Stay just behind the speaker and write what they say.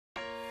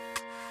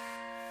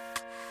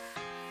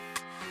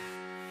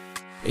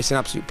It's an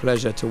absolute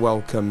pleasure to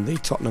welcome the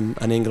Tottenham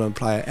and England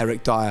player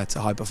Eric Dier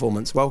to High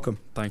Performance. Welcome.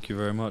 Thank you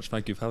very much.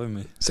 Thank you for having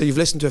me. So you've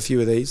listened to a few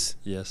of these.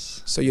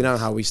 Yes. So you know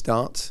how we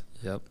start.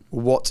 Yep.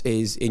 What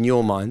is, in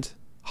your mind,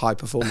 high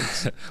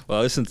performance? Well,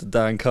 I listened to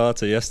Dan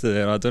Carter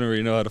yesterday and I don't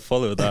really know how to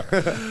follow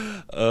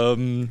that.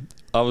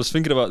 I was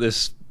thinking about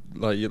this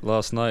like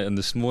last night and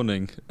this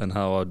morning and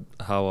how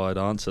I'd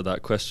answer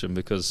that question,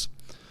 because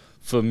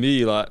for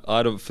me, like,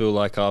 I don't feel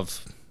like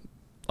I've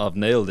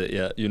nailed it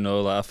yet. You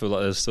know, like, I feel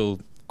like there's still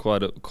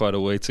quite a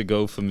way to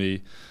go for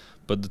me.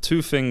 But the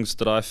two things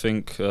that I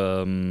think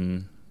for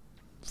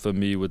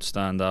me would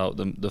stand out,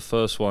 the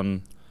first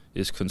one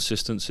is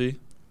consistency.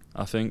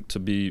 I think to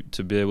be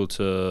able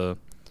to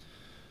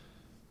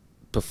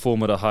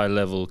perform at a high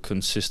level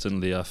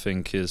consistently, I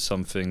think, is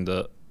something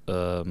that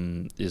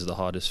is the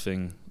hardest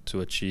thing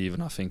to achieve.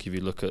 And I think if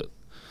you look at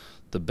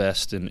the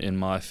best in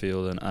my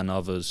field and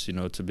others, you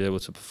know, to be able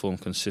to perform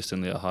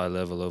consistently at a high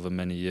level over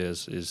many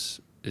years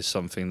is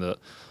something that,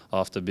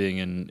 after being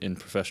in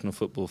professional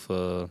football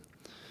for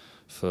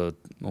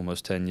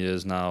almost 10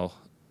 years now,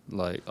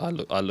 like I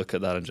look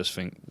at that and just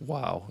think,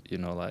 wow, you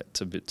know, like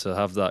to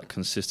have that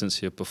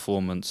consistency of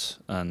performance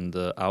and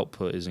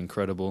output is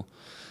incredible.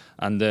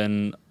 And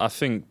then I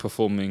think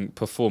performing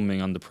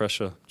under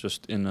pressure,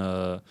 just in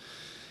that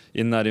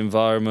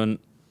environment,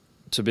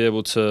 to be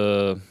able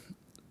to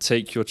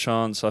take your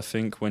chance. I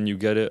think when you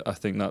get it, I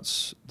think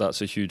that's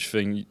a huge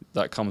thing.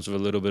 That comes with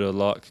a little bit of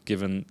luck,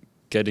 getting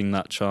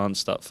that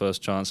chance, that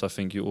first chance. I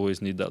think you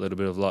always need that little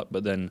bit of luck,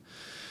 but then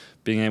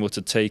being able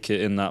to take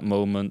it in that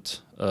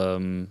moment,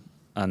 and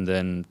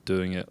then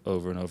doing it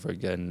over and over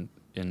again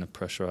in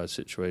pressurized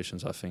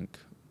situations, I think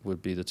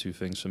would be the two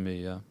things for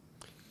me. Yeah,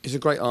 It's a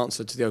great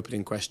answer to the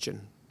opening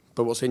question,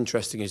 but what's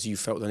interesting is you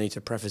felt the need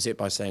to preface it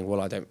by saying, well,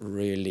 I don't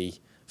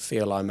really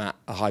feel I'm at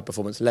a high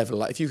performance level.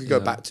 Like, if you could go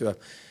back to a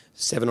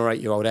 7 or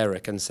 8 year old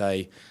Eric and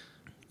say,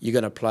 you're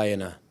going to play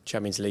in a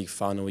Champions League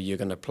final, you're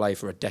going to play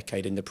for a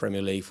decade in the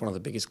Premier League, for one of the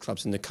biggest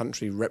clubs in the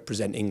country,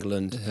 represent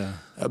England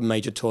at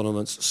major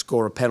tournaments,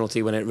 score a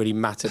penalty when it really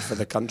mattered for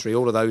the country,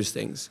 all of those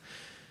things.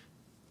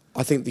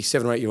 I think the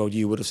 7 or 8 year old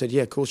you would have said,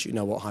 yeah, of course you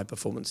know what high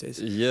performance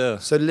is. Yeah.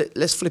 So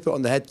let's flip it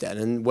on the head then.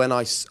 And when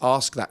I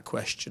ask that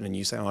question and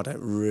you say, oh, I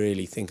don't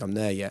really think I'm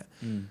there yet,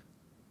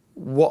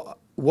 what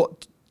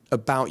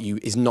about you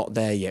is not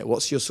there yet?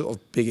 What's your sort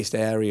of biggest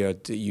area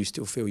that you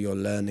still feel you're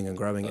learning and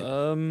growing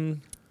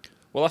in?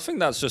 Well, I think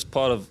that's just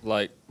part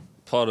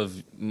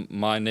of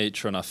my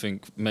nature, and I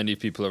think many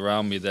people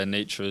around me, our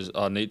nature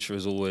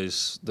is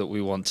always that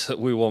we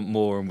want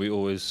more, and we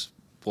always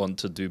want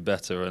to do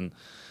better, and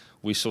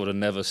we sort of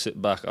never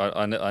sit back.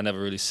 I never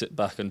really sit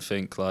back and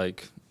think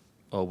like,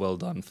 oh, well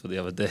done for the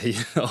other day.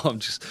 I'm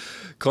just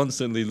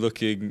constantly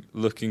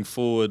looking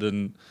forward,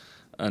 and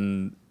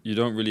you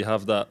don't really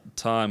have that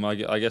time. I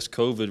guess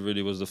COVID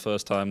really was the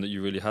first time that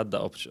you really had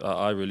that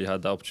I really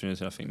had that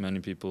opportunity. I think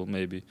many people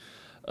maybe.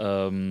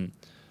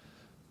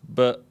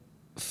 But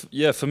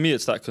yeah, for me,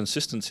 it's that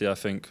consistency. I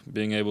think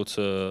being able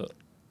to.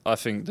 I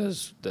think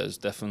there's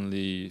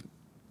definitely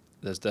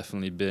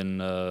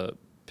been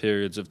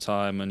periods of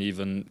time, and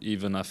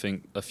even I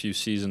think a few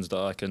seasons that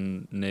I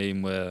can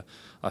name where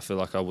I feel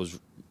like I was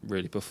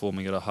really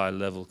performing at a high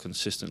level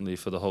consistently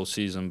for the whole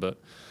season. But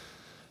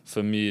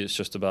for me, it's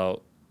just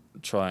about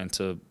trying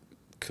to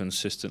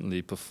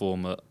consistently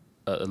perform at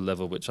a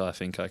level which I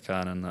think I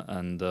can,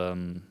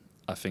 and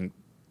I think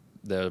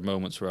there are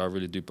moments where I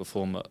really do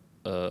perform at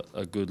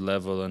a good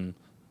level and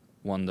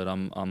one that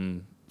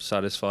I'm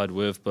satisfied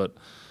with. But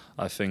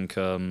I think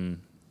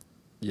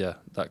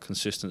that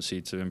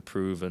consistency to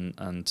improve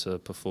and to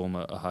perform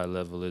at a high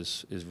level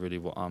is really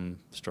what I'm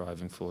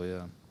striving for.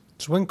 Yeah.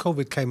 So when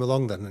COVID came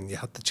along then, and you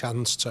had the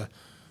chance to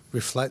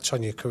reflect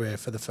on your career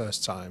for the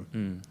first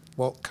time,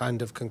 what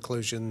kind of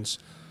conclusions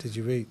did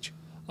you reach?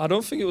 I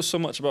don't think it was so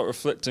much about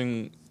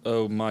reflecting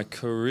my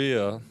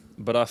career,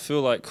 but I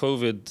feel like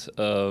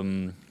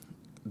COVID.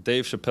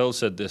 Dave Chappelle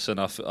said this, and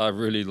I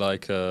really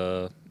like.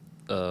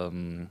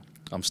 I'm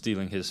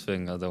stealing his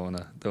thing. I don't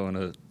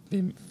wanna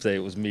say it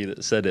was me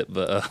that said it,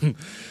 but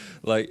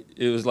like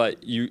it was like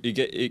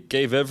it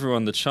gave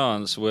everyone the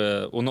chance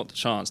where, well, not the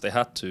chance, they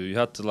had to. You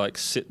had to like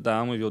sit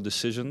down with your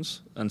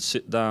decisions and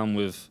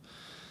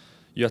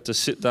you have to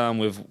sit down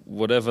with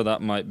whatever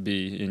that might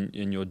be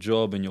in your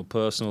job, in your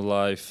personal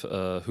life,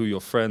 who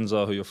your friends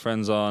are, who your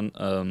friends aren't.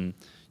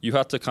 You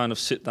had to kind of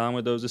sit down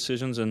with those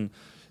decisions, and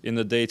in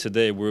the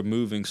day-to-day, we're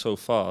moving so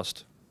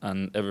fast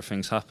and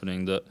everything's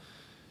happening that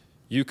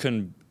you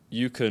can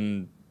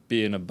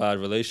be in a bad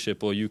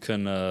relationship, or you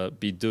can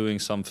be doing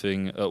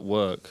something at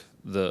work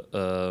that,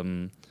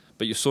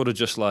 but you're sort of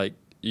just like,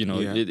 you know,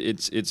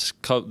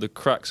 the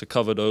cracks are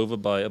covered over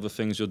by other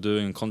things you're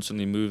doing and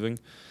constantly moving,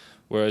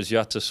 whereas you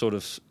had to sort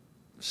of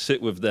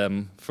sit with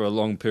them for a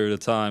long period of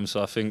time.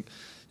 So I think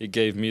it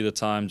gave me the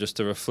time just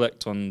to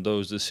reflect on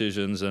those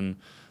decisions and,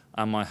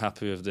 am I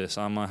happy with this?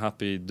 Am I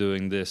happy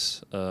doing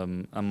this?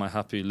 Am I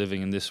happy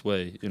living in this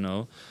way, you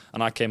know?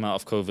 And I came out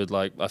of COVID,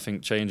 like, I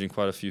think changing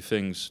quite a few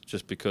things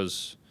just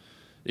because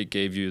it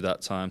gave you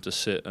that time to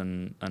sit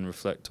and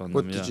reflect on them.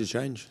 What did you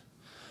change?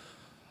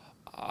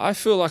 I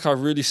feel like I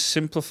really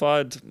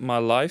simplified my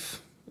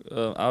life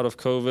out of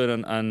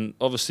COVID, and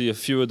obviously a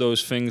few of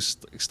those things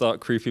start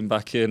creeping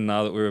back in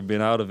now that we've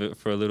been out of it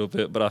for a little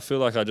bit. But I feel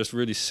like I just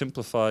really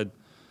simplified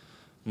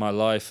my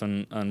life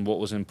and what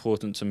was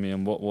important to me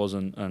and what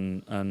wasn't,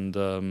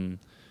 and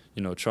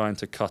you know, trying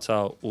to cut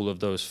out all of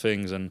those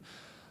things. And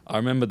I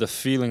remember the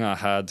feeling I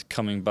had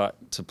coming back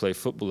to play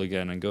football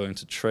again and going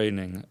to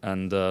training,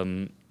 and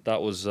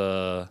that was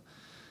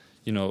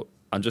you know,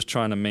 I'm just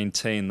trying to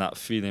maintain that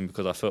feeling,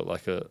 because I felt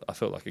like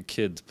a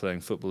kid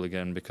playing football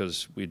again,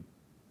 because it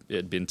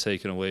had been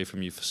taken away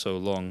from you for so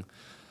long.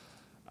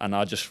 And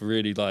I just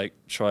really like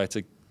try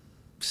to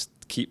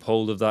keep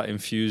hold of that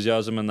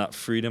enthusiasm and that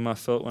freedom I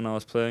felt when I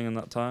was playing in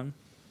that time.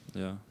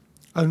 Yeah.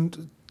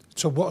 And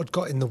so what had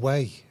got in the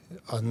way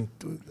on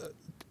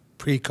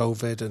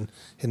pre-COVID and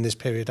in this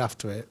period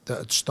after it that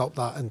had stopped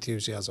that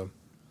enthusiasm?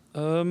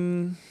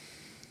 Yeah,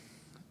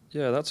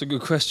 that's a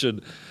good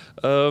question.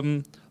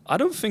 I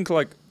don't think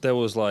like there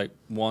was like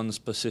one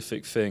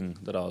specific thing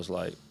that I was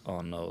like,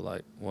 oh no,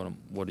 like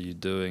what are you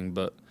doing?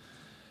 But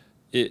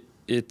it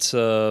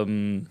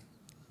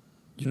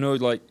you know,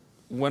 like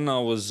when I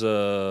was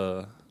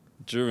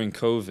during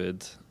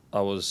COVID,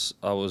 I was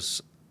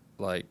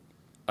like,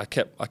 I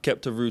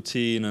kept a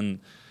routine, and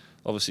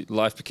obviously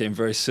life became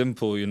very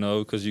simple, you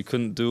know, because you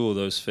couldn't do all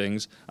those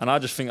things. And I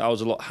just think I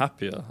was a lot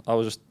happier. I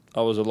was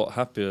a lot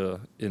happier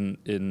in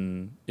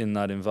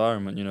that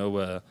environment, you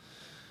know,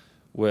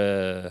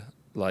 where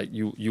like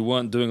you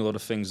weren't doing a lot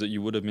of things that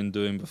you would have been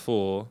doing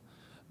before,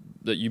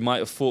 that you might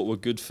have thought were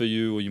good for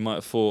you, or you might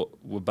have thought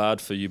were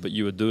bad for you, but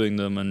you were doing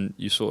them, and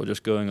you sort of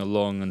just going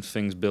along, and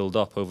things build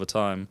up over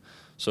time.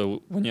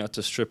 So when you had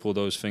to strip all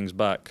those things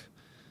back,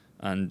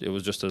 and it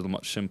was just a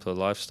much simpler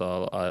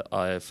lifestyle,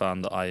 I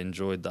found that I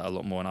enjoyed that a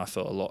lot more, and I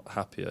felt a lot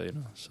happier, you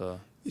know. So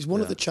it's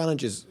one of the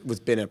challenges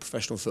with being a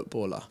professional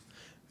footballer,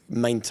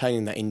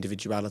 maintaining that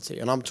individuality.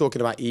 And I'm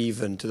talking about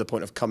even to the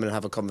point of coming and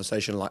have a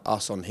conversation like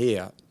us on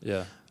here.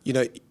 Yeah. You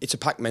know, it's a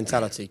pack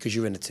mentality because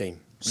you're in a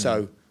team.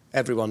 So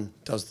everyone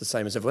does the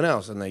same as everyone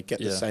else, and they get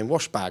the same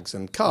wash bags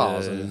and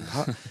cars and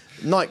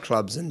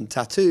nightclubs and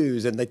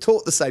tattoos, and they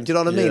talk the same. Do you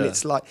know what I mean?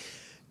 It's like,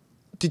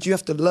 did you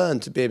have to learn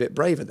to be a bit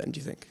braver then, do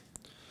you think?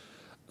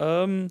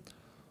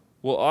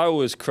 Well, I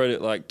always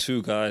credit like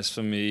two guys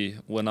for me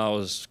when I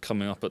was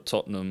coming up at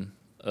Tottenham,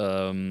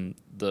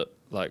 that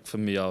like for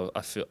me,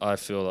 I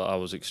feel that I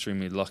was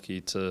extremely lucky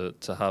to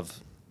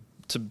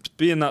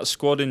be in that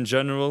squad in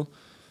general.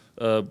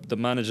 The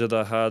manager that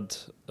I had,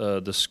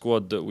 the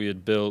squad that we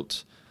had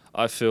built,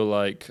 I feel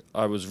like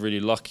I was really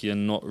lucky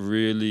and not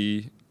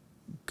really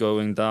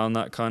going down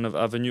that kind of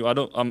avenue. I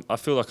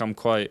feel like I'm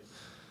quite,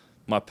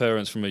 my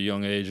parents from a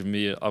young age, and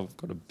me, I've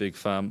got a big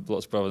fam,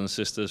 lots of brothers and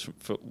sisters.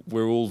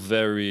 We're all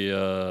very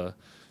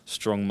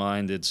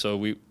strong-minded.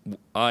 So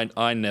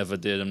I never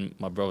did, and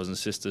my brothers and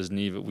sisters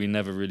neither. We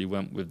never really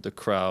went with the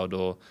crowd,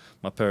 or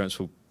my parents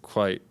were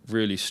quite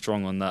really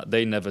strong on that.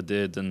 They never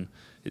did, and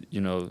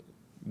you know,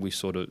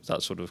 that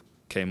sort of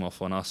came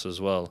off on us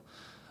as well.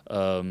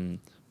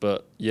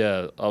 But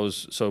yeah,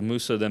 so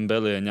Moussa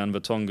Dembele and Jan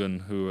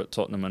Vertonghen, who were at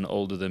Tottenham and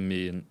older than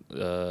me, and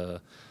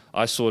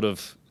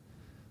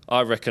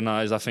I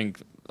recognise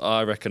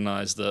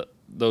that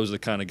those are the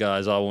kind of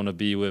guys I want to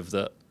be with,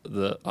 that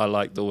I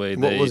like the way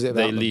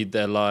they lead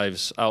their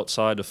lives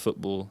outside of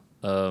football.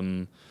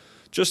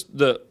 Just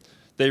that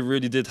they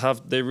really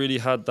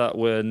had that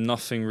where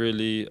nothing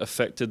really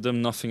affected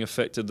them. Nothing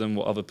affected them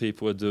what other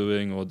people were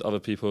doing or other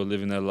people were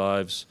living their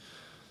lives.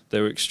 They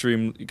were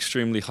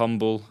extremely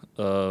humble.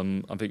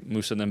 I think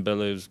Moussa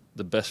Dembele is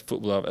the best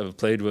footballer I've ever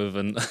played with,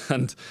 and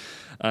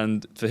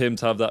for him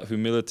to have that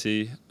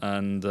humility,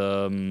 and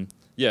and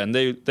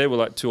they were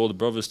like two older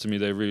brothers to me.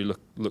 They really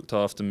looked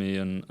after me,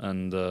 and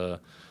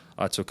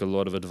I took a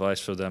lot of advice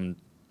from them,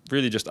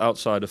 really just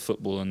outside of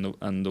football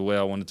and the way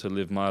I wanted to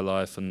live my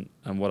life and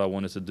what I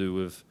wanted to do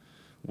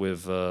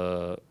with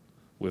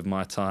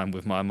my time,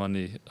 with my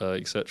money,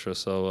 etc.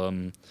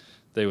 So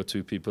they were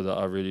two people that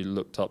I really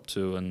looked up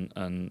to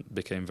and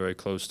became very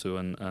close to,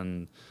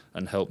 and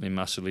helped me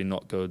massively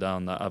not go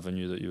down that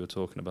avenue that you were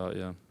talking about.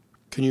 Yeah.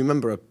 Can you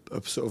remember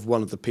a sort of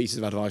one of the pieces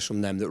of advice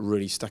from them that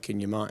really stuck in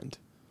your mind?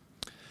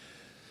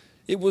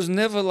 It was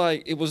never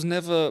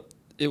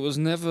they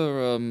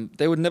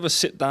would never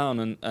sit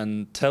down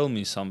and tell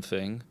me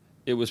something.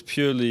 It was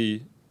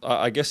purely,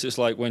 I guess it's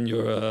like when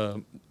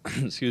you're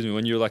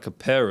when you're like a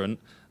parent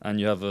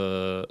and you have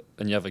a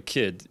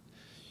kid,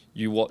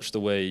 you watch the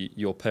way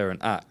your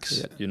parent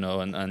acts, you know,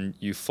 and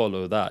you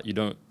follow that. You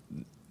don't,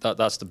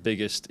 that's the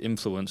biggest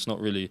influence, not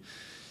really.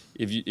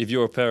 If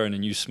you're a parent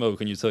and you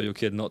smoke and you tell your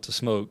kid not to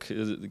smoke,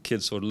 the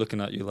kid's sort of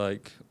looking at you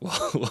like,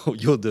 well,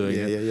 you're doing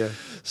it. Yeah.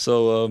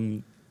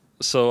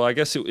 So I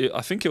guess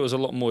I think it was a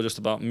lot more just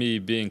about me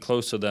being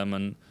close to them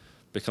and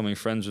becoming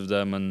friends with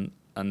them,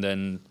 and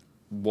then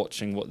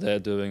watching what they're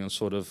doing and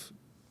sort of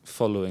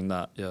following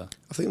that. Yeah.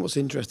 I think what's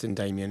interesting,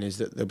 Damian, is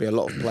that there'll be a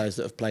lot of players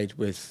that have played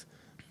with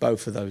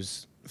both of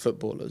those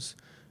footballers,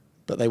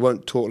 but they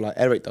won't talk like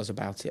Eric does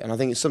about it. And I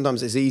think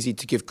sometimes it's easy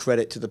to give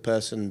credit to the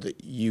person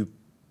that you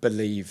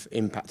believe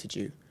impacted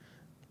you.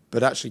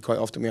 But actually, quite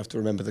often we have to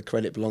remember the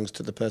credit belongs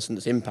to the person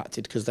that's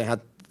impacted because they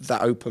had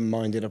that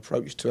open-minded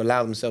approach to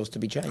allow themselves to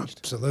be changed.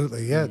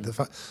 Absolutely, yeah.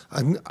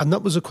 And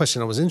that was a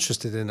question I was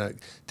interested in.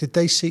 Did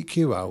they seek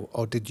you out,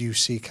 or did you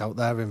seek out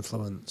their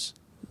influence?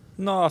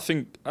 No, I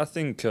think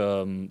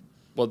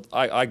well,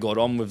 I got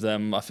on with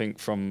them. I think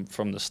from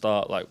the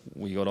start, like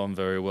we got on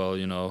very well,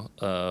 you know.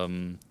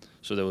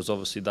 So there was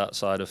obviously that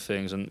side of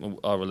things, and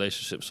our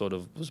relationship sort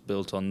of was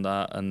built on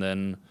that. And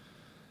then,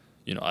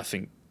 you know, I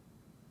think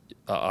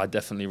I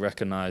definitely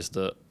recognised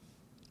that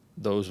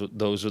those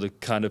were the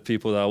kind of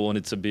people that I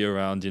wanted to be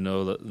around, you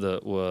know,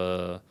 that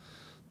were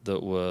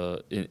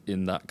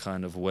in that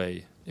kind of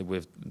way,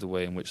 with the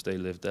way in which they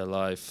lived their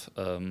life.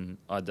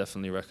 I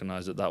definitely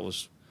recognised that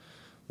was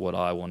what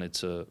I wanted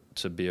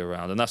to be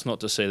around. And that's not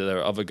to say that there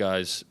are other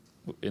guys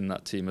in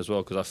that team as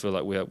well, because I feel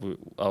like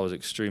I was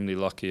extremely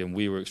lucky, and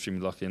we were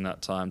extremely lucky in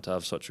that time to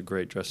have such a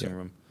great dressing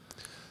room.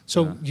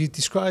 So you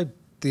described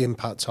the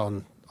impact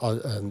on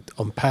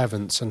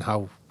parents and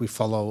how we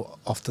follow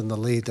often the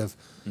lead of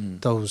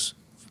those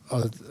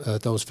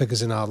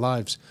figures in our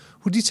lives.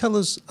 Would you tell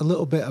us a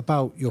little bit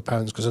about your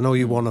parents? Because I know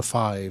you're one of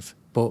five,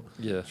 but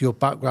your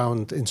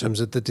background in terms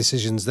of the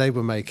decisions they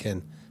were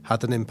making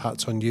had an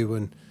impact on you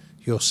and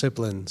your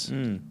siblings.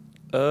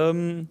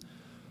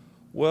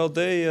 Well,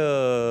 they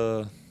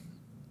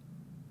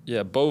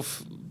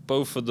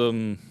both of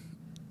them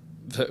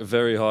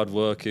very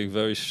hardworking,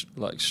 very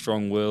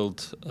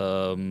strong-willed.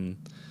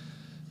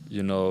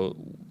 You know,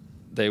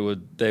 they were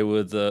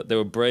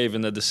brave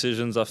in their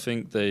decisions. I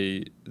think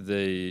they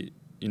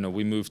you know,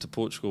 we moved to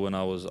Portugal when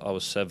I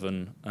was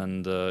 7,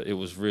 and it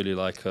was really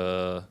like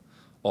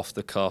off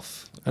the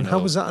cuff. And how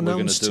was that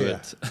announced to you?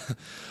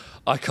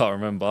 I can't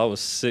remember. I was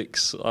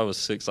 6. I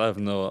have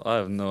no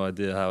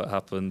idea how it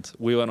happened.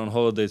 We went on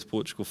holiday to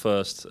Portugal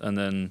first, and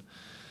then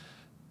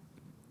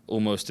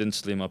almost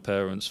instantly my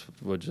parents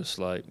were just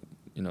like,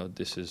 you know,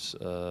 this is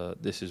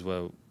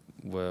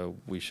where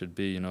we should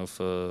be, you know.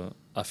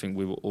 I think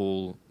we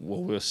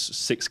were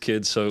 6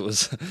 kids, so it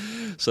was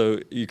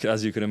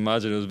as you can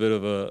imagine, it was a bit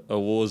of a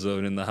war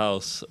zone in the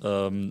house.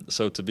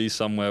 So to be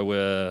somewhere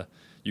where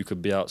you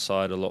could be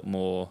outside a lot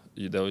more,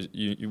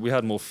 we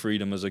had more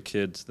freedom as a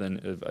kid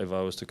than if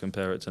I was to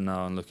compare it to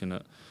now, and looking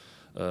at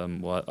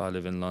I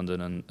live in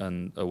London,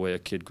 and a way a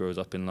kid grows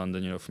up in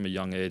London, you know, from a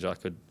young age I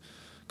could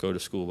go to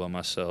school by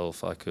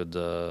myself, I could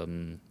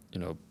you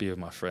know, be with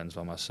my friends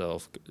by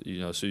myself, you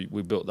know. So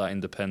we built that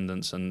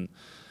independence, and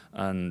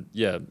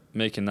yeah,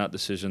 making that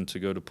decision to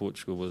go to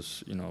Portugal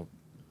was, you know,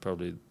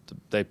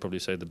 they'd probably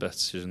say the best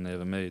decision they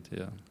ever made.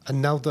 Yeah.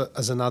 And now that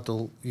as an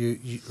adult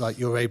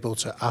you're able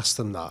to ask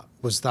them that,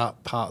 was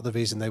that part of the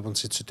reason they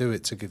wanted to do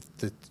it, to give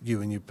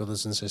you and your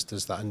brothers and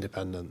sisters that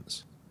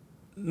independence?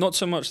 Not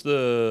so much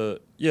the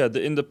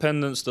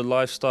independence, the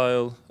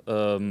lifestyle.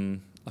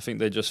 I think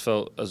they just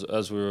felt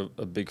as we were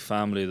a big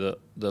family that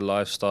the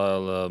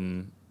lifestyle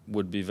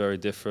would be very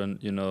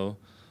different, you know.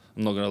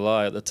 I'm not going to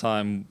lie, at the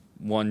time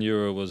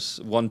 £1 was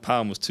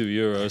 £1 was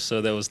 €2,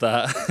 so there was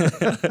that.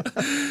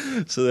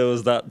 So there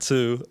was that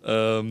too.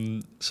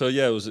 So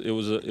yeah,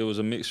 it was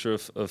a mixture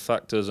of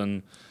factors,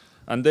 and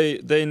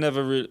they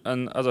never really,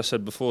 and as I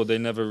said before, they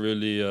never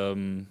really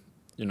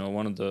you know,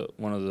 one of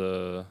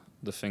the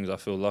things I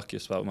feel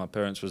luckiest about my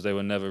parents was they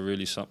were never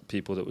really some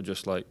people that would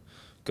just like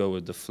go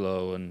with the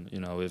flow, and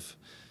you know, if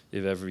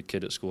every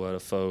kid at school had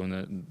a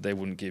phone, they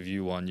wouldn't give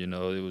you one, you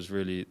know. It was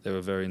really, they were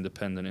very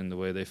independent in the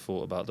way they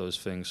thought about those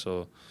things,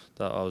 so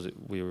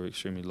we were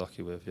extremely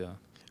lucky with, yeah.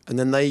 And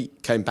then they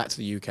came back to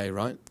the UK,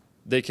 right?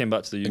 They came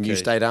back to the UK. And you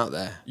stayed out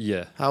there?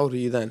 Yeah. How old are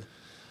you then?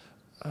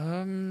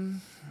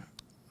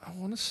 I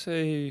want to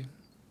say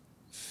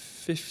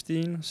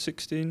 15,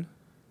 16,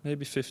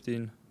 maybe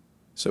 15.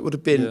 So it would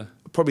have been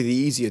probably the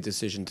easier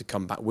decision to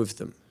come back with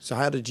them. So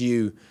how did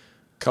you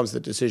come to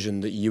the decision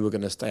that you were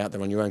going to stay out there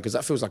on your own? Because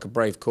that feels like a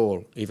brave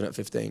call, even at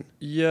 15.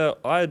 Yeah,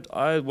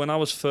 I when I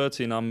was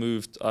 13, I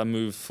moved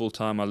full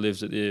time. I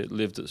lived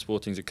at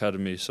Sporting's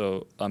Academy,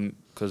 so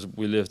because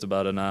we lived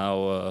about an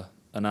hour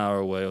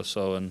away or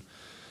so, and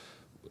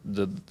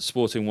the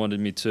Sporting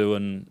wanted me to,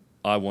 and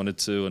I wanted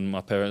to, and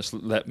my parents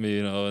let me,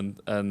 you know,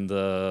 and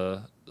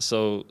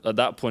so at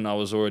that point I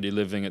was already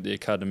living at the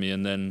academy,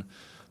 and then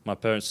my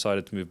parents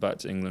decided to move back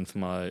to England for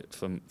my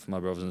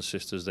brothers and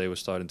sisters. They were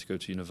starting to go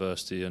to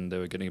university, and they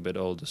were getting a bit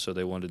older, so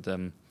they wanted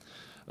them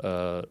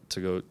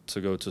to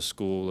go to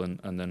school,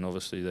 and then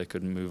obviously they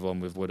couldn't move on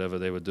with whatever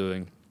they were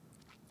doing,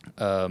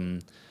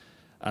 and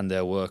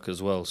their work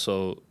as well.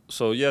 So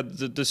yeah,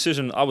 the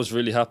decision, I was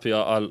really happy.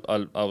 I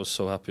was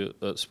so happy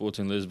at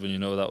Sporting Lisbon. You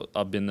know, that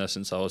I've been there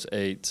since I was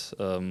 8.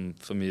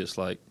 For me, it's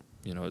like,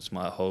 you know, it's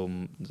my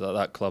home.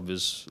 That club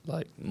is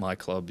like my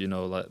club. You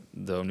know, like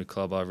the only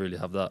club I really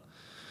have that.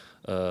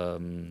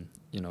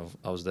 You know,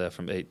 I was there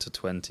from 8 to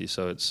 20,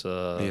 so it's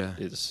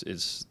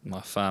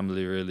my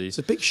family, really. It's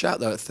a big shout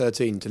though at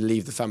 13 to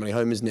leave the family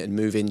home, isn't it, and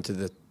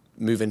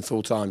move in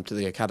full time to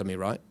the academy,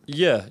 right?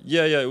 Yeah.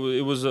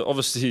 It was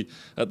obviously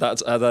at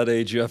that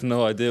age you have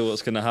no idea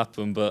what's going to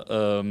happen, but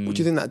what do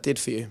you think that did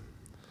for you?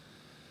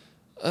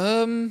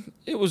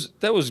 There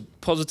was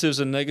positives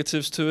and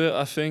negatives to it.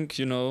 I think,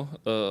 you know,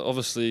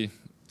 obviously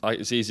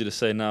it's easy to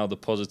say now the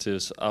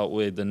positives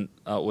outweighed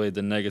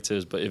the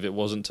negatives, but if it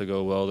wasn't to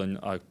go well, then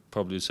I'd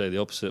probably say the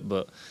opposite.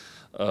 But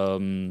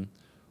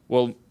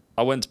well,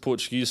 I went to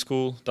Portuguese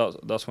school.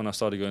 That's when I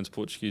started going to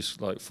Portuguese,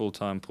 like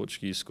full-time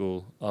Portuguese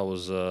school. I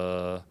was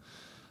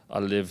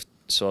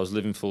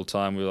living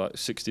full-time with like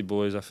 60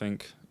 boys, I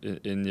think,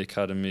 in the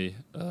academy,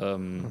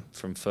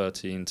 from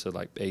 13 to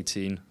like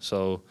 18.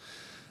 So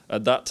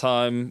at that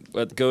time,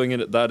 going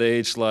in at that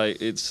age,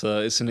 like it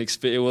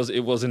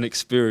was an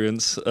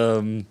experience.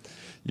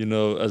 You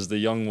know, as the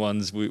young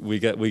ones, we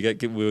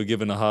were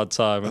given a hard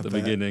time at the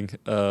beginning.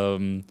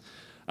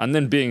 And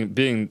then being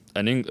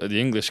the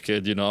English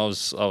kid, you know, I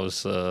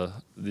was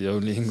the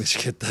only English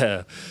kid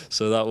there,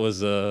 so that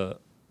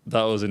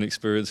was an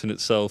experience in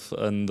itself,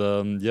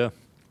 and yeah.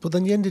 But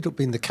then you ended up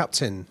being the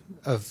captain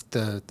of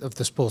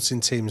the sporting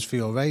teams for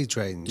your age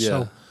range. Yeah.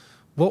 So,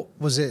 what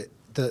was it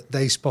that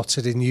they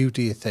spotted in you,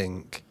 do you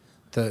think,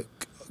 that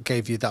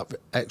gave you that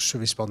extra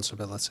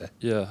responsibility?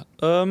 Yeah.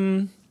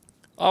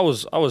 I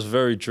was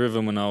very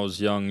driven when I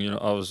was young. You know,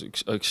 I was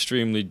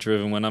extremely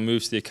driven. When I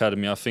moved to the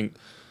academy, I think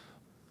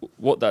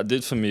what that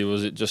did for me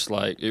was it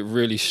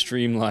really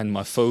streamlined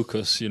my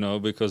focus, you know,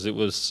 because it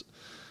was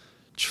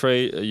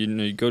you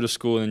know, you go to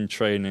school and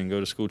training,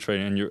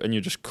 and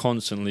you're just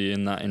constantly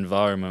in that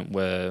environment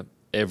where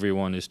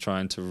everyone is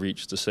trying to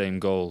reach the same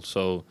goal.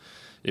 So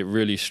it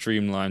really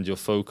streamlined your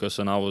focus,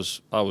 and I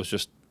was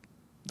just,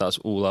 that's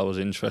all I was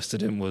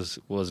interested in was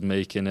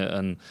making it.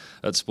 And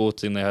at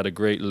Sporting they had a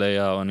great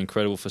layout and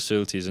incredible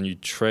facilities, and you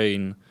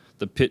train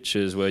the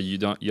pitches where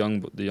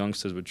the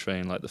youngsters would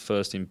train, like the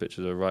first team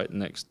pitches are right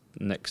next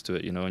to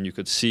it, you know, and you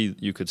could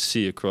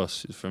see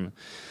across from.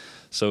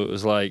 So it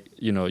was like,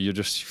 you know, your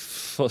just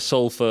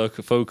sole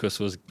focus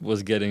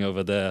was getting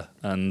over there,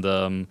 and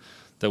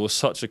there was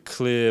such a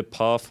clear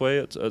pathway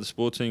at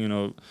Sporting, you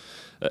know,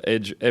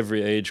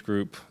 every age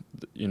group,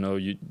 you know,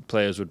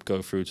 players would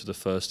go through to the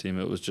first team.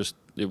 It was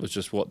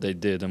just what they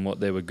did and what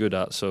they were good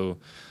at. So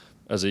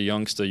as a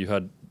youngster, you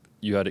had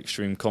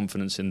extreme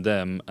confidence in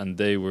them, and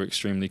they were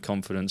extremely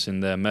confident in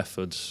their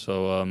methods.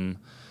 So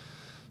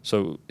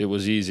so it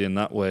was easy in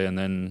that way, and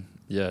then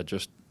yeah,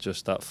 just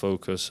that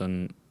focus.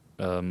 And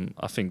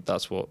I think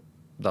that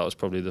was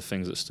probably the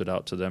things that stood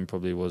out to them.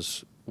 Probably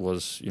was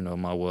you know,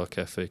 my work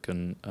ethic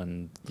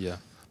and yeah.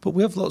 But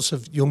we have lots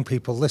of young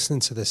people listening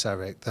to this,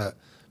 Eric, that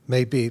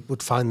maybe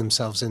would find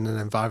themselves in an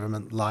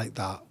environment like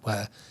that,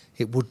 where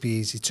it would be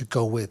easy to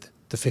go with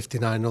the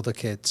 59 other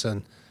kids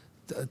and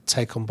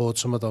take on board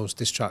some of those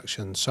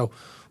distractions. So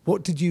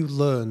what did you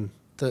learn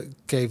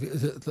that gave,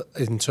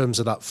 in terms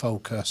of that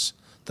focus,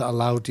 that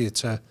allowed you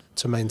to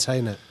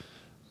maintain it?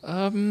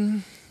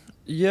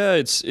 Yeah,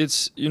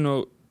 it's you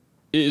know,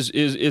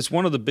 it's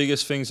one of the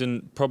biggest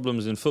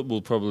problems in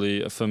football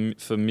probably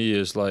for me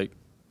is like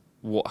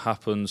what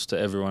happens to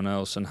everyone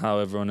else, and how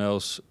everyone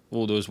else,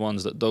 all those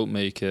ones that don't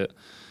make it,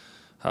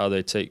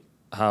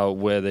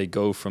 where they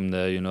go from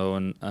there, you know,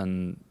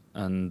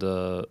 and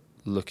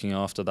looking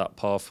after that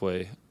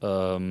pathway.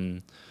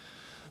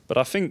 But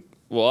I think,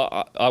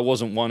 well, I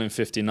wasn't one in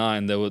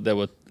 59. There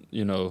were,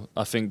 you know,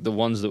 I think the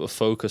ones that were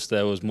focused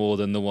there was more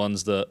than the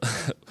ones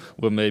that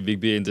were maybe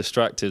being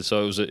distracted.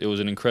 So it was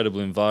an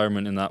incredible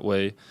environment in that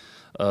way.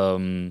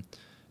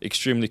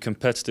 Extremely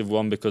competitive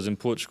one, because in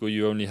Portugal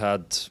you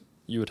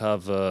would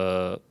have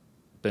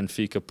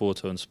Benfica,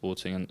 Porto and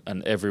Sporting,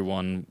 and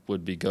everyone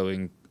would be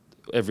going,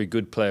 every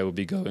good player would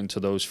be going to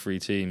those three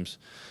teams.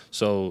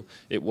 So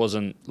it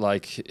wasn't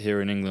like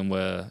here in England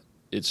where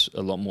it's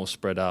a lot more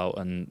spread out,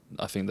 and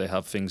I think they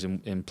have things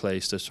in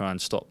place to try and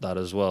stop that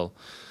as well.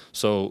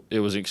 So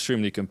it was an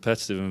extremely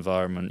competitive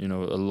environment, you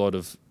know, a lot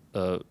of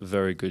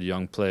very good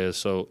young players.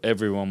 So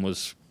everyone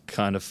was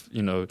kind of,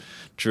 you know,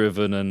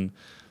 driven and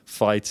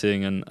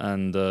fighting,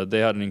 and they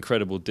had an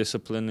incredible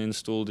discipline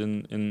installed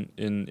in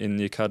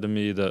the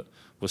academy that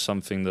was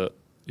something that,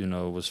 you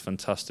know, was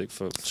fantastic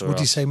for So would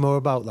us. you say more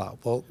about that?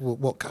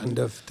 What kind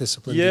of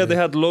discipline? Yeah, they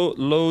had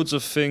loads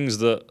of things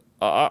that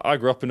I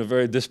grew up in a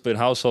very disciplined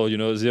household. You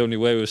know, it was the only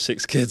way with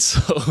 6 kids,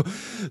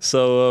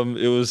 so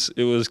it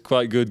was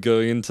quite good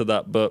going into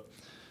that. But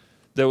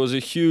there was a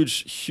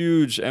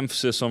huge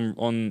emphasis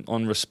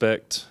on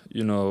respect.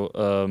 You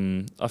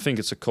know, I think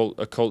it's a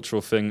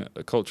cultural thing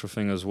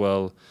as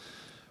well.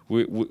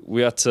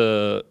 We had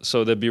to,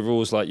 so there'd be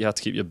rules like you had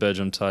to keep your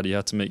bedroom tidy, you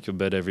had to make your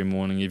bed every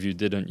morning. If you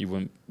didn't,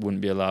 you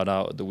wouldn't be allowed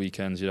out at the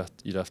weekends.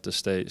 You'd have to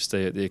stay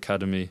at the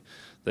academy.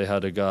 They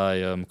had a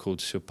guy called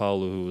Sir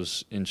Paulo who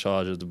was in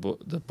charge of the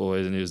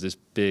boys, and he was this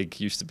big,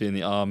 used to be in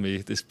the army,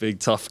 this big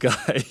tough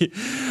guy,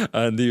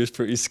 and he was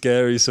pretty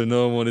scary. So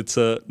no one wanted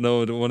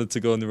to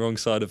go on the wrong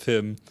side of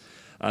him.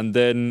 And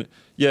then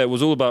yeah, it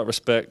was all about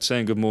respect,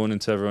 saying good morning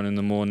to everyone in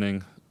the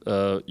morning.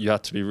 You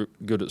had to be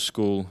good at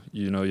school.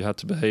 You know, you had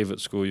to behave at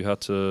school. You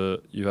had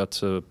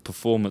to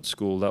perform at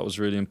school. That was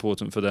really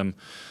important for them.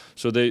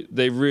 So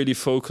they really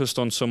focused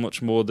on so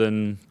much more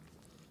than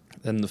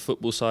the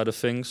football side of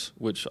things,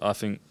 which I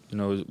think, you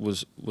know,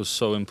 was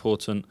so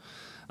important.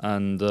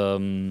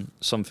 and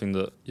something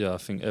that I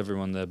think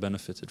everyone there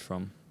benefited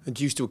from. And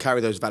do you still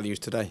carry those values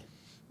today?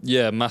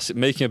 Yeah, massive.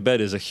 Making a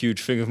bed is a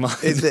huge thing of mine.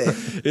 Is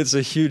it? It's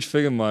a huge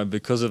thing of mine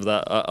because of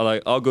that.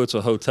 I'll go to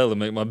a hotel and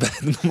make my bed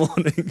in the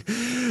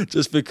morning,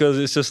 just because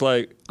it's just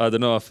like, I don't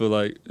know. I feel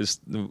like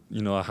it's,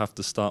 I have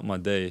to start my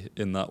day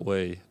in that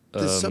way.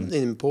 There's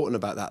something important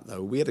about that,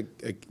 though. We have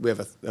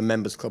a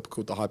members club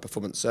called the High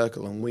Performance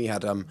Circle, and we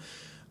had an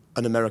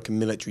American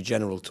military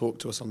general talk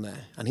to us on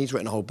there, and he's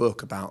written a whole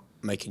book about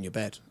making your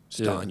bed,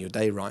 starting your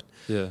day right.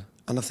 Yeah.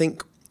 And I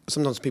think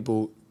sometimes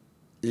people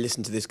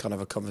listen to this kind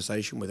of a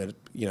conversation with a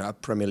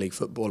Premier League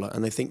footballer,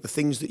 and they think the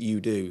things that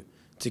you do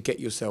to get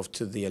yourself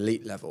to the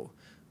elite level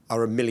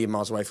are a million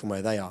miles away from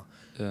where they are.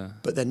 Yeah.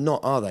 But they're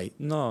not, are they?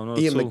 No, not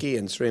Ian at all. McGee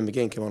and Sri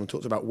McGee came on and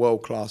talked about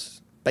world-class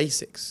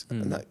basics,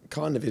 and that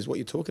kind of is what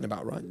you're talking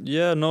about, right?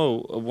 Yeah,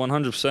 no,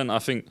 100%. I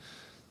think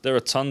there are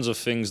tons of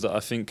things that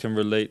I think can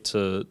relate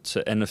to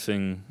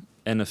anything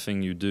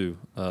you do.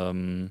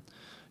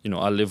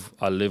 I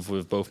live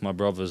with both my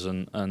brothers,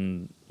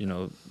 and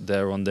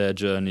they're on their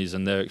journeys,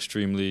 and they're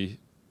extremely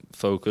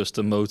focused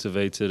and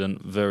motivated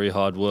and very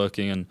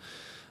hardworking,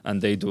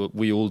 and they do.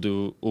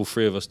 All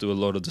three of us do a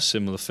lot of the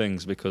similar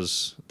things,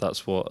 because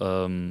that's what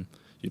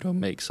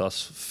makes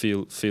us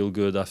feel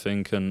good, I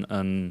think,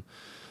 and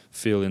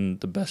feel in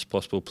the best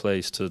possible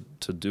place to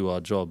do our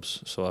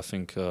jobs. So I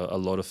think a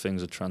lot of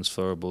things are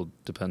transferable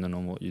depending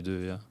on what you do.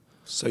 Yeah.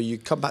 So you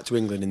come back to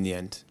England in the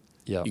end.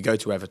 Yeah. You go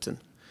to Everton.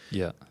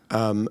 Yeah.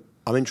 I'm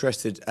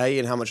interested, A,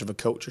 in how much of a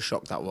culture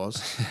shock that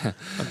was.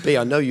 And B,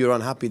 I know you were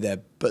unhappy there,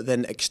 but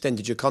then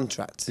extended your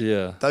contract.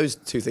 Yeah. Those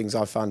two things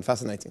I found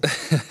fascinating.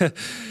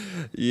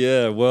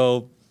 Yeah,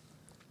 well,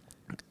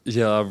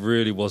 yeah, I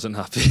really wasn't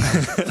happy.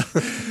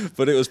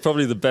 But it was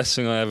probably the best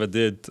thing I ever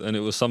did. And it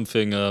was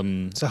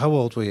something... So how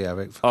old were you,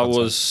 Eric? I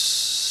was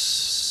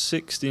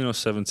 16 or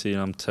 17.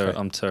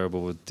 I'm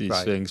terrible with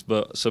these things.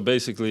 But so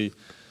basically...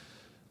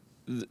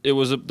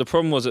 the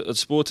problem was at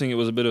Sporting, it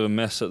was a bit of a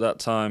mess at that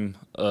time,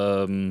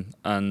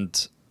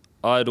 and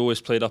I'd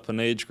always played up an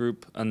age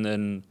group, and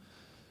then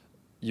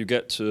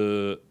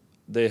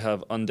they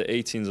have under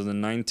 18s and the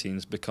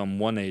 19s become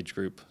one age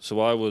group. So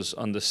I was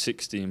under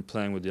 16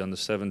 playing with the under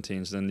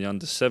 17s, then the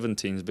under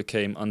 17s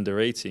became under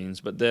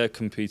 18s, but they're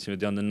competing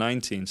with the under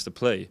 19s to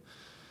play.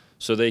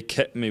 So they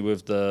kept me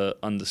with the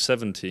under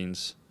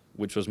 17s,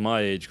 which was my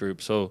age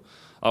group. So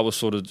I was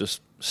sort of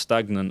just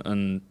stagnant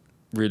and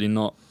really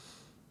not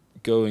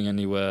going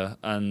anywhere,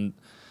 and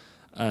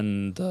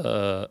at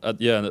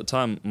the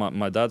time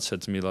my dad said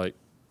to me, like,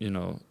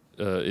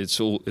 it's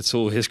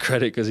all his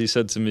credit, because he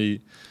said to me,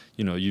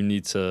 you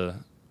need to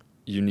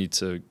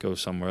go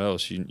somewhere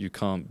else. You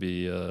can't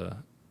be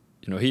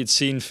he'd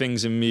seen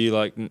things in me,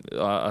 like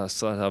I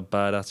started to have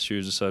bad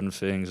attitudes to certain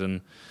things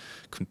and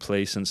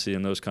complacency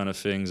and those kind of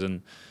things,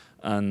 and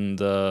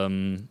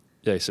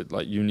he said,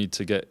 like, you need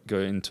to go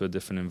into a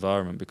different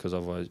environment, because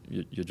otherwise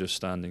you're just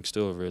standing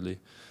still, really.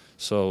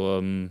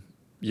 So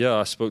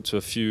I spoke to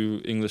a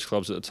few English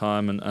clubs at the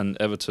time, and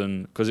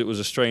Everton, because it was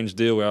a strange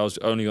deal where I was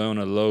only going on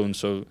a loan,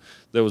 so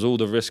there was all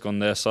the risk on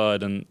their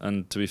side,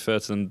 and to be fair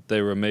to them,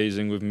 they were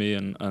amazing with me,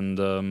 and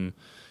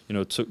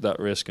took that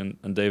risk,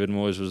 and David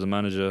Moyes was the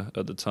manager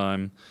at the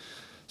time.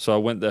 So I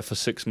went there for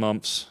 6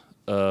 months,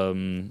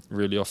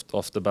 really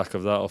off the back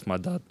of that, off my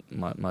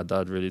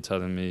dad really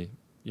telling me,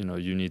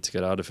 you need to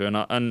get out of here,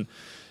 and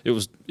it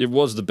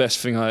was the best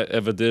thing I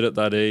ever did at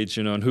that age,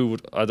 and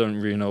I don't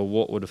really know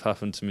what would have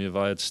happened to me if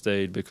I had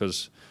stayed,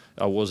 because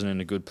I wasn't in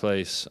a good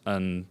place,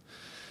 and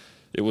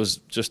it was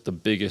just the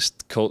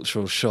biggest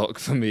cultural shock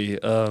for me.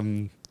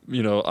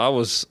 I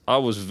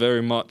was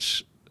very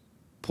much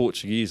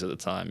Portuguese at the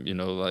time,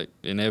 like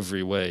in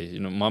every way.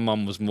 My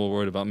mum was more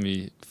worried about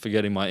me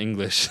forgetting my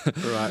English,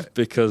 right?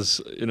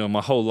 Because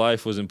my whole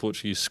life was in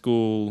Portuguese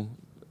school.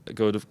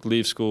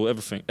 Leave school,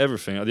 everything.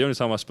 The only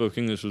time I spoke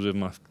English was with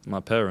my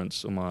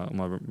parents or my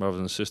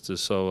brothers and sisters.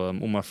 So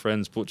all my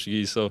friends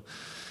Portuguese.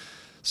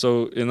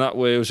 So in that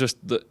way, it was just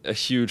a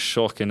huge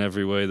shock in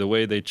every way. The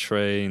way they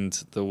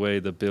trained, the way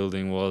the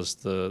building was,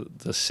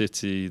 the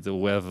city, the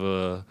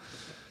weather,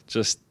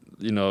 just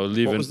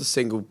leaving. What was the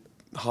single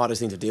hardest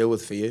thing to deal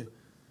with for you?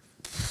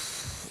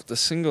 The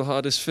single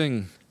hardest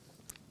thing,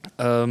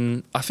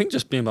 I think,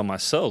 just being by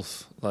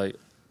myself. Like,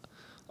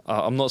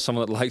 I'm not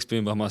someone that likes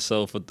being by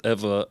myself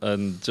ever,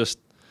 and just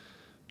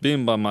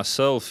being by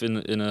myself in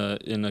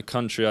a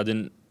country I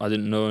didn't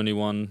know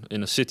anyone,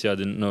 in a city I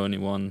didn't know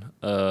anyone,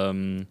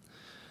 and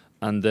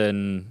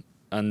then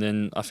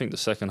I think the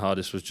second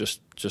hardest was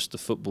just the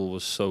football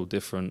was so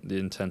different, the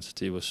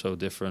intensity was so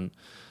different,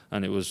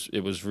 and it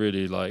was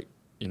really like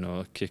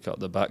a kick up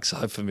the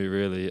backside for me,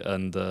 really.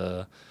 And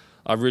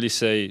I really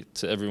say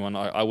to everyone,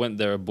 I went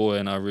there a boy,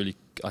 and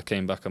I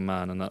came back a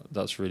man, and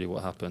that's really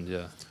what happened,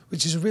 yeah.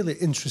 Which is a really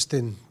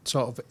interesting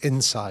sort of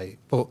insight.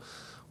 But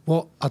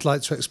what I'd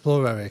like to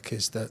explore, Eric,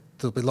 is that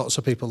there'll be lots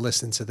of people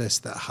listening to this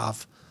that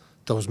have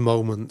those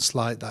moments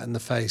like that in the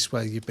face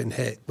where you've been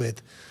hit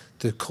with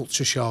the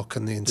culture shock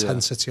and the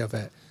intensity of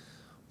it.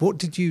 What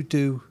did you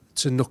do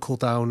to knuckle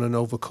down and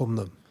overcome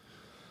them?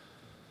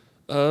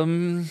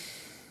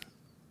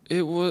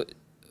 It was.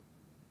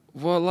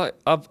 Well, like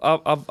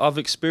I've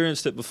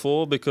experienced it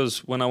before, because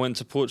when I went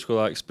to Portugal,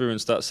 I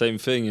experienced that same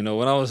thing. You know,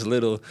 when I was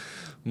little,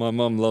 my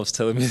mum loves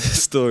telling me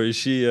this story.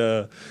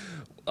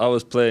 I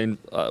was playing.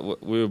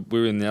 We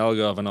were in the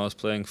Algarve, and I was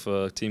playing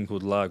for a team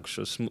called Lag, which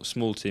was a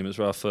small team. It's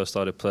where I first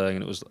started playing,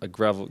 and it was a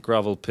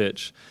gravel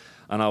pitch,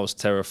 and I was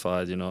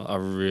terrified. You know, I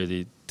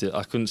really did.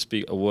 I couldn't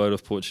speak a word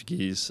of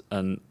Portuguese,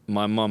 and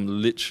my mum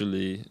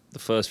literally the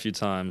first few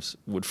times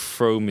would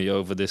throw me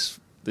over this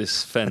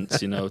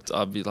fence, you know.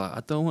 I'd be like,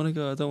 I don't want to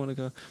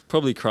go,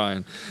 probably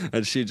crying,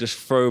 and she'd just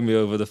throw me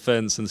over the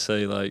fence and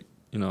say, like,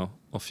 you know,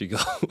 off you go,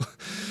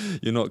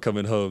 you're not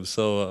coming home.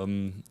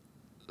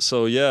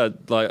 So yeah,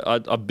 like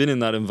I've been in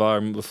that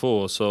environment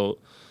before, so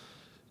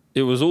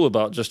it was all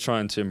about just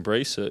trying to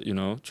embrace it, you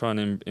know, trying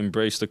to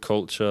embrace the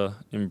culture,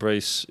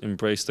 embrace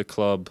the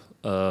club,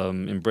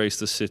 embrace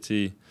the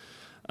city,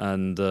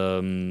 and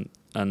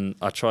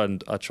I tried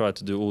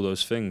to do all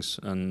those things,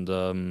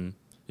 and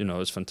you know,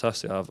 it's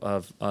fantastic.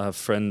 I have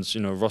friends.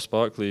 You know, Ross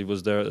Barkley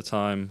was there at the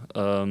time,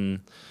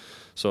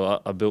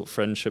 so I built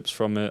friendships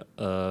from it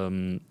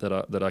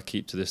that I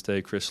keep to this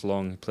day. Chris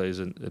Long plays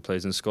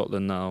in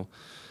Scotland now,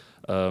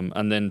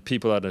 and then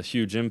people had a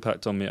huge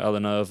impact on me.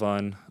 Alan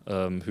Irvine,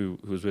 who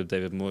was with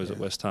David Moyes at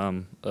West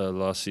Ham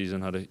last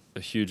season, had a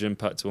huge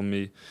impact on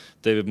me.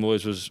 David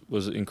Moyes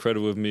was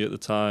incredible with me at the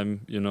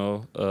time. You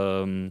know,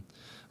 and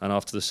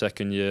after the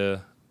second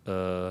year,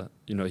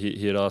 you know,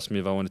 he had asked me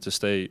if I wanted to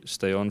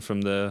stay on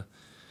from there,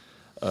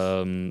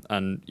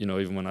 and you know,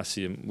 even when I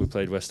see him, we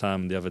played West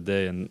Ham the other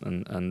day,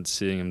 and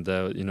seeing him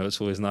there, you know, it's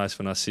always nice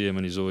when I see him,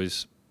 and he's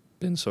always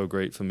been so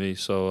great for me.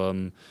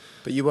 So,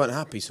 but you weren't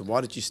happy, so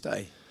why did you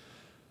stay?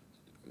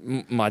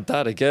 My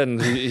dad again,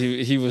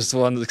 he was the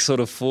one that sort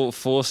of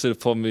forced it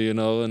upon me, you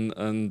know,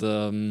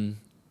 and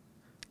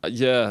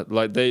yeah,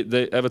 like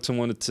they Everton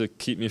wanted to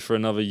keep me for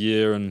another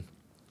year,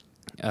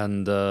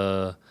 and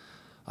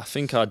I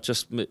think I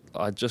just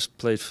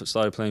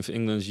started playing for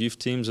England's youth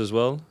teams as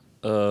well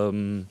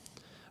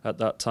at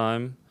that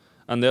time,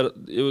 and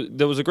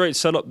there was a great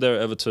setup there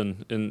at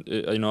Everton.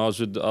 You know, I was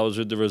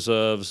with the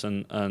reserves,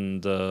 and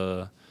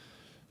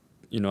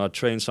you know, I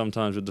trained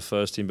sometimes with the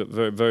first team, but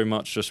very very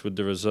much just with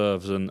the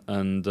reserves,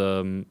 and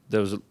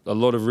there was a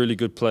lot of really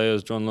good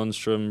players: John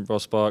Lundstrom,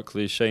 Ross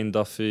Barkley, Shane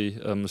Duffy,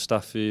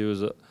 Mustafi, who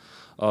was at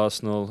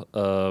Arsenal.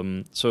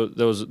 So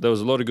there was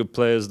a lot of good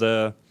players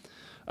there.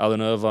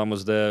 Alan Irvine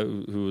was there,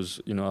 who was,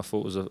 you know, I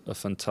thought was a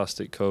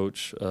fantastic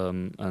coach,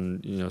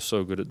 and you know,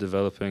 so good at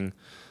developing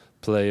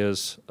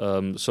players.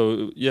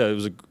 So yeah, it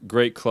was a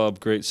great club,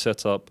 great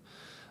setup,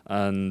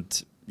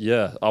 and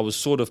yeah, I was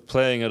sort of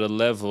playing at a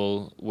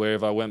level where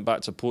if I went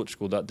back to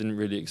Portugal, that didn't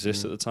really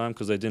exist at the time,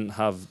 because they didn't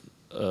have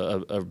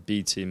a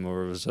B team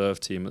or a reserve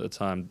team at the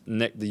time.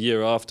 The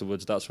year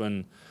afterwards, that's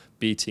when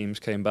B teams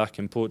came back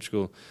in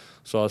Portugal.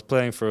 So I was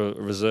playing for a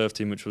reserve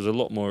team, which was a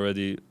lot more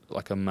already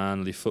like a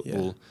manly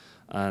football. Yeah.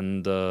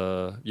 And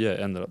yeah, it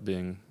ended up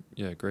being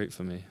great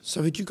for me.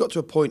 So had you got to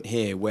a point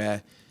here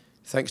where,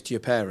 thanks to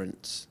your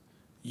parents,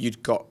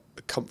 you'd got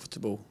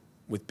comfortable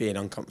with being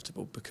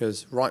uncomfortable?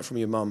 Because right from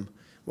your mum,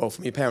 well,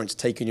 from your parents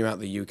taking you out of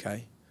the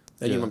UK,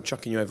 then your mum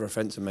chucking you over a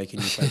fence and making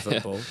you play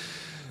football,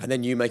 and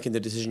then you making the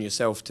decision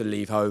yourself to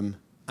leave home,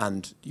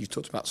 and you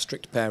talked about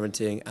strict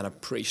parenting and a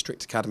pretty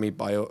strict academy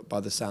by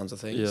the sounds of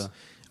things. Yeah.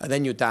 And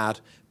then your dad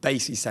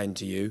basically saying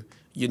to you,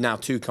 you're now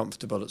too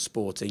comfortable at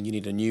Sporting, you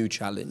need a new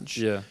challenge.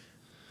 Yeah.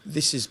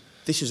 This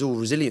is all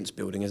resilience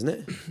building, isn't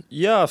it?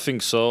 Yeah, I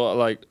think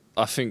so.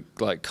 I think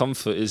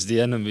comfort is the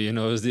enemy, you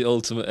know, is the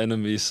ultimate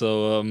enemy.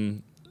 So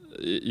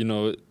you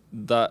know,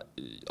 that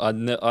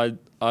I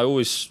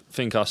always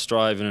think I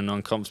strive in an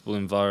uncomfortable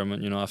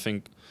environment. You know, I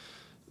think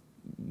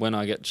when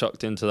I get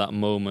chucked into that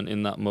moment,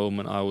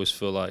 I always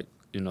feel like,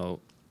 you know,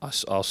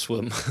 I'll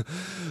swim.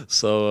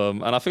 So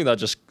and I think that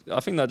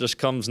just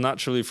comes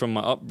naturally from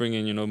my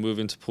upbringing. You know,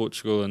 moving to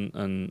Portugal,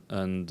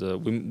 and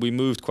we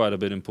moved quite a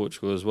bit in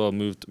Portugal as well.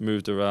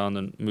 Moved around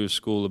and moved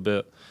school a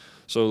bit.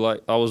 So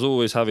like I was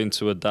always having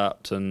to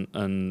adapt and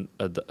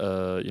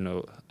you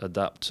know,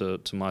 adapt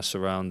to my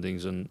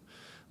surroundings and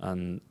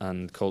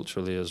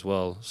culturally as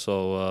well.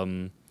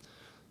 So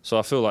so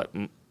I feel like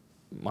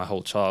my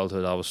whole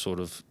childhood I was sort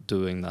of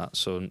doing that,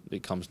 so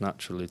it comes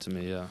naturally to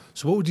me. Yeah.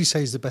 So what would you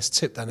say is the best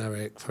tip then,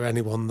 Eric, for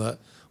anyone that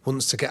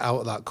wants to get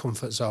out of that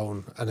comfort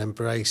zone and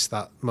embrace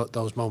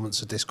those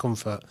moments of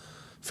discomfort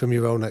from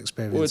your own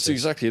experiences? Well, it's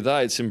exactly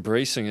that. It's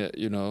embracing it.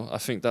 You know, I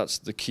think that's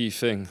the key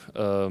thing.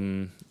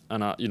 And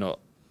you know,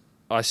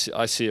 I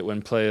see it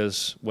when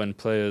players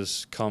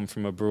come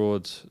from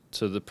abroad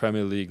to the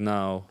Premier League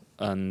now,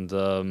 and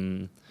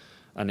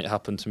it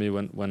happened to me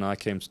when I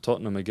came to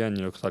Tottenham again,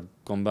 you know, because I'd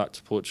gone back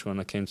to Portugal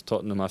and I came to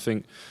Tottenham. I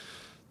think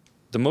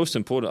that's the most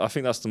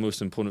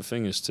important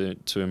thing is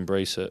to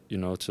embrace it, you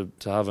know, to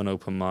have an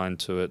open mind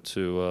to it,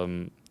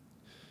 to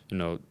you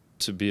know,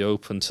 to be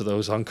open to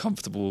those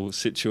uncomfortable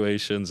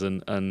situations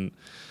and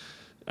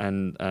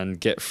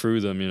get through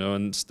them, you know.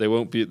 And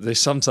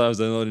sometimes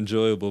they're not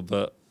enjoyable,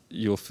 but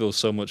you'll feel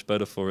so much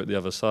better for it the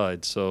other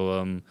side.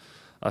 So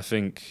I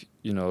think,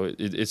 you know,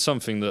 it's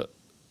something that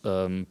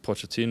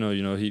Pochettino,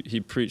 you know, he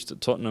preached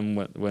at Tottenham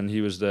when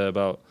he was there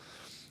about,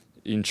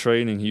 in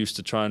training, he used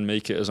to try and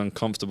make it as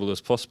uncomfortable as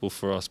possible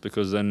for us,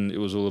 because then it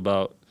was all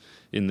about,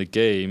 in the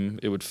game,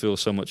 it would feel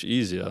so much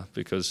easier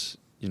because,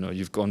 you know,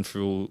 you've gone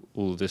through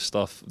all this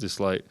stuff,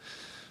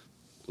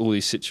 all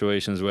these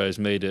situations where it's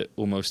made it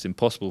almost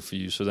impossible for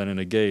you. So then in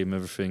a game,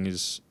 everything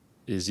is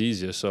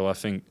easier. So I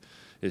think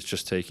it's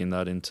just taking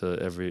that into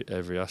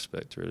every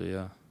aspect, really,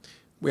 yeah.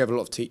 We have a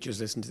lot of teachers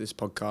listen to this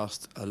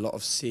podcast, a lot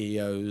of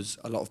CEOs,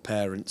 a lot of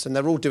parents, and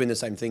they're all doing the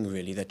same thing,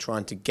 really. They're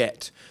trying to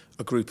get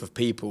a group of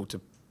people to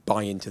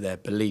buy into their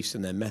beliefs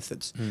and their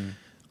methods.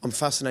 I'm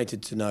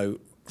fascinated to know,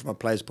 from a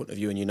player's point of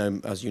view, and you know,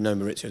 as you know,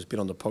 Maurizio's been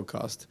on the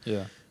podcast.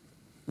 Yeah.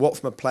 What,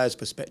 from a player's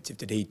perspective,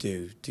 did he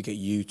do to get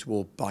you to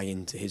all buy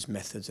into his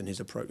methods and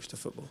his approach to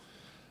football?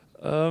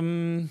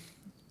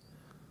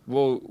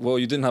 Well,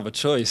 you didn't have a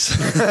choice. You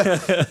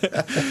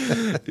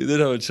didn't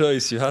have a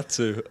choice. You had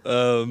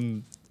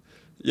to.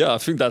 Yeah, I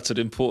think that's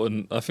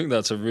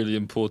a really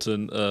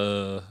important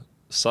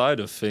side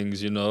of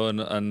things, you know,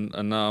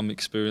 and now I'm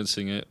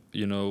experiencing it,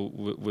 you know,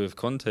 with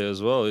Conte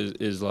as well.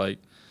 Is like,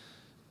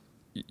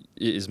 it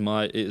is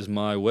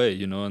my way,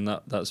 you know, and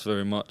that's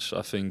very much,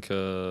 I think,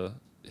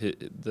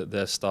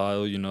 their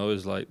style, you know,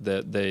 is like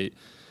they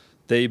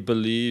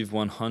believe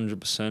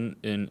 100%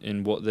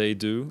 in what they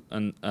do,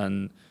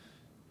 and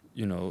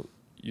you know,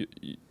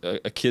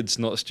 a kid's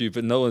not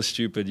stupid, no one's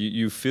stupid.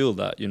 You feel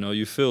that, you know,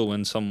 you feel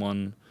when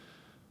someone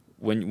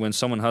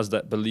has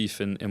that belief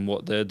in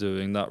what they're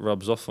doing, that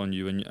rubs off on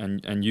you,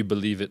 and you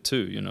believe it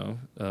too, you know.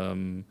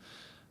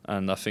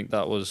 And I think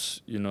that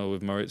was, you know,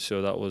 with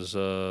Maurizio, that was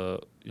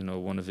you know,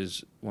 one of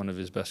his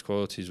best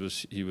qualities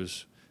was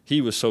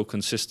he was so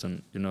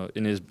consistent, you know,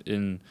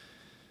 in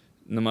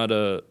no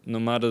matter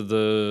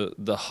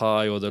the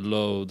high or the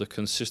low, the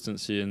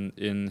consistency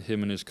in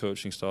him and his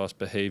coaching staff's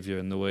behaviour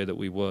and the way that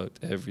we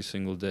worked every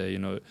single day, you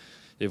know.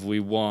 If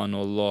we won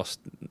or lost,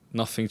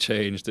 nothing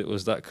changed. It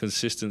was that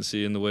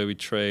consistency in the way we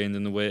trained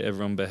and the way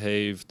everyone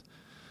behaved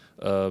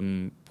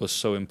was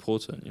so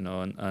important, you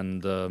know.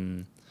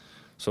 And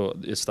so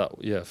it's that,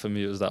 yeah, for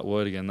me it was that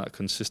word again, that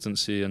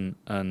consistency. And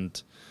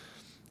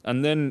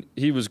then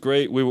he was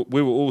great. We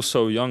were all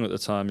so young at the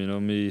time, you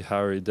know, me,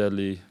 Harry,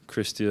 Deli,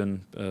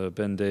 Christian,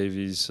 Ben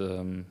Davies,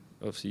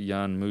 obviously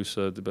Jan,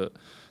 Musa, but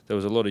there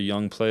was a lot of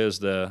young players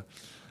there.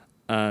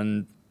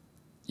 And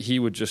he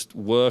would just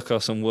work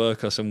us, you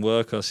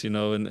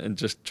know, and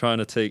just trying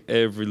to take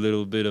every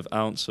little bit of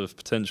ounce of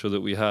potential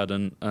that we had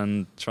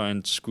and try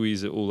and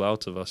squeeze it all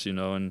out of us, you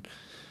know. And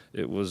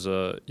it was,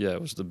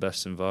 it was the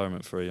best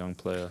environment for a young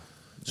player.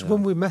 So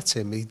when we met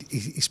him,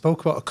 he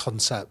spoke about a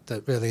concept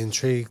that really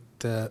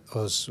intrigued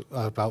us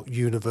about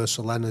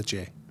universal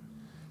energy.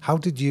 How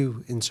did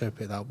you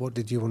interpret that? What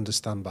did you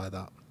understand by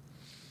that?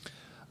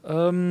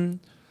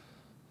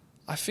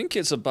 I think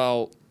it's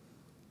about,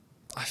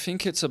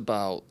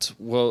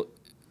 well,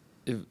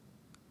 if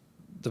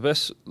the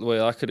best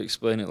way I could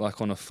explain it, like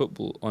on a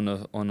football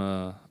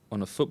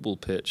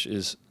pitch,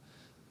 is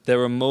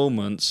there are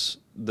moments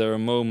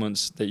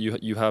that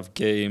you have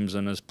games,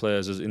 and as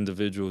players, as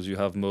individuals, you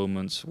have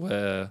moments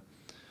where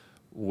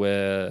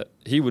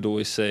he would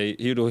always say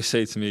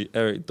to me,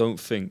 Eric, don't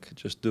think,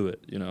 just do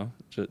it, you know,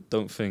 just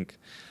don't think.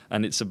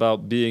 And it's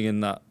about being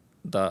in that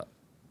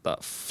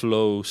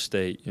flow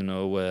state, you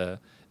know, where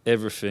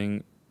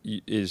everything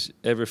is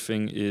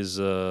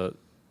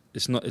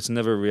it's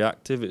never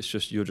reactive, it's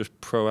just, you're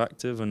just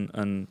proactive,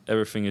 and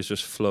everything is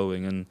just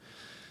flowing. And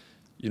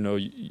you know,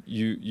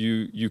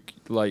 you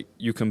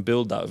can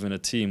build that within a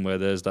team where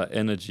there's that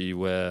energy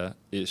where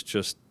it's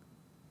just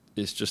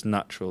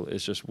natural,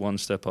 it's just one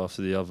step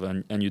after the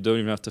other, and you don't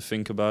even have to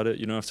think about it,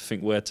 you don't have to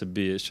think where to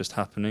be, it's just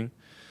happening.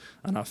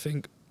 And I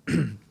think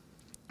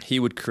he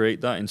would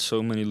create that in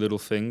so many little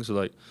things,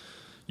 like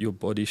your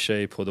body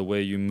shape or the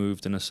way you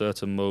moved in a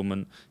certain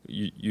moment.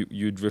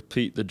 You'd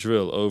repeat the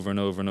drill over and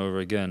over and over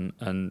again,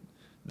 and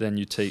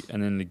then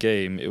and in the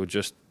game it was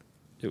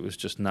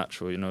just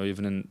natural, you know.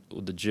 Even in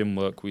all the gym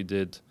work we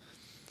did,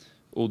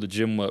 all the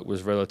gym work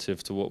was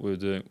relative to what we were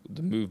doing,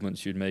 the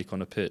movements you'd make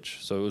on a pitch.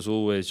 So it was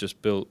always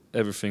just built,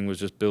 everything was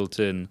just built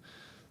in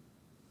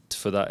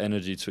for that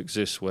energy to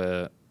exist,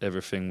 where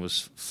everything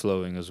was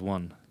flowing as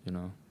one, you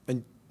know.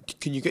 And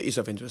can you get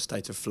yourself into a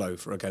state of flow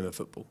for a game of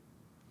football?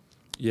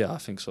 Yeah, I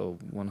think so,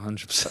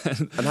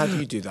 100%. And how do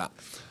you do that?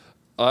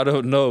 I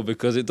don't know,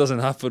 because it doesn't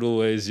happen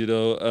always, you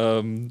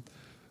know.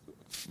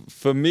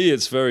 For me,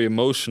 it's very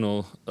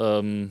emotional.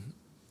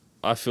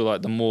 I feel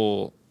like the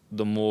more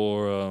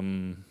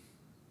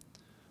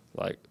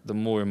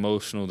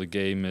emotional the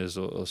game is,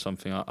 or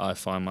something, I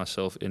find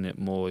myself in it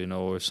more, you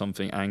know. Or if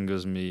something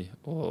angers me,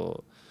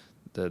 or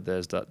there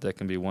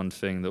can be one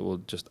thing that will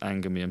just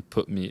anger me and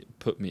put me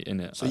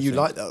in it. So you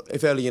like that?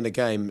 If early in a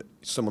game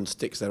someone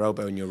sticks their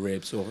elbow in your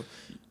ribs or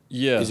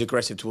is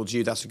aggressive towards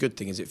you, that's a good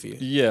thing, is it for you?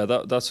 Yeah,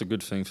 that's a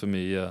good thing for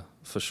me. Yeah,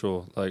 for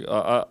sure. Like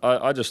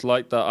I just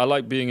like that. I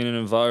like being in an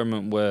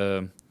environment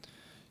where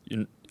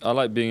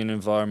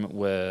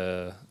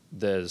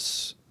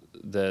there's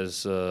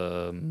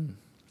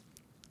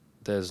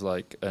there's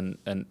like an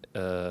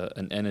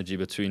energy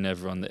between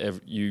everyone.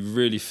 You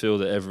really feel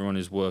that everyone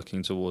is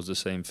working towards the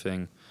same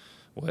thing,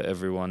 where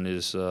everyone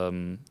is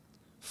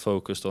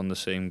focused on the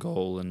same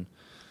goal. And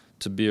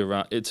to be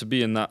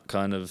in that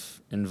kind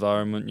of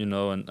environment, you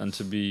know, and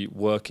to be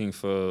working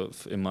for,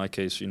 in my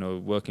case, you know,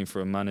 working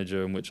for a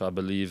manager in which I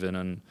believe in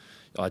and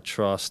I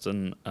trust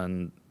and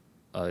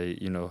I,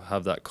 you know,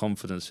 have that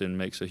confidence in,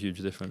 makes a huge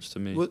difference to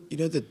me. Well, you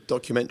know, the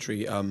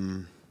documentary,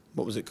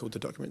 what was it called? The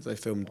documentary they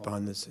filmed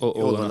behind this?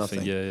 All or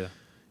Nothing. Yeah.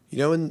 You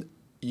know, and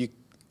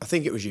I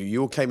think it was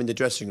you all came in the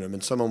dressing room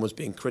and someone was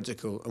being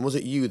critical. And was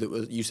it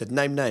you you said,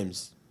 name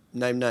names?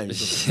 Name names.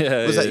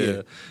 Was that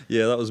you?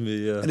 Yeah, that was me,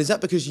 yeah. And is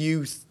that because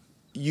you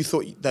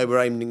thought they were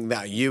aiming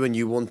that at you and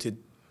you wanted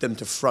them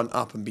to front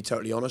up and be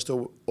totally honest,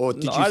 or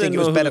did you think it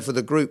was better for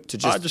the group to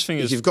just,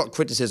 if you've got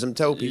criticism,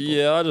 tell people?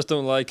 Yeah, I just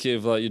don't like it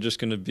if like you're just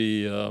going to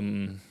be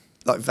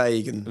like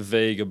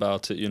vague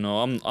about it, you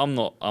know. I'm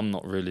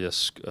not really a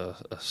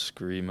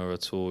screamer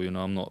at all, you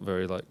know. I'm not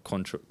very like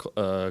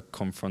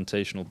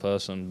confrontational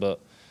person, but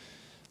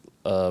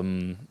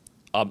I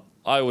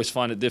always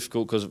find it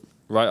difficult because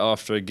right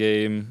after a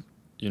game,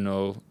 you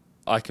know,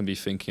 I can be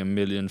thinking a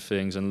million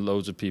things, and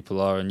loads of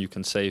people are, and you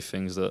can say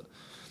things that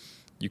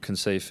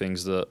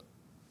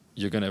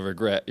you're going to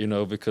regret, you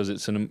know, because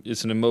it's an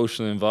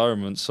emotional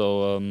environment.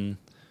 So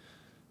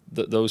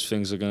those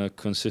things are going to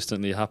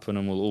consistently happen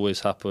and will always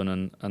happen,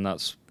 and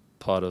that's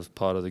part of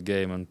the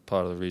game and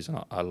part of the reason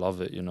I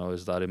love it, you know,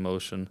 is that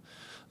emotion.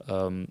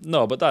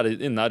 No, but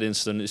in that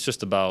instant, it's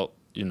just about,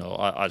 you know,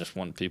 I just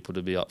want people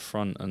to be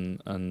upfront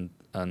and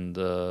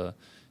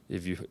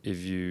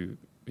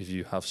if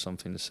you have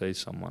something to say to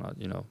someone,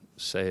 you know,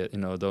 say it. You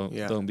know, don't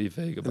be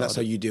vague about it. And that's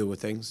how you deal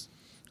with things.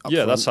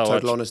 Yeah, that's how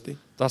total honesty.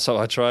 That's how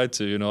I try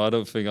to. You know, I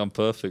don't think I'm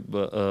perfect,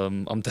 but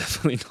I'm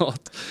definitely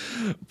not.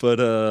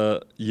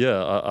 But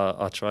yeah,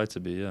 I try to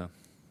be. Yeah.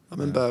 I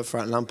remember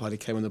Frank Lampard, he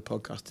came on the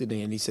podcast, didn't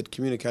he? And he said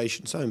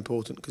communication so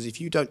important, because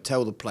if you don't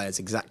tell the players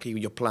exactly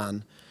your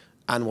plan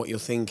and what you're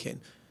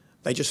thinking,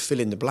 they just fill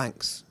in the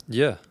blanks.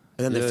 Yeah.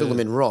 And then they fill them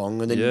in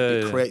wrong, and then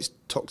it creates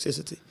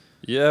toxicity.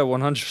 Yeah,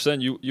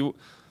 100%. You,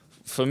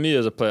 for me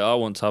as a player, I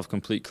want to have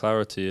complete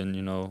clarity, and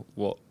you know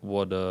what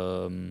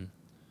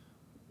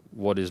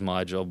is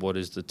my job, what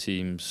is the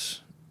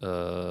team's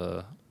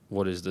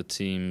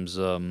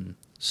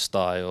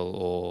style,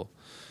 or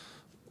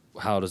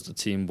how does the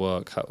team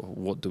work,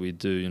 what do we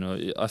do, you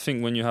know. I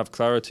think when you have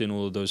clarity in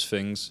all of those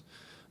things,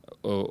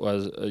 or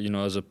as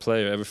a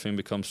player, everything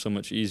becomes so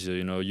much easier.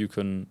 You know, you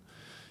can,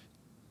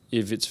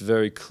 if it's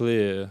very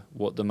clear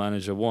what the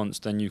manager wants,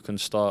 then you can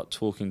start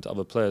talking to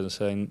other players and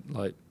saying,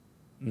 like,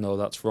 no,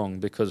 that's wrong,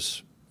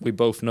 because we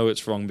both know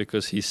it's wrong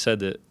because he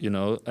said it, you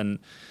know. And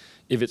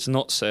if it's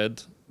not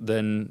said,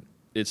 then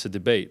it's a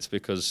debate,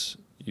 because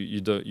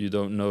you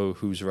don't know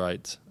who's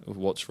right,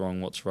 what's wrong,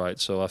 what's right.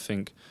 So I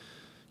think,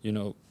 you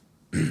know,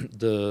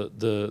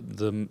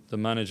 the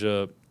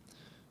manager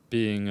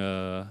being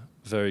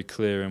very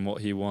clear in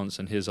what he wants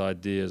and his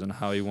ideas and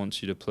how he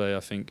wants you to play, I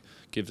think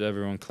gives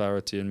everyone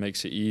clarity and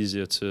makes it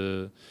easier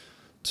to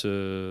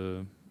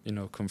you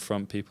know,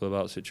 confront people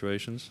about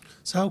situations.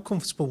 So how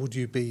comfortable would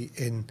you be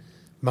in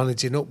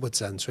managing upwards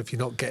then? So if you're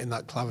not getting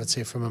that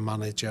clarity from a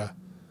manager,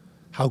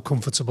 how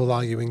comfortable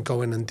are you in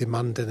going and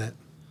demanding it?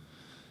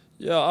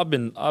 Yeah, I've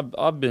been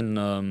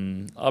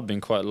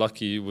quite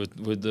lucky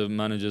with the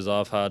managers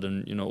I've had,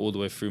 and you know, all the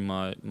way through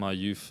my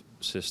youth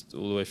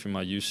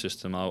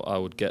system, I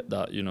would get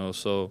that, you know.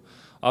 So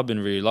I've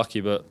been really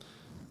lucky, but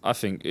I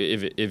think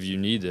if you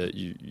need it,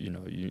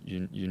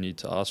 you need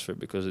to ask for it,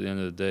 because at the end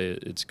of the day,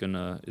 it's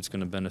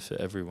gonna benefit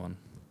everyone.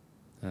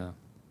 Yeah.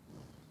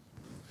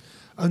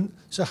 And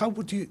so how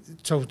would you,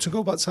 so to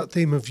go back to that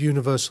theme of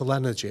universal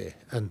energy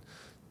and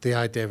the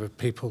idea of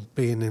people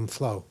being in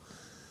flow,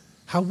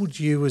 how would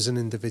you as an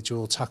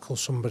individual tackle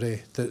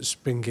somebody that's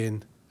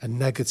bringing a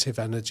negative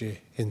energy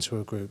into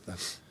a group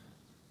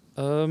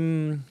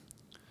then?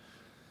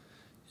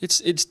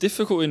 It's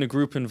difficult in a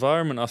group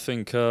environment, I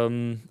think.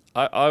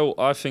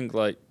 I think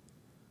like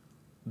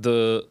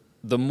the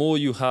more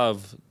you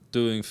have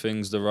doing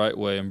things the right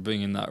way and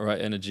bringing that right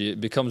energy, it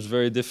becomes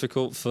very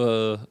difficult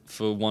for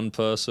one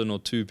person or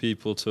two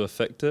people to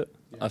affect it.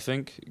 Yeah.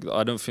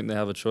 I don't think they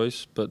have a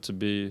choice but to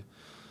be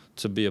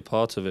a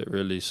part of it,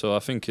 really. So I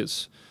think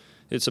it's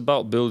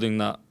about building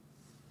that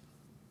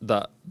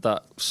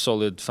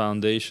solid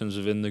foundations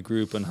within the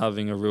group and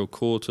having a real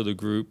core to the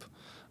group.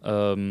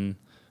 And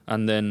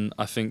then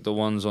I think the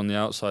ones on the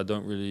outside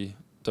don't really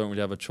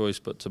have a choice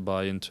but to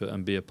buy into it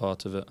and be a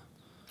part of it.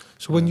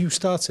 So when you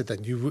started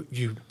then,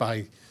 you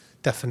by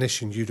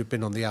definition, you'd have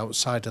been on the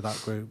outside of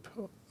that group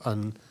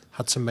and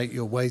had to make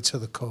your way to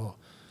the core.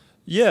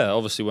 Yeah,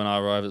 obviously when I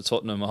arrived at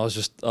Tottenham, I was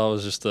just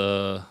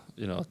a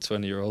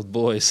 20-year-old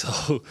boy,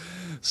 so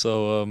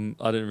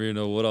I didn't really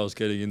know what I was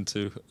getting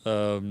into.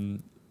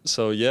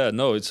 So yeah,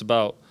 no, it's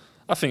about,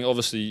 I think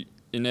obviously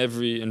in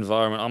every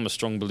environment, I'm a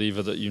strong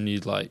believer that you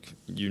need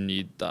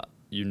that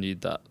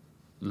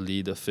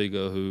leader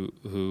figure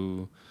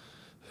who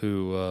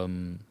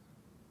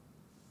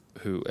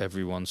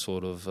everyone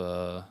sort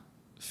of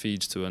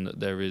feeds to, and that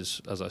there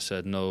is, as I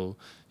said, no,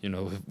 you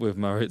know, with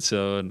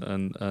Maurizio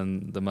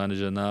and the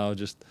manager now,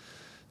 just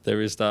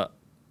there is that,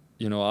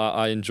 you know,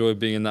 I enjoy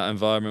being in that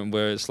environment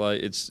where it's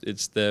like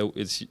it's their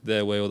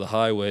way or the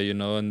highway, you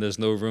know, and there's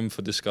no room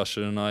for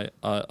discussion, and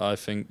I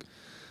think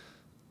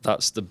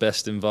that's the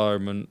best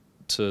environment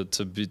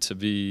to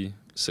be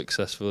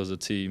successful as a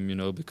team, you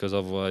know, because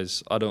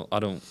otherwise I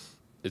don't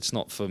it's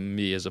not for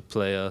me as a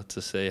player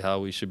to say how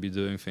we should be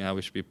doing things, how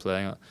we should be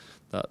playing.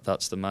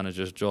 That's the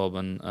manager's job,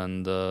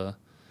 and the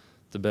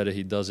better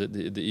he does it,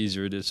 the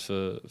easier it is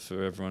for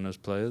everyone as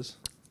players.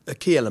 A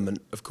key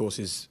element, of course,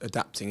 is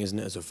adapting, isn't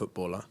it, as a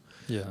footballer?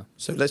 Yeah.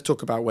 So let's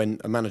talk about when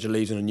a manager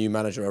leaves and a new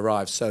manager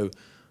arrives. So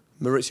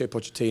Maurizio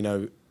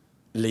Pochettino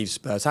leaves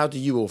Spurs. How do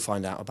you all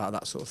find out about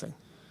that sort of thing?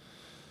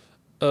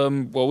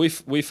 Well,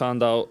 we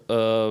found out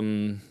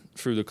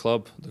through the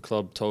club. The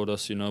club told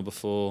us, you know,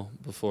 before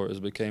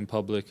it became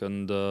public,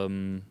 and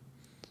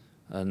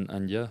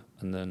yeah,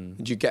 and then.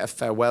 Did you get a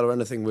farewell or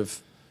anything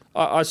with?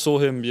 I saw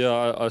him.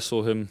 Yeah, I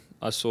saw him.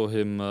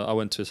 I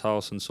went to his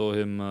house and saw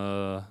him.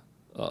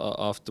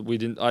 After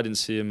I didn't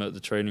see him at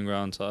the training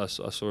ground. I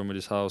saw him at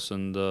his house,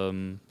 and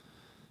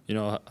you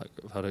know,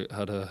 I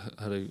had a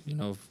you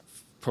know,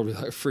 probably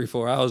like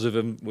 3-4 hours with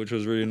him, which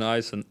was really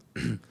nice, and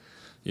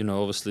you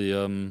know, obviously,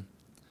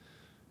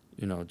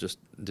 you know, just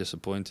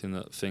disappointing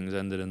that things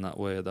ended in that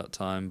way at that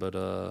time, but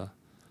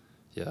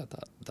yeah,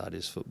 that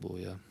is football,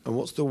 yeah. And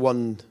what's the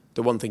one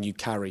thing you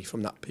carry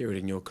from that period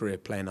in your career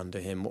playing under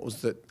him? What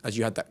was as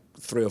you had that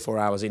 3 or 4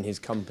 hours in his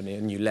company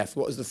and you left,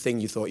 what was the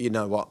thing you thought, you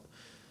know what,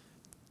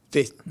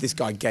 this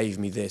guy gave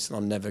me this and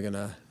I'm never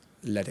gonna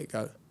let it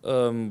go?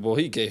 Well,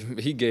 he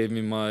gave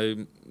me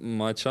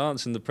my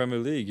chance in the Premier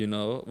League. You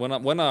know,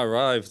 when I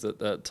arrived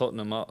at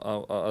Tottenham,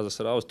 as I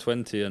said, I was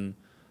 20 and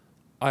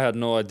I had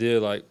no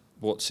idea like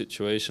what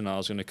situation I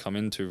was going to come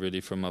into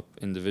really from an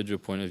individual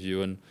point of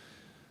view. And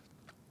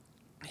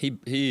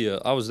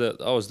I was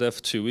there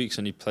for 2 weeks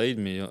and he played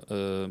me.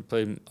 I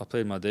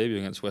played my debut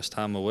against West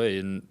Ham away,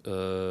 and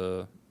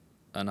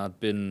I'd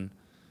been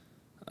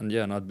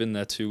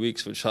there 2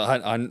 weeks, which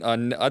I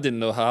didn't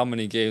know how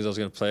many games I was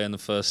going to play in the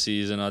first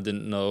season. I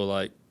didn't know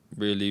like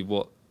really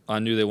what. I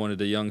knew they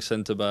wanted a young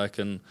centre back,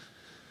 and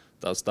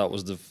that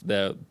was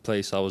their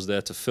place I was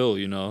there to fill,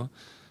 you know.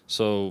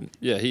 So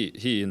yeah,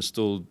 he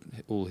installed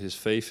all his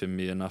faith in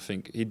me, and I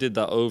think he did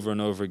that over and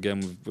over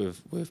again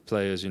with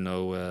players, you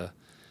know, where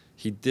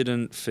he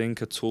didn't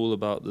think at all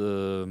about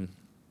the.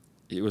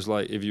 It was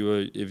like if you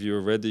were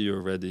ready, you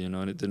were ready, you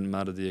know, and it didn't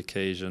matter the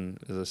occasion.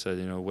 As I said,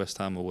 you know, West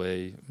Ham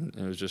away,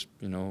 it was just,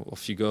 you know,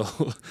 off you go,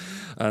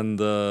 and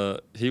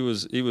he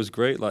was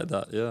great like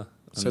that, yeah.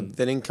 So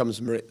then in comes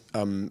Jose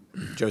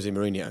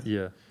Mourinho.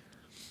 Yeah.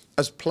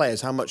 As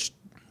players, how much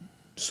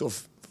sort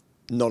of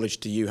knowledge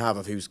do you have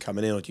of who's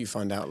coming in, or do you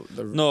find out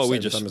the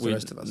same time as the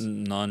rest of us?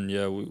 None.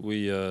 Yeah,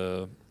 we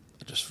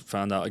just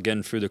found out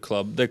again through the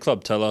club. The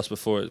club tell us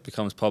before it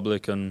becomes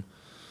public, and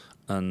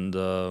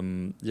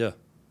yeah.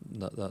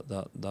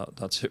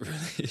 That's it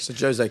really. So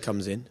Jose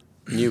comes in,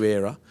 new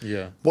era.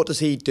 Yeah. What does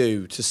he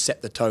do to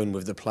set the tone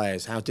with the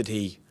players? How did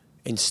he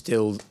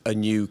instill a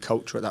new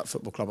culture at that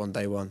football club on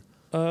day one?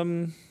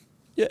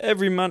 Yeah,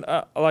 every man.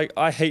 Like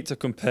I hate to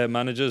compare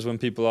managers when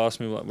people ask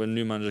me like when a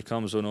new manager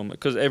comes or not,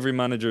 because every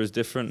manager is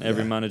different.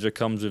 Every manager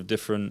comes with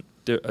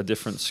a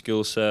different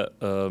skill set,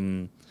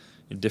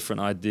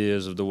 different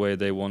ideas of the way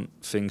they want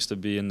things to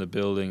be in the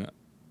building,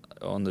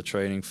 on the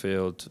training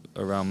field,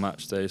 around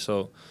match day.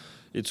 So.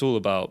 It's all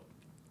about,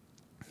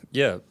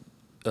 yeah.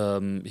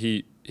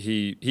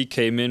 He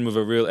came in with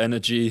a real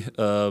energy.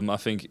 I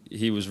think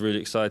he was really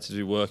excited to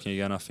be working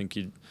again. I think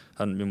he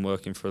hadn't been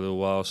working for a little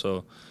while,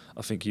 so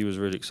I think he was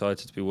really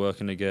excited to be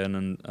working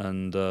again.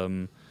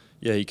 And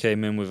yeah, he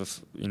came in with a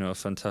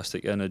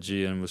fantastic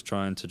energy and was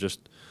trying to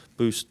just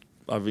boost,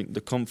 I think,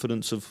 the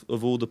confidence of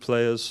all the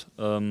players.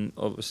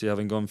 Obviously,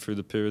 having gone through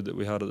the period that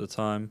we had at the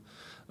time,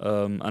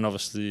 and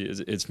obviously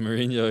it's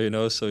Mourinho, you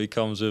know, so he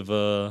comes with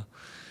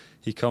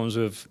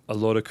a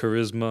lot of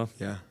charisma,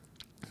 yeah,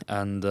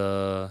 and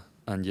then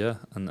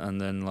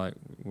like,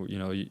 you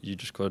know, you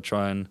just got to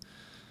try and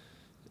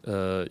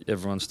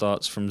everyone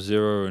starts from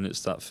zero, and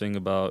it's that thing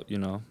about, you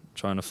know,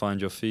 trying to find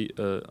your feet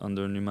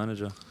under a new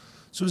manager.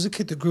 So as a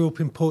kid that grew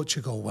up in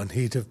Portugal, when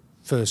he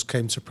first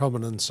came to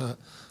prominence at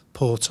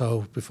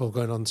Porto before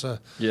going on to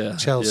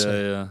Chelsea,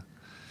 yeah.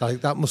 Like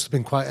that must have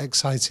been quite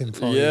exciting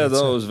for you. Yeah,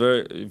 that was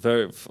very,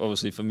 very.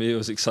 Obviously, for me, it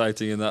was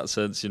exciting in that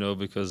sense, you know,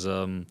 because.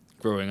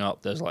 Growing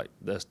up,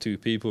 there's two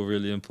people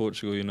really in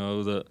Portugal, you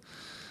know, that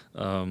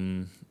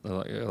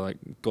like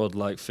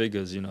godlike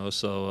figures, you know.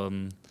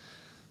 So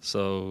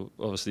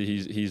obviously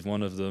he's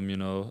one of them, you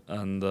know,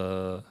 and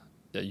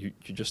yeah,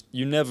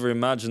 you never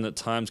imagine that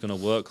time's gonna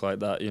work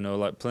like that, you know,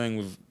 like playing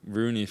with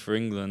Rooney for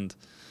England,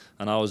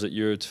 and I was at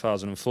Euro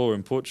 2004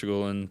 in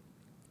Portugal, and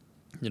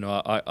you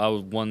know I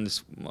won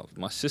this.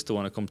 My sister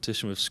won a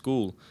competition with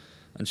school,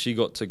 and we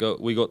got to go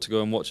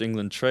and watch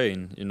England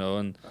train, you know,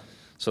 and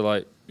so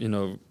like, you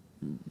know.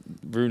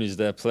 Rooney's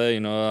there playing.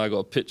 You know, I got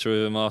a picture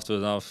of him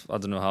afterwards. I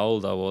don't know how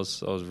old I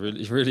was. I was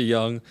really, really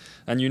young,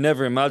 and you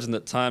never imagine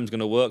that time's going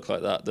to work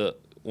like that. That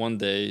one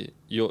day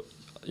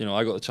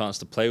I got the chance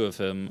to play with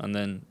him, and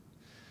then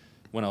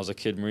when I was a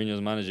kid, Mourinho's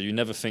manager. You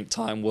never think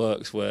time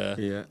works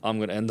where I'm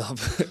going to end up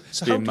being managed by him.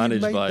 So how do you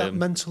make that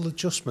mental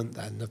adjustment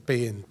then of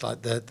being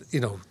like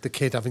the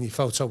kid having your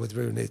photo with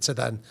Rooney to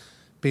then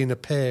being a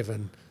peer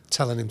and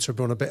telling him to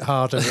run a bit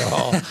harder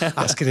or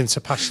asking him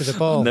to pass you the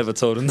ball? I never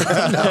told him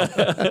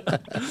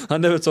that. I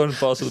never told him to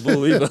pass the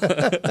ball either.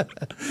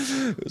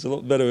 It was a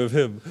lot better with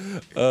him.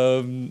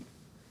 No,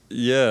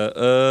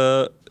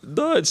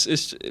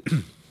 it's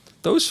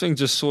those things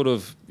just sort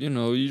of,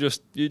 you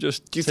just. Do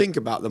you think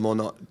about them or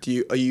not?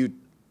 You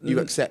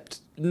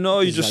accept? No,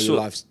 you just sort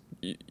of.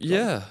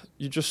 Yeah,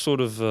 you just sort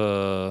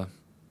of.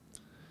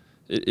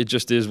 It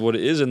just is what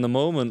it is in the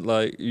moment.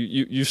 Like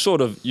you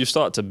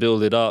start to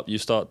build it up. You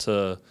start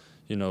to,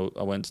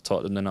 I went to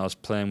Tottenham and I was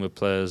playing with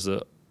players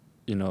that,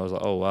 I was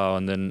like, oh wow,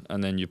 and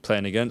then you're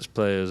playing against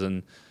players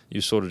and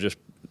that sort of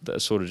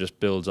just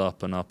builds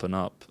up and up and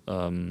up.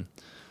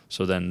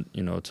 So then,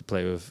 to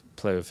play with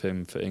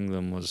him for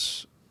England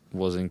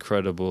was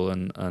incredible,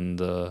 and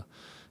I'll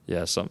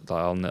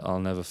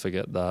never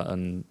forget that,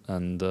 and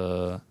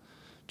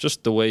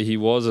just the way he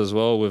was as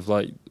well with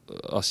like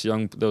us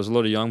young. There was a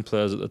lot of young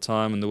players at the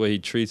time, and the way he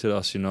treated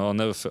us. I'll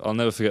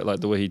never forget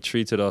like the way he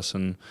treated us,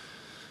 and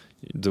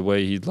the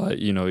way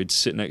he'd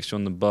sit next to you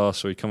on the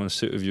bus, or he'd come and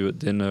sit with you at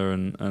dinner,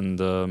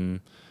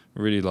 and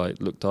really like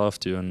looked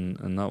after you,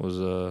 and that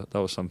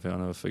was something I'll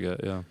never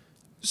forget. Yeah.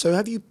 So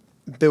have you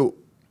built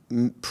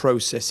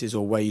processes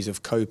or ways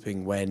of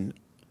coping when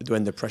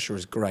the pressure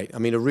is great? I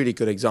mean, a really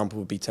good example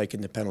would be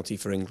taking the penalty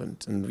for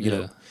England, and you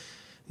know,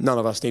 none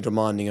of us need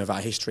reminding of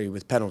our history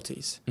with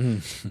penalties.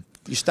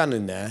 You're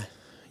standing there,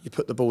 you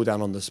put the ball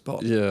down on the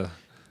spot. Yeah.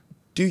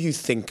 Do you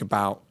think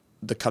about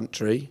the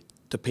country,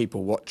 the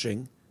people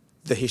watching,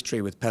 the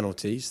history with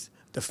penalties,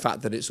 the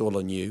fact that it's all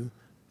on you,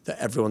 that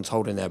everyone's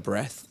holding their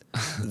breath,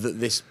 that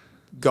this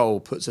goal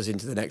puts us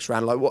into the next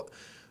round? Like, what?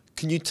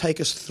 Can you take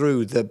us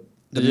through the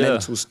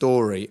mental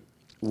story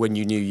when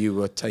you knew you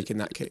were taking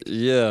that kick?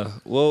 Yeah.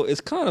 Well,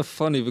 it's kind of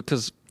funny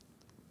because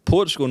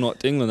Portugal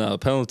knocked England out of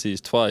penalties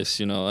twice,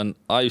 and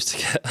I used to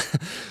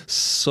get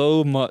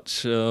so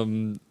much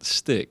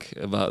stick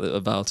about it, at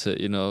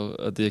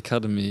the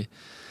academy,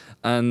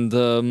 and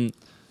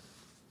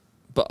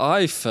but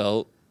I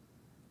felt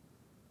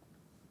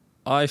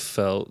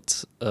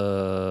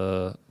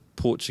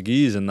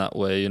Portuguese in that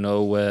way,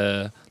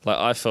 where like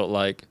I felt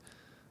like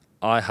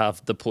I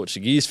have the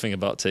Portuguese thing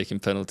about taking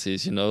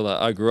penalties, like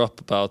I grew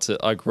up about it.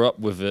 I grew up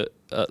with it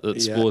at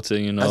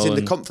Sporting, As in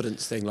the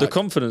confidence thing. The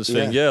confidence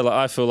thing, like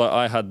I feel like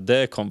I had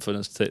their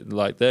confidence, to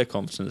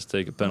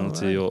take a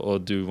penalty or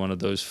do one of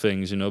those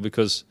things,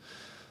 because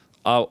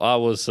I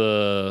was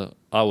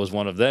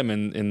one of them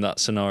in that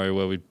scenario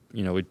where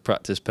we'd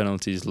practice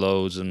penalties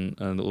loads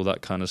and all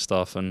that kind of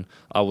stuff, and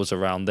I was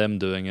around them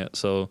doing it,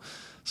 so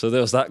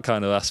there was that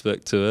kind of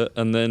aspect to it.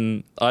 And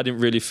then I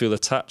didn't really feel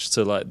attached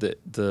to like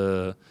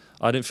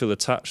I didn't feel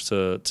attached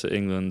to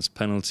England's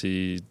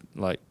penalty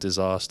like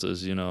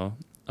disasters, well,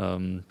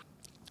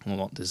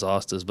 not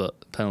disasters,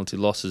 but penalty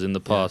losses in the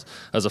past.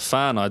 As a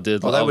fan, I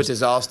did. Well, they were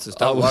disasters.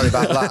 Don't worry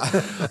about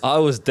that. I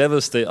was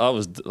devastated. I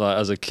was like,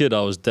 as a kid,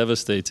 I was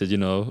devastated.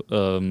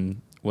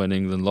 When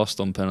England lost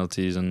on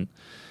penalties,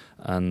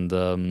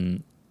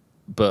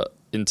 but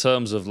in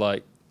terms of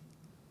like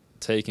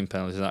taking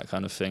penalties and that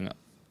kind of thing,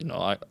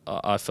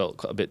 I felt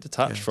quite a bit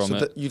detached from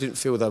it. You didn't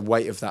feel the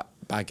weight of that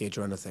baggage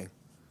or anything?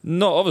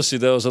 No, obviously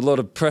there was a lot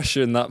of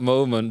pressure in that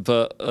moment,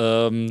 but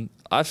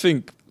I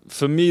think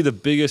for me the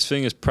biggest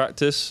thing is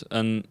practice,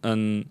 and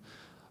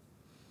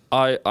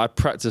I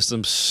practice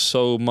them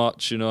so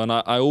much, and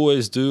I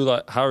always do.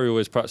 Like Harry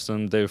always practices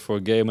them the day before a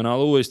game, and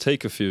I'll always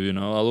take a few. I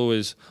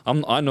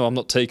know I'm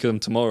not taking them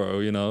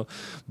tomorrow,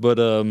 but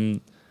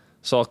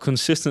so I'll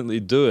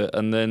consistently do it,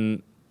 and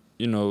then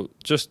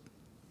just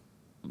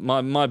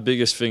my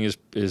biggest thing is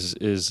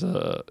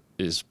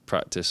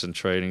practice and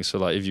training. So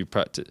like if you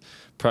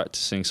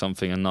practicing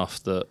something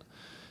enough that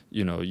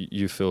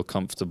you feel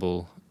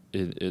comfortable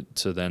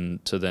to then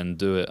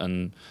do it.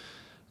 And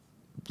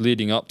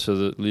leading up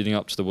to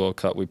the World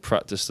Cup, we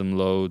practiced them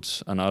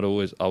loads, and I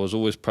was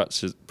always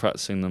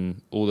practicing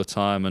them all the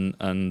time. And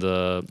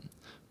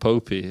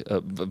Popey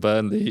at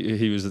Burnley,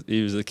 he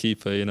was the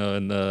keeper,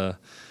 and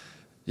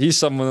he's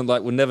someone that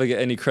like would never get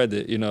any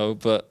credit,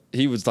 but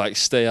he would like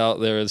stay out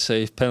there and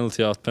say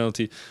penalty after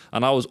penalty,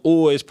 and I was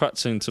always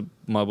practicing to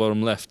my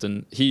bottom left,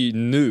 and he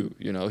knew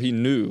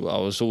I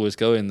was always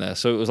going there.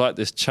 So it was like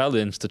this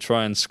challenge to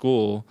try and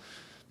score,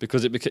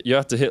 because you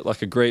had to hit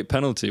like a great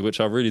penalty, which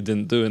I really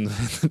didn't do in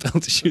the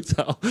penalty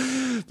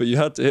shootout, but you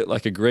had to hit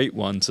like a great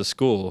one to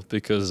score,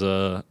 because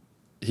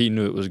he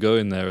knew it was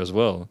going there as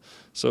well.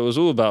 So it was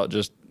all about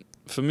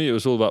for me, it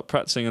was all about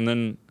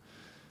practicing.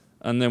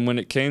 And then when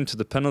it came to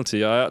the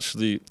penalty, I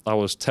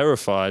was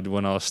terrified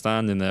when I was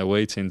standing there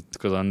waiting,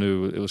 because I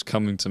knew it was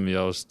coming to me.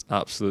 I was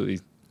absolutely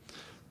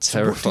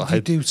terrified. So what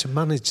did you do to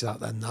manage that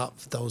then?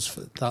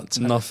 That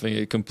Nothing.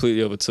 It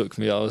completely overtook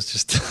me. I was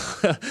just,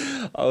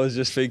 I was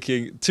just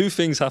thinking. Two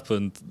things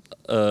happened.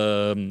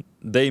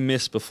 They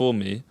missed before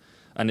me,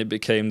 and it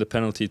became the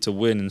penalty to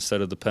win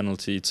instead of the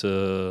penalty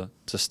to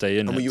stay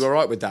in. And were you all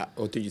right with that,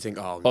 or did you think,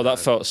 oh, no, that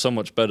felt so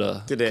much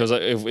better? Did it? Because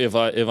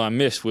if I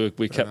missed,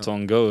 we kept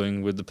on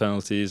going with the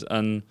penalties,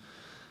 and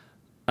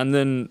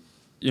then.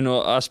 You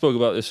know, I spoke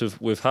about this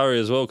with Harry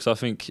as well, because I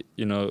think,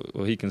 you know,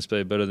 well, he can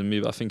say better than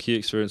me, but I think he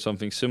experienced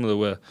something similar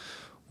where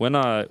when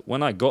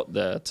I got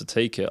there to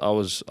take it, I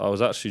was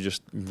actually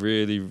just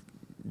really,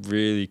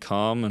 really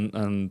calm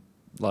and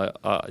like,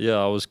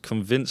 I was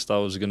convinced I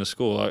was going to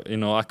score.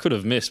 I could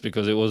have missed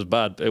because it was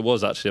bad. It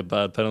was actually a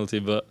bad penalty,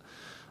 but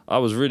I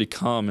was really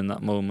calm in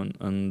that moment.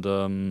 And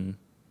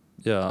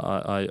it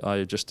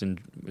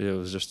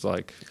was just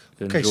like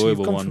an enjoyable one. Okay, so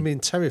you've gone from being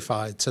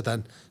terrified to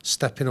then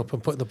stepping up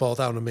and putting the ball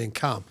down and being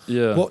calm.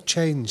 Yeah. What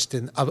changed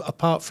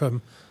apart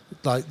from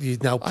like you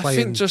now playing?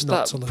 I think just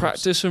not that to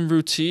practice and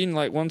routine.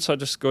 Like once I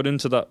just got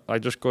into that, I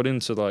just got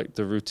into like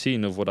the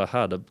routine of what I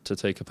had to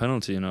take a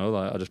penalty. You know,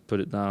 like I just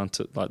put it down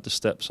to like the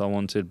steps I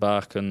wanted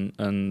back,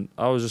 and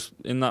I was just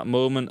in that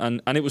moment,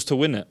 and it was to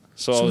win it.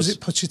 So was it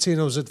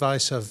Pochettino's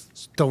advice of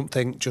don't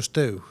think, just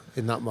do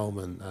in that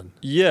moment? And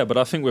yeah, but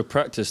I think with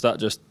practice,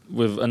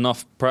 with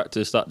enough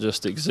practice, that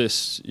just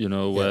exists. You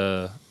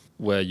know,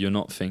 where you're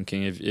not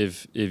thinking.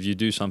 If you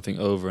do something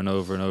over and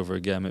over and over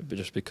again, it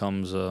just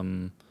becomes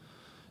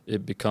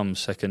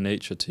second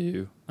nature to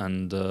you.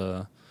 And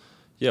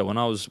when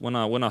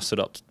I stood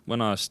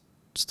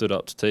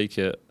up to take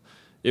it,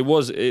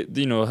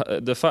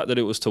 the fact that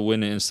it was to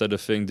win it instead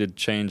of thing did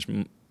change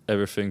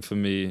everything for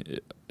me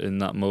in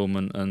that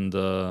moment. And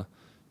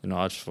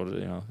I just thought,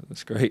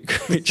 it's great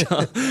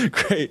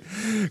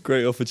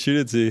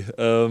opportunity. It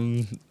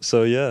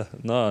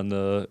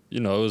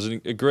was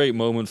a great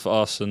moment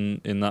for us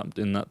in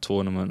that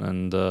tournament.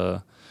 And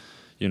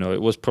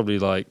it was probably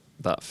like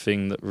that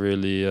thing that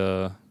really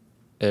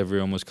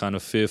everyone was kind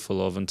of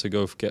fearful of, and to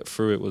go get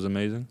through it was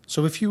amazing.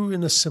 So if you were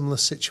in a similar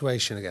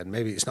situation again,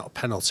 maybe it's not a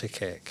penalty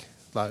kick,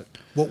 like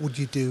what would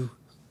you do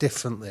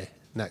differently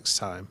next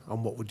time,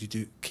 and what would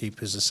you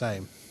keep as the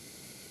same?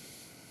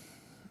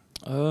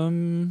 I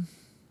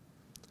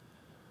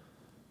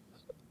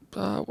don't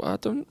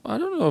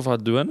know if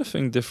I'd do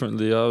anything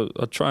differently.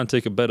 I'd try and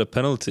take a better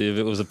penalty if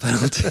it was a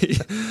penalty.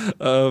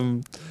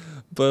 I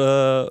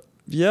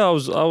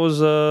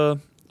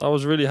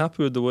was really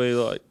happy with the way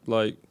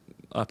like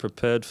I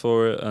prepared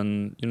for it,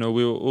 and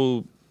we were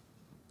all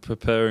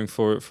preparing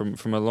for it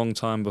from a long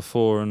time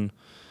before, I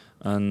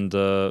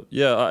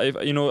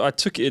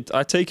take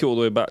it all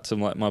the way back to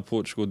like my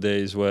Portugal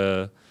days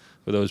where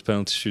with those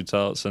penalty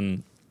shootouts,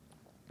 and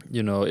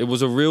it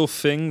was a real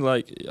thing.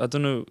 Like I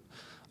don't know,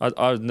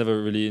 I was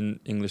never really in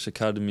English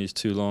academies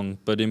too long,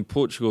 but in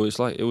Portugal it's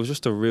like it was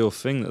just a real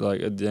thing that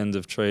like at the end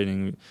of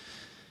training,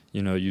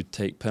 you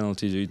take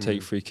penalties or you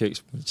take free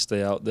kicks, you'd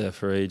stay out there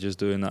for ages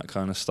doing that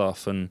kind of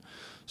stuff, and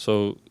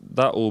so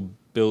that all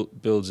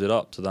builds it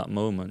up to that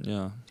moment.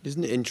 Yeah.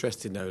 Isn't it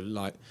interesting though?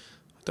 Like, I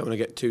don't want to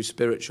get too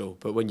spiritual,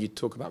 but when you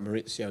talk about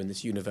Maurizio and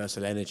this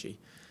universal energy,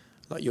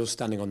 like you're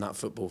standing on that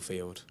football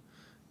field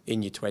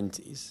in your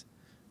 20s,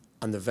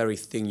 and the very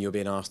thing you're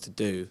being asked to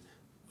do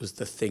was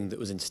the thing that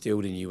was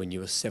instilled in you when you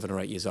were 7 or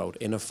 8 years old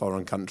in a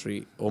foreign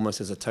country, almost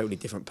as a totally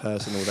different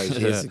person all those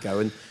years ago.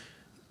 And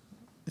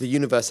the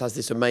universe has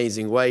this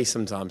amazing way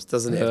sometimes,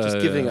 doesn't it? Of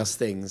just giving us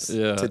things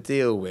to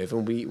deal with,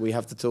 and we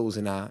have the tools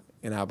in our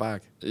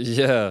bag.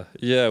 Yeah.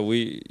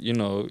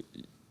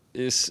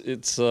 It's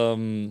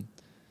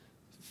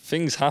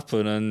things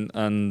happen,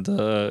 and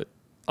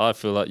I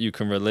feel like you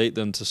can relate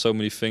them to so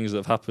many things that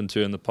have happened to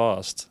you in the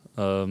past.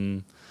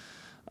 And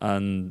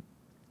there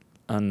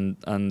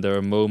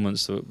are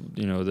moments that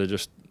they're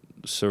just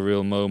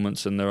surreal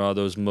moments, and there are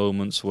those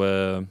moments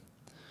where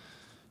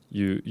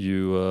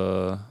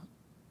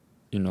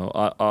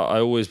I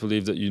always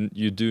believe that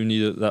you do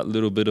need that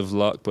little bit of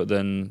luck, but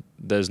then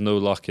there's no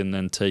luck in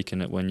then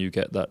taking it when you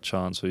get that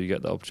chance or you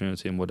get the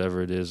opportunity in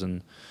whatever it is,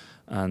 and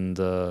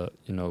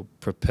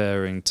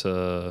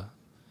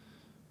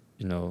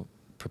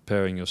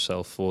preparing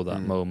yourself for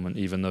that moment,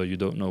 even though you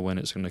don't know when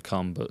it's going to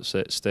come, but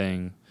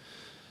staying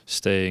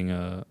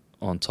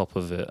on top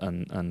of it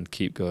and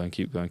keep going,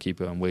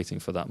 waiting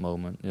for that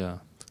moment. Yeah,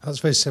 that's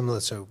very similar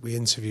to we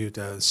interviewed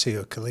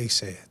Sio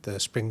Khaleesi, the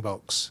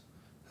Springboks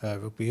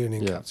rugby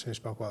union captain, who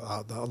spoke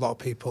about that. A lot of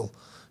people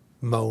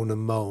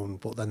moan,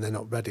 but then they're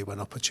not ready when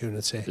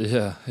opportunity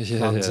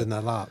lands in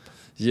their lap.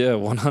 Yeah,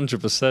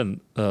 100%.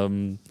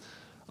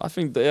 I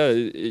think that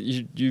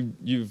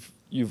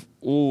you've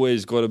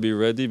always got to be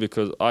ready,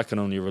 because I can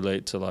only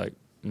relate to like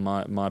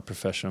my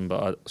profession,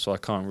 so I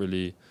can't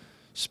really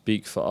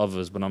speak for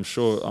others. But I'm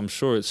sure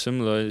it's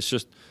similar. It's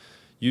just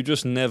you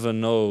just never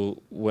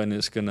know when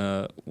it's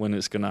gonna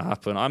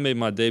happen. I made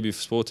my debut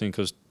for Sporting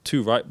because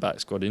 2 right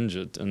backs got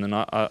injured, and then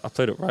I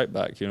played at right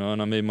back,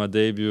 and I made my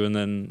debut, and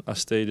then I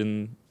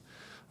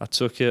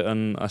took it,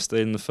 and I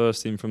stayed in the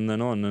first team from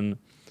then on, and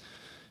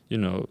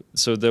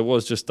so there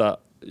was just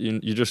that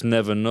you just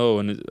never know,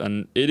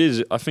 and it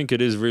is. I think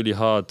it is really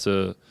hard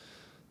to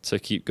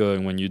keep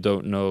going when you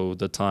don't know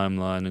the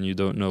timeline and you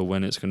don't know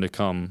when it's going to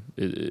come.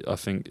 I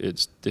think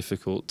it's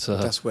difficult to.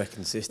 That's where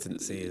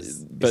consistency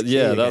is. But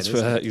yeah, that's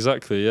where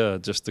exactly. Yeah,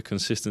 just the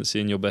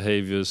consistency in your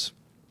behaviours,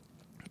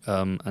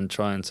 and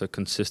trying to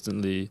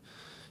consistently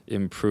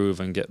improve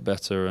and get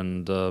better.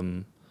 And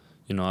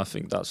you know, I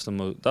think that's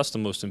the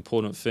most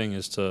important thing,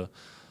 is to,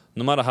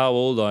 no matter how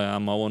old I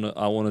am, I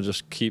wanna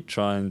just keep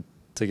trying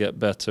to get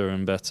better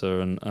and better,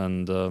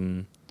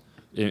 and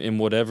in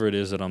whatever it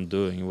is that I'm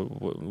doing,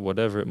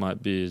 whatever it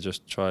might be,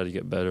 just try to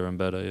get better and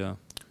better. Yeah.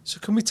 So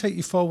can we take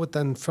you forward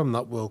then from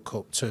that World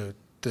Cup to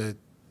the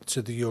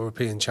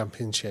European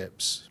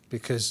Championships?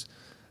 Because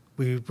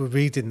we were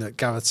reading that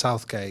Gareth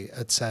Southgate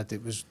had said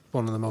it was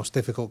one of the most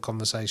difficult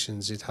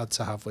conversations he'd had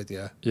to have with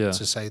you,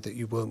 to say that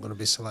you weren't going to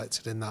be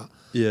selected in that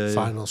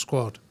final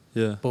squad.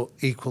 Yeah. But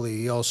equally,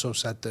 he also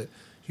said that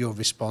your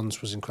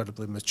response was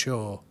incredibly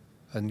mature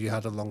and you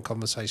had a long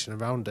conversation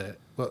around it.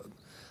 But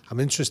I'm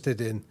interested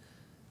in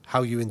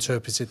how you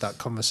interpreted that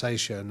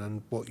conversation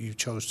and what you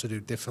chose to do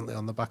differently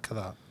on the back of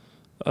that.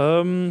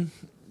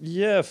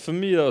 Yeah, for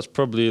me that was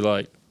probably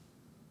like,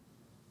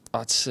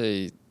 I'd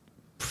say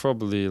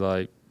probably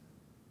like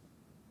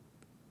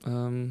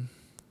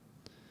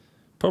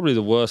probably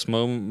the worst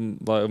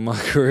moment like of my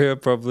career,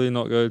 probably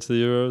not going to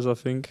the Euros, I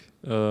think.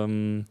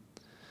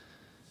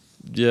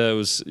 Yeah, it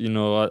was, you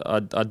know,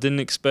 I didn't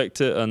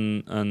expect it,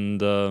 and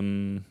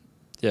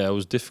yeah, it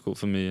was difficult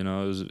for me, you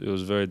know, it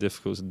was very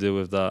difficult to deal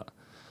with that.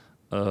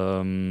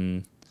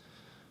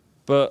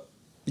 But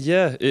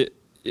yeah,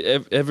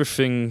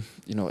 everything,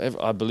 you know,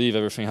 I believe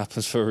everything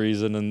happens for a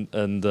reason,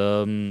 and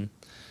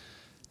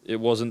it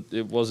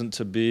wasn't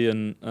to be,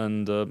 and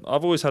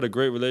I've always had a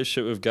great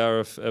relationship with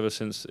Gareth ever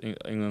since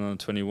England under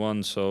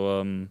 21.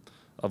 So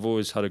I've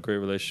always had a great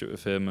relationship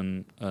with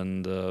him,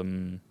 and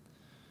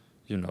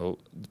you know,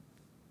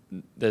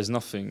 there's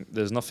nothing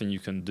you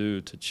can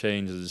do to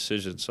change the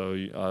decision. So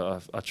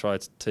I try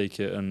to take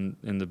it in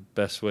the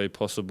best way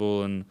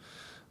possible, and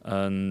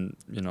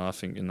you know, I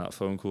think in that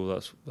phone call,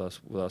 that's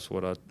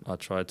what I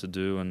tried to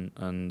do,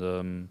 and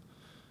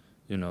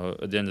you know,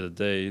 at the end of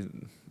the day,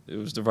 it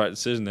was the right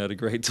decision. They had a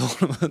great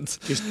tournament.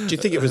 Do you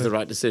think it was the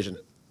right decision?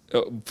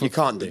 You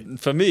can't do.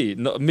 For me,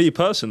 not me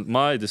personally,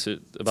 my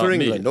decision about for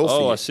England, me. Or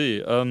for you. I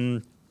see.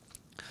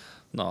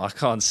 No, I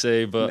can't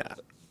say, but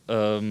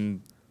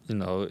you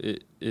know,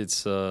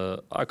 it's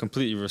I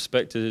completely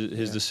respected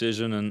his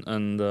decision,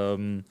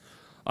 and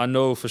I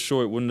know for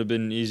sure it wouldn't have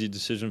been an easy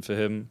decision for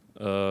him,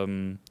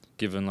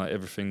 given like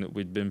everything that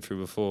we'd been through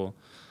before.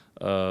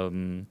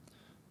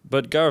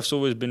 But Gareth's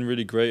always been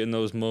really great in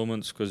those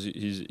moments, because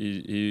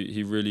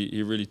he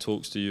really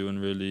talks to you,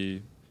 and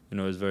really, you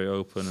know, is very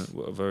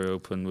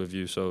open with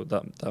you. So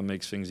that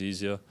makes things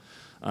easier.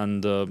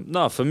 And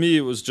no, for me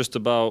it was just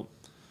about,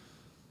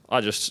 I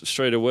just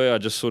straight away I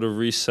just sort of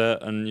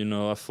reset, and you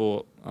know, I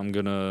thought I'm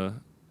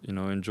gonna, you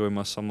know, enjoy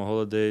my summer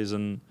holidays,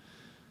 and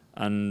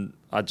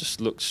I just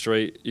looked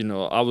straight. You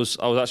know, I was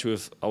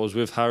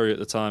with Harry at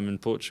the time in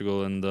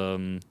Portugal, and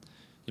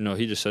you know,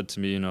 he just said to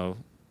me, you know,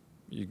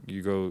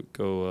 you go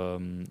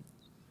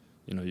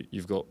you know,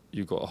 you've got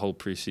a whole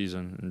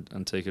pre-season,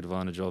 and take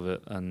advantage of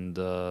it, and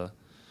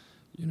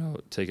you know,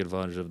 take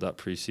advantage of that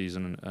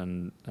pre-season,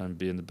 and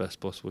be in the best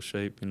possible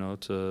shape, you know,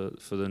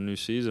 for the new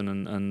season,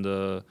 and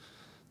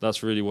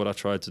that's really what I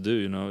tried to do,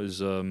 you know,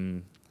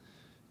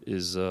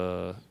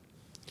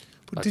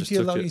 But did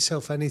you allow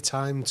yourself any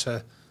time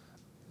to,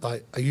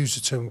 like, I use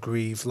the term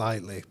grieve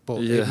lightly,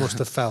 but it must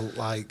have felt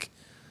like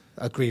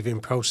a grieving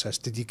process.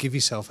 Did you give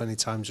yourself any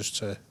time just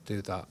to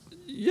do that?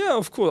 Yeah,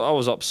 of course. I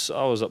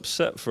was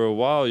upset for a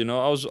while, you know.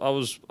 I was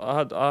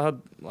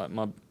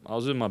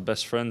with my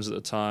best friends at the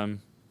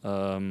time,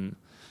 and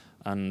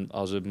I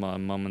was with my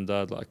mum and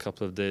dad like a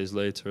couple of days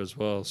later as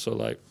well. So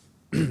like,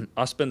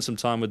 I spent some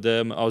time with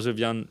them. I was with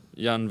Jan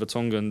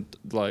Vertonghen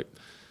like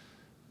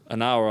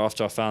an hour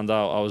after I found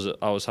out.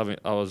 I was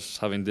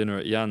having dinner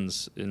at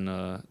Jan's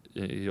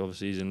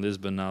he's in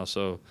Lisbon now.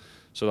 So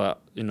that,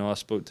 you know, I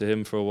spoke to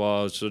him for a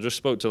while. So just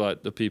spoke to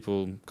like the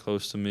people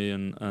close to me,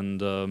 and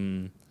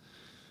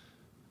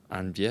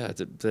yeah,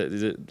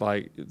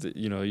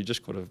 you know, you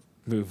just got to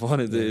move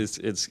on.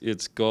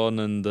 It's gone,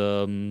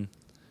 and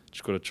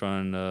just got to try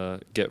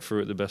and get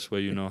through it the best way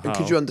you know how. And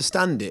could you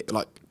understand it?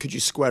 Like, could you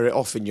square it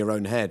off in your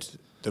own head,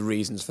 the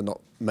reasons for not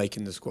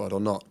making the squad or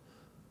not?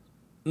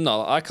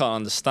 No, I can't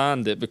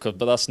understand it, but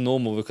that's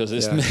normal, because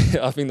it's me.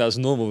 I think that's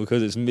normal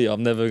because it's me.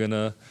 I'm never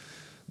gonna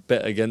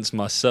bet against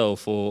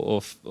myself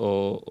or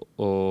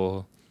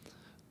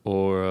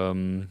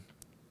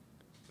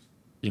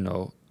you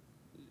know,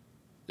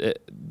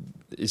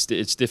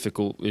 it's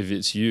difficult if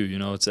it's you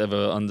know, to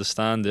ever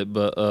understand it,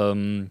 but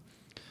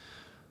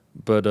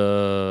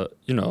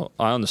you know,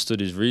 I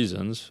understood his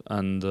reasons,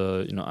 and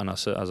you know, and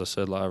as I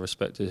said, like, I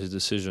respected his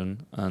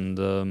decision, and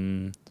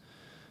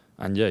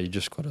yeah, you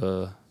just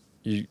gotta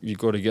you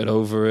gotta get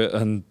over it,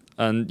 and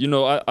you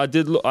know, I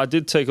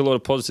did take a lot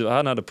of positive. I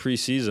hadn't had a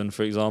pre-season,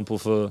 for example,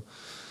 for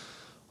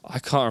I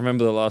can't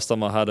remember the last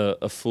time I had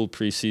a full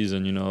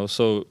pre-season, you know.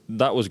 So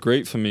that was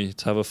great for me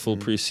to have a full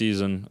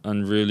pre-season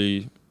and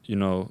really, you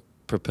know,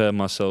 prepare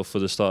myself for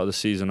the start of the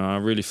season. And I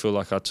really feel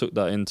like I took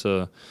that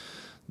into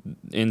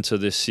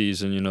this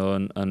season, you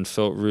know, and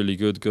felt really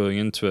good going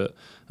into it,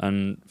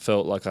 and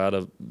felt like I had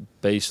a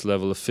base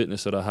level of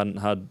fitness that I hadn't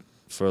had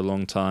for a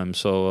long time.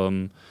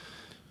 So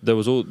there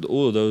was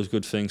all of those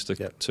good things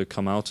to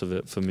come out of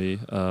it for me,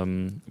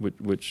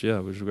 which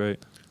was great.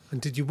 And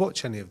did you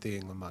watch any of the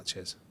England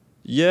matches?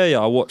 Yeah,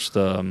 I watched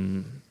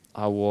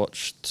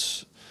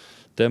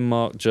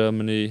Denmark,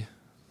 Germany,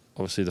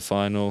 obviously the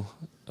final,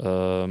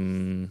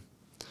 and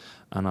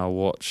I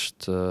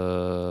watched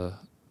the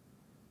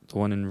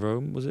one in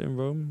Rome. Was it in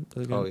Rome?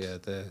 Oh yeah,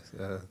 the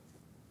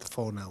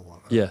 4-0 one.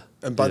 Right? Yeah.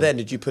 And by then,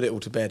 did you put it all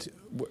to bed?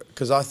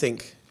 Because I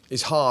think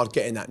it's hard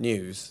getting that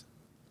news,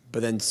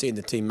 but then seeing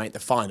the team make the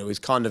final is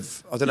kind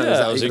of, I don't know, is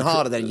that even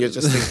harder then? You're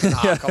just thinking,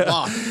 come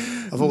on,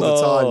 of all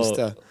the times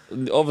to...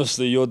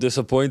 Obviously, you're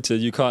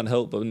disappointed. You can't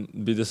help but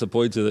be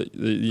disappointed that,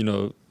 you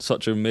know,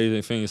 such an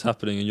amazing thing is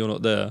happening and you're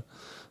not there.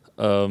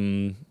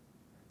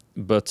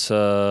 But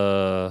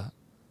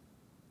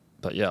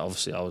yeah,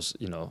 obviously, I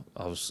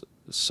was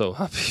so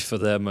happy for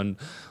them, and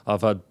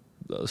I've had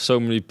so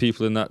many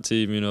people in that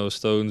team, you know,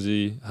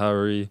 Stonesy,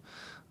 Harry,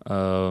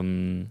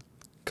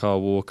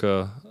 Carl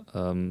Walker,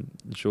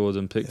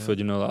 Jordan Pickford.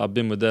 You know, I've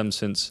been with them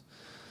since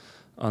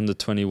under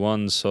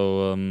 21,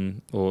 so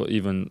or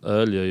even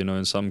earlier, you know,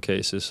 in some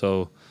cases.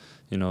 So,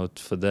 you know,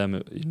 for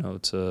them, you know,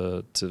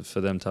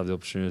 for them to have the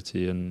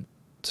opportunity and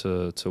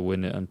to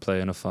win it and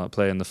play in the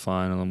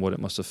final, and what it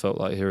must have felt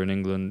like here in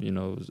England, you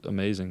know, was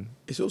amazing.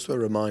 It's also a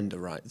reminder,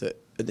 right, that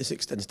and this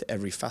extends to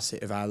every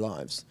facet of our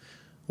lives.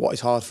 What is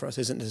hard for us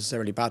isn't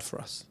necessarily bad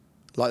for us.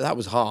 Like, that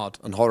was hard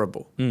and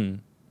horrible.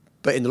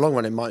 But in the long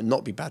run, it might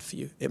not be bad for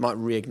you. It might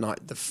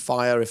reignite the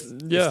fire if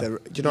there,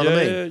 do you know what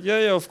I mean?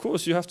 Yeah, of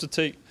course. You have to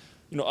take,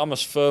 you know, I'm a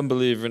firm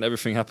believer in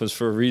everything happens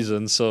for a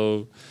reason.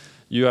 So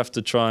you have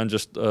to try and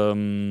just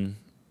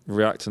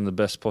react in the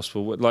best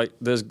possible way. Like,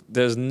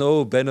 there's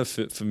no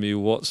benefit for me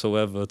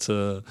whatsoever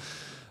to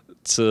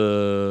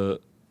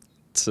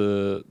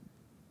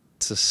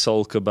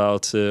sulk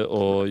about it,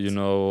 or, you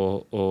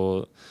know,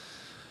 or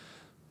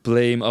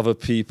blame other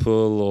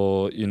people,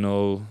 or, you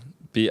know,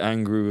 be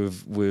angry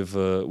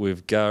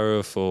with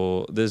Gareth,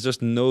 or there's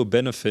just no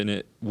benefit in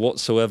it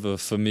whatsoever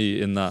for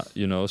me in that,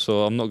 you know.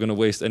 So I'm not going to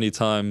waste any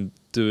time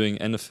doing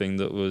anything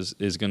that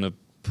is going to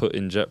put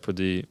in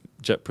jeopardy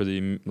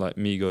like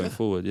me going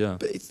forward. Yeah.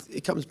 But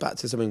it comes back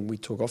to something we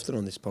talk often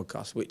on this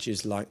podcast, which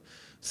is like,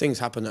 things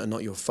happen that are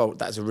not your fault.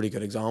 That's a really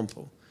good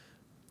example.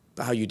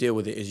 But how you deal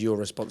with it is your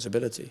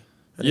responsibility.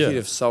 And if you'd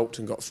have sulked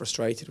and got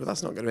frustrated, well,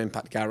 that's not going to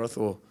impact Gareth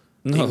or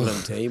the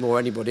England team or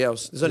anybody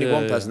else. There's only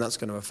one person that's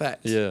going to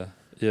affect. Yeah.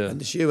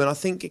 And it's you. And I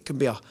think it can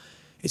be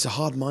it's a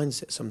hard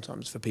mindset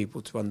sometimes for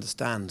people to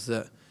understand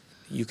that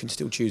you can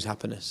still choose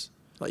happiness.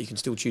 Like, you can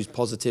still choose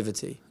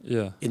positivity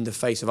in the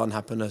face of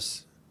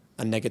unhappiness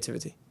and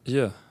negativity.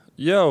 Yeah,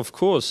 of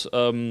course.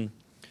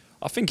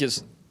 I think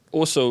it's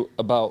also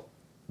about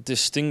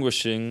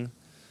distinguishing,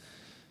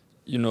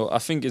 you know, I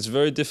think it's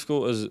very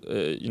difficult as,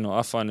 you know,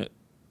 I find it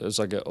as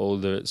I get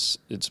older,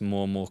 it's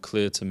more and more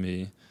clear to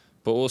me,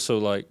 but also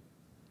like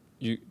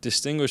you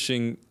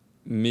distinguishing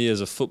me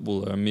as a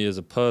footballer and me as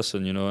a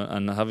person, you know,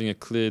 and having a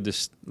clear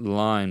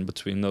line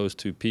between those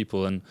two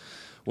people. And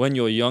when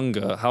you're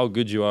younger, how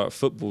good you are at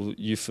football,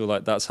 you feel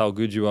like that's how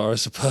good you are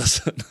as a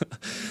person.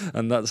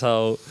 And that's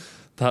how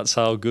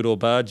good or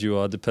bad you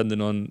are,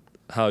 depending on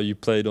how you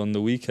played on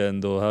the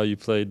weekend, or how you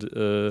played,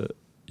 you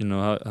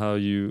know,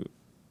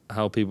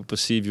 how people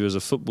perceive you as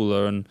a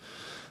footballer. And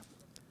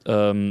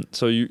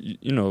so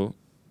you know,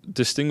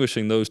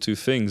 distinguishing those two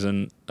things,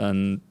 and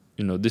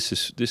you know, this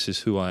is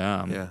who I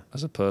am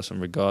as a person,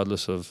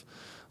 regardless of,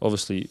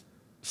 obviously,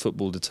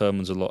 football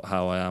determines a lot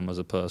how I am as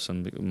a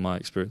person, my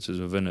experiences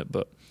within it.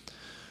 But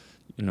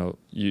you know,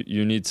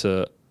 you need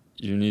to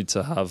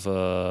have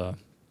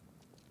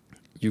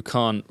you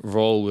can't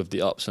roll with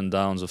the ups and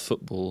downs of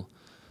football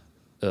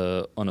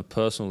on a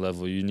personal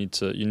level. You need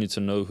to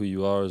know who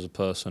you are as a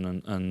person,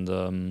 and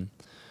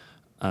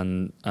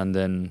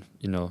then,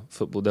 you know,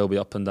 football, there'll be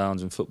up and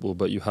downs in football,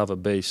 but you have a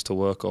base to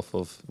work off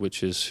of,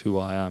 which is who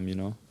I am, you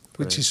know.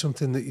 Which is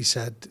something that you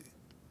said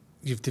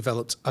you've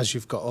developed as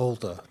you've got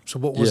older. So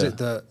what was it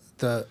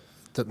that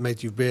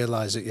made you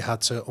realise that you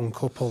had to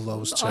uncouple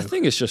those two? I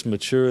think it's just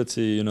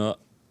maturity, you know.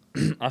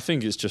 I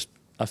think it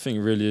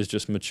really is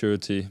just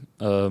maturity.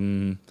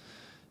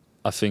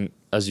 I think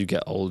as you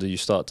get older, you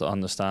start to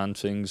understand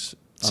things.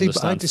 See,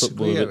 but I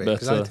disagree, Eric,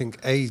 because I think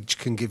age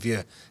can give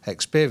you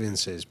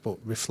experiences, but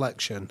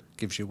reflection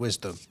gives you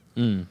wisdom.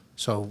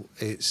 So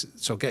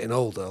getting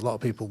older, a lot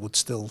of people would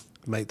still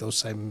make those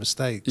same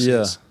mistakes.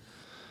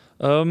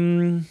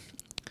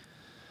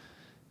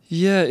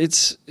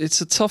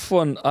 It's a tough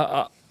one.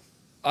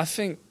 I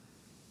think,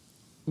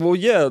 well,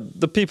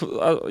 the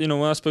people, you know,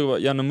 when I spoke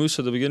about Jan and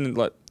Musa at the beginning,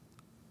 like,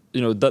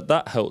 you know,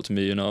 that helped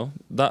me, you know,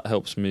 that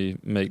helps me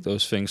make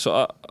those things.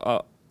 So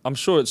I'm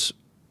sure it's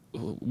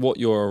what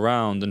you're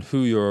around and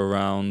who you're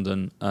around,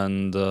 and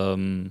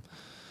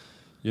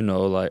you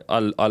know, like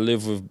I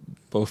live with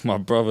both my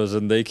brothers,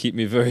 and they keep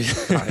me very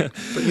right.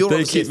 But you're they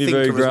obviously keep a me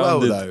very thinker as well,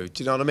 grounded. though.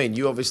 Do you know what I mean?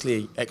 You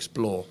obviously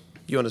explore.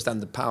 You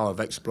understand the power of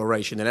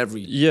exploration in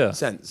every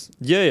sense.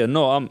 Yeah.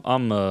 No,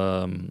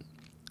 I'm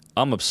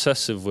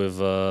obsessive with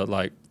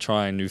like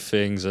trying new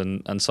things,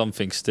 and some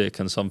things stick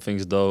and some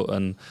things don't,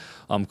 and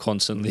I'm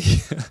constantly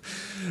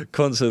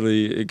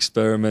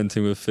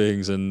experimenting with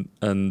things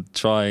and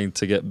trying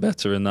to get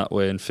better in that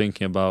way, and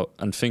thinking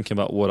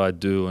about what I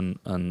do and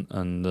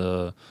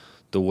the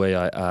way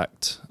I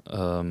act.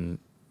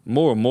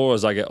 More and more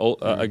as I get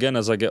again,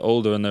 as I get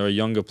older, and there are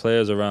younger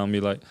players around me,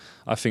 like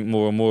I think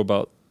more and more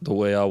about the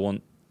way I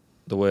want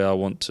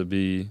to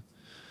be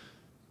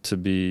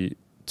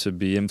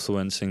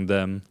influencing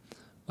them.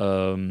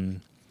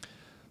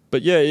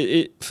 But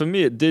yeah, for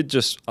me it did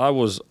just I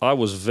was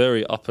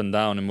very up and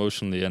down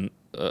emotionally, and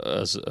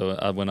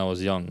when I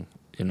was young,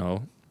 you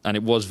know, and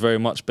it was very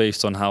much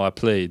based on how I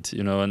played,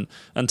 you know,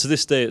 and to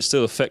this day it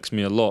still affects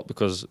me a lot,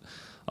 because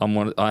I am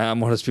one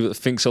of those people that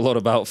thinks a lot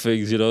about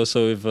things, you know.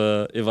 So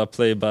if I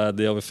play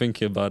badly, I'll be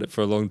thinking about it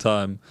for a long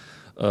time.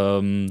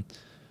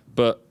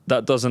 But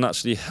that doesn't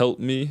actually help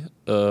me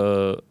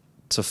to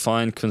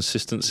find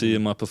consistency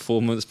in my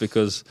performance,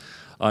 because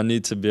I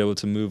need to be able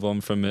to move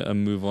on from it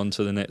and move on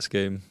to the next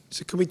game.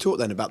 So can we talk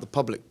then about the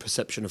public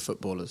perception of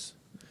footballers?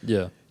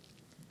 Yeah.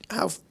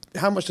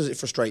 How much does it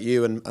frustrate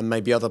you and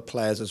maybe other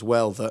players as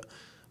well that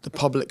the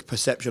public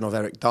perception of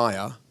Eric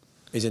Dier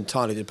is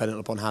entirely dependent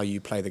upon how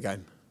you play the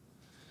game?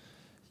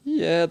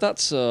 Yeah,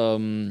 that's. I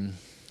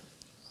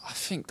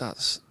think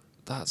that's.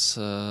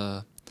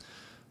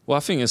 Well, I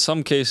think in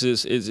some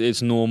cases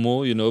it's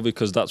normal, you know,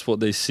 because that's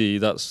what they see.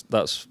 That's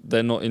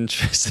they're not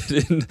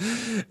interested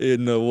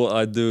in what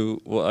I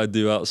do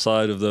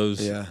outside of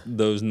those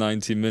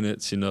 90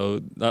 minutes, you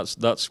know.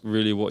 That's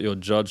really what you're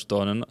judged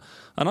on, and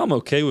I'm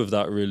okay with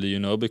that, really, you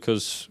know,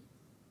 because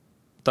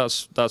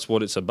that's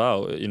what it's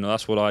about, you know.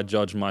 That's what I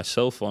judge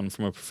myself on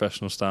from a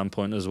professional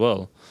standpoint as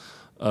well.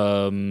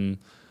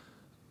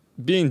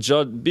 Being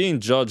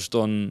judged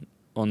on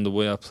the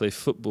way I play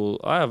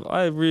football,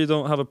 I really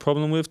don't have a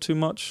problem with too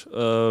much.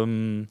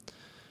 I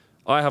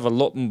have a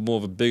lot more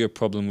of a bigger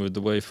problem with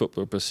the way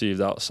football are perceived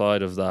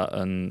outside of that,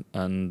 and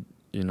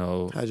you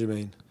know. How do you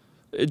mean?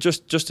 It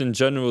just in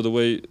general, the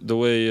way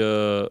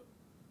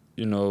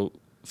you know,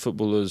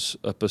 footballers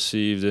are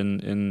perceived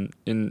in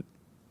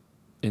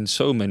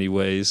so many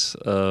ways.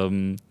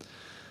 And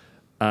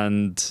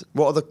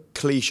what are the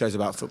cliches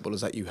about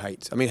footballers that you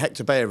hate? I mean,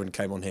 Hector Bellerin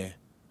came on here,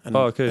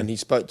 and he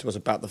spoke to us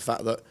about the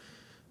fact that,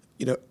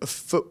 you know,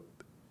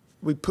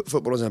 we put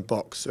footballers in a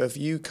box. So if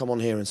you come on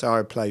here and say,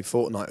 I play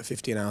Fortnite for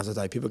 15 hours a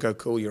day, people go,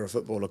 cool, you're a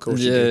footballer, of course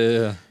you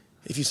do. Yeah.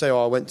 If you say,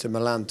 oh, I went to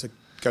Milan to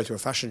go to a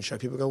fashion show,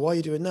 people go, why are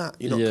you doing that?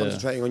 You're not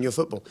concentrating on your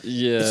football.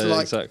 Yeah, it's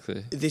like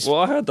exactly. Well,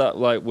 I had that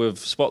like with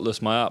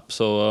Spotless, my app,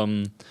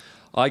 so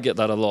I get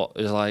that a lot.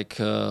 It's like,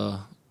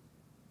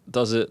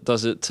 does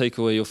it take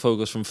away your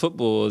focus from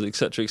football,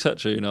 etc.,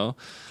 etc., you know?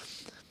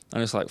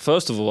 And it's like,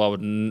 first of all, I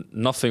would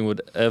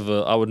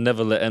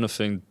never let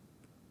anything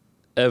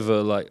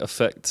ever like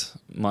affect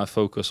my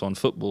focus on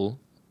football,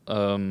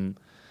 and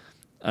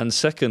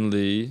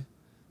secondly,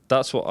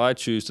 that's what I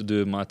choose to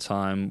do in my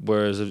time.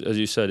 Whereas, as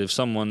you said, if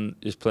someone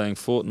is playing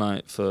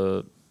Fortnite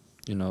for,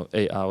 you know,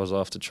 8 hours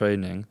after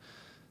training,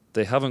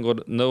 they haven't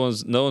got no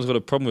one's got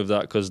a problem with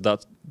that, because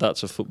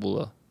that's a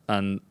footballer,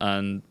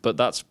 but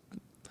that's,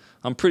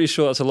 I'm pretty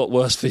sure that's a lot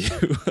worse for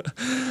you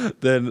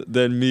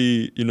than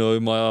me, you know,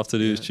 in my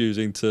afternoons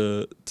choosing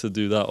to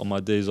do that, on my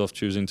days off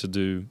choosing to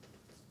do,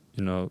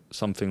 you know,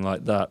 something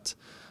like that.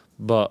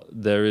 But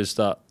there is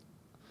that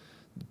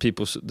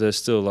there's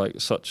still like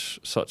such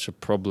a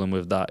problem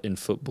with that in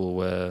football,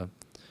 where,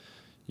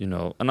 you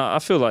know, and I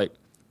feel like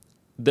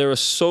there are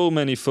so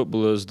many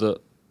footballers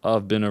that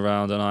I've been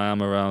around and I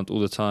am around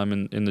all the time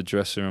in the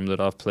dressing room that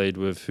I've played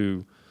with,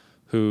 who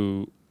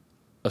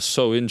are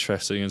so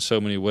interesting in so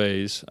many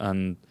ways,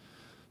 and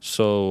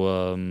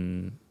so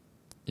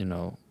you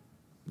know,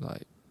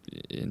 like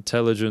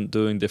intelligent,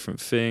 doing different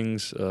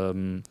things,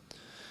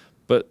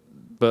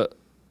 but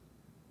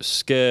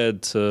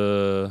scared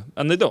to,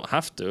 and they don't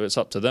have to, it's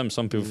up to them.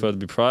 Some people prefer to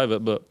be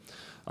private, but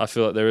I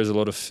feel like there is a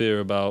lot of fear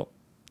about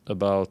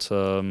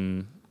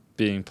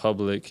being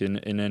public in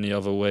any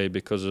other way,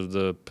 because of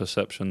the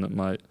perception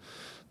that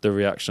the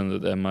reaction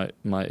that there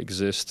might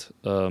exist,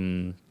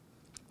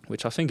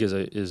 which I think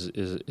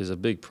is a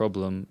big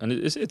problem, and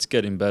it's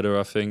getting better,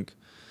 I think.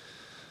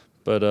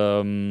 But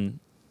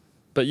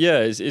yeah,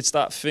 it's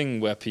that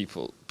thing where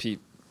people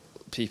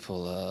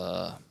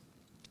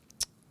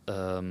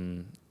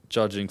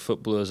judging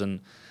footballers,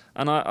 and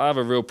I have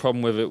a real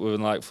problem with it,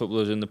 with like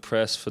footballers in the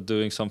press for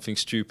doing something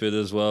stupid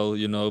as well,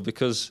 you know,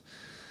 because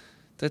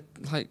they're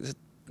like,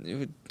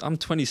 I'm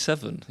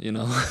 27, you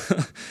know,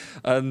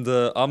 and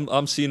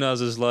I'm seen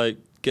as like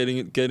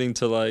getting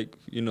to, like,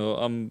 you know,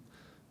 I'm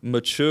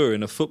mature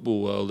in a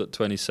football world at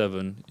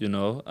 27, you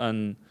know,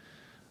 and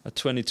a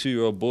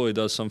 22-year-old boy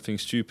does something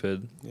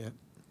stupid,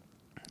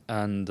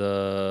 and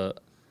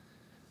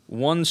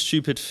one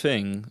stupid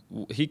thing,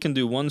 he can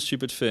do one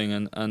stupid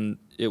thing, and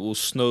it will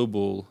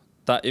snowball.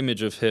 That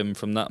image of him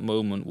from that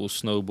moment will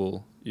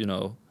snowball, you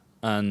know,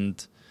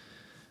 and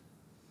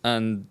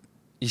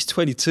he's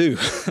 22. Yeah.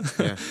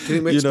 Do you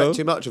think we expect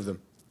too much of them?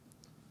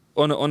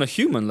 On a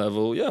human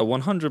level, yeah,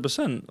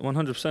 100%,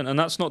 100%. And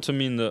that's not to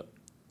mean that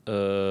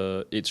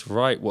it's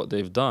right what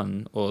they've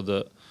done, or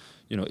that,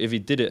 you know, if he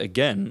did it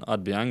again,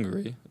 I'd be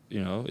angry.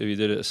 You know, if he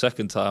did it a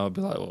second time, I'd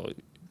be like, well,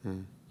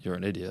 you're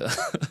an idiot.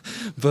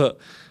 But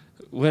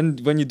when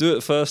you do it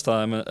the first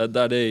time at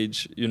that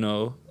age, you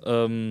know,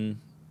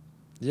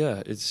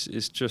 yeah,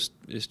 it's just.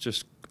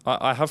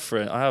 I have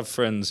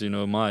friends, you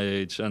know, my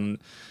age, and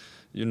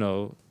you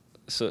know,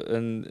 so,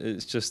 and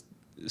it's just.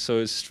 So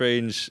it's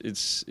strange.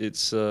 It's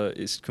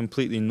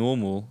completely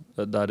normal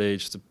at that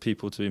age to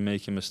people to be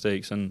making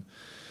mistakes and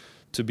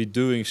to be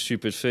doing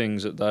stupid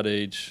things at that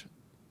age.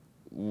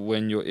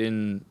 When you're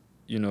in,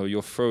 you know,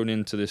 you're thrown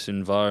into this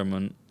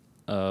environment,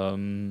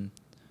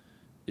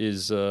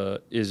 is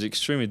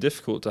extremely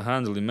difficult to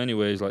handle in many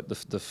ways. Like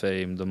the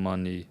fame, the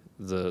money,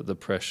 the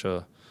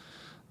pressure,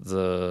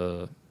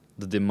 the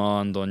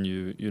demand on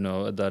you. You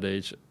know, at that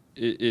age,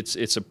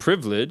 it's a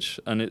privilege,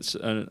 and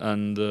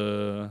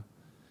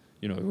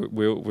you know,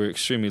 we're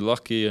extremely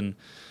lucky, and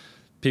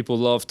people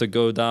love to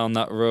go down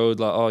that road.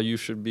 Like, oh, you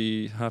should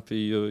be happy.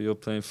 You're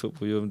playing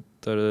football. You're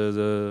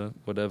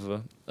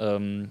whatever.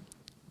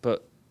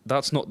 But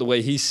that's not the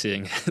way he's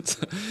seeing it,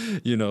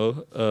 you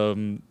know.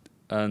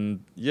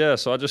 And yeah,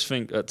 so I just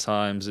think at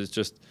times it's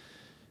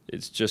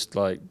just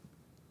like,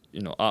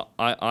 you know,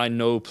 I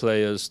know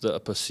players that are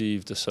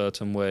perceived a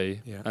certain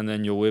way, and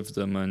then you're with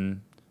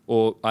them,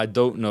 or I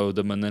don't know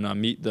them, and then I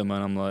meet them,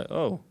 and I'm like,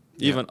 oh.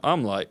 Even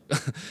I'm like,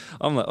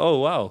 oh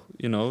wow,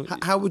 you know.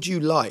 How would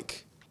you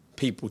like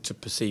people to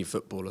perceive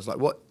footballers? Like,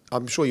 what?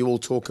 I'm sure you all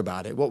talk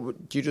about it.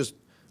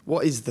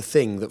 What is the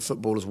thing that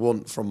footballers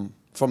want from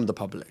the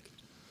public?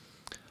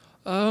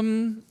 I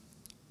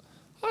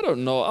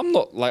don't know.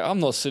 I'm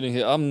not sitting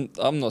here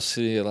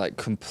like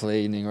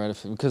complaining or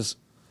anything, because,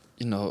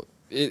 you know,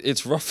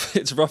 it's rough.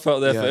 It's rough out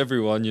there for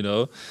everyone, you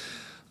know.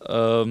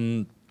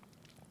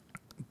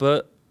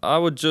 But I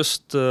would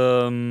just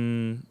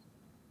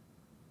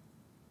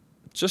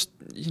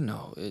you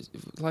know,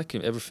 like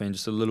everything,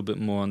 just a little bit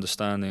more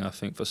understanding, I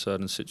think, for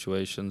certain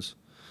situations.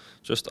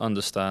 Just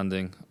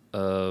understanding,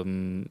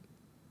 you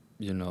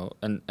know,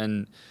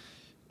 and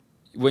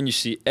when you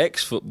see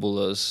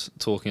ex-footballers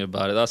talking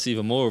about it, that's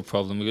even more of a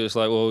problem, because it's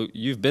like, well,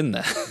 you've been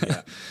there.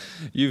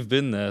 You've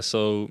been there,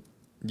 so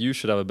you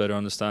should have a better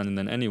understanding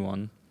than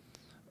anyone.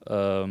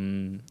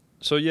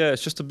 So yeah,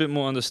 it's just a bit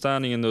more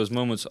understanding in those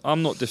moments.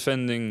 I'm not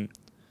defending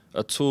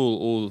at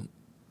all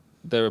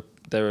there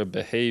are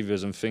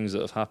behaviours and things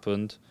that have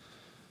happened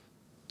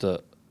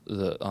that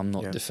I'm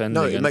not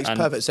defending. No, it makes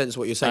perfect sense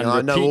what you're saying. And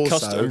I know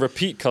also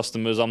repeat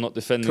customers I'm not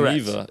defending correct.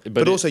 either.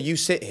 But also you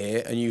sit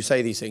here and you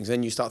say these things,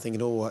 then you start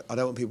thinking, oh, I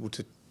don't want people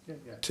to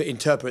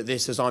interpret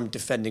this as I'm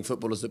defending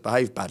footballers that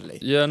behave badly.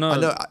 Yeah, no. I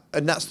know,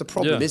 and that's the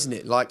problem, isn't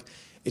it? Like,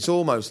 it's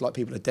almost like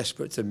people are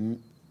desperate to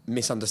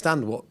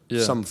misunderstand what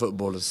some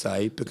footballers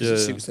say, because it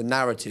suits the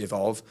narrative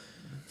of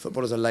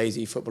footballers are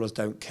lazy, footballers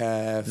don't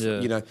care,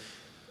 you know,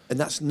 and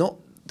that's not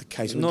the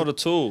case. Not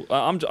at all.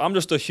 I'm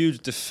just a huge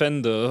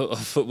defender of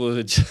football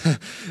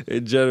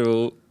in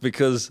general,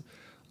 because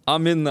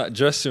I'm in that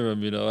dressing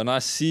room, you know, and I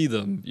see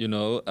them, you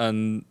know,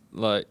 and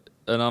like,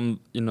 and I'm,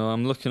 you know,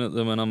 I'm looking at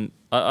them, and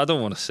I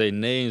don't want to say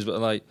names, but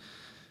like,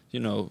 you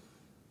know,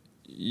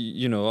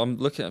 I'm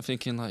looking at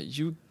thinking like,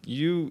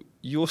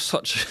 you're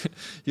such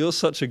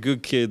a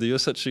good kid, you're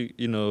such a,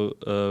 you know,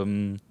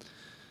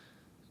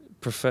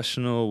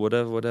 professional,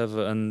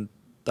 whatever, and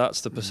that's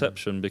the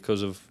perception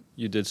because of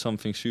you did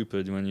something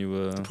stupid when you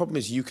were... The problem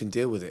is you can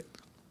deal with it.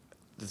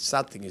 The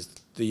sad thing is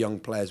the young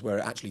players, where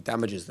it actually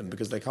damages them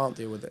because they can't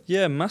deal with it.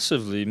 Yeah,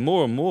 massively.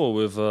 More and more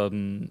with,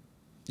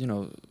 you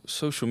know,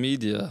 social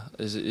media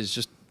is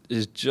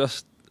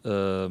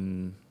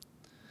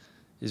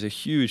a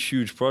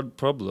huge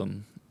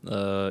problem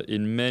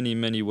in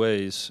many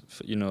ways.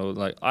 You know,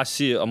 like I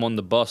see it, I'm on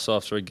the bus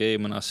after a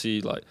game and I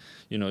see, like,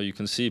 you know, you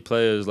can see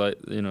players like,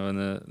 you know,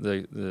 and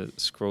they're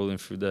scrolling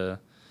through their...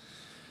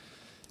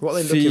 What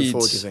are they looking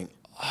for, do you think?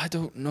 I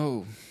don't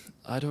know.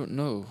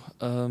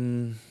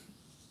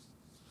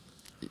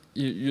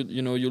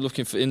 You know, you're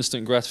looking for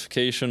instant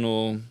gratification,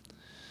 or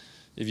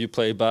if you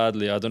play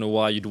badly, I don't know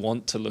why you'd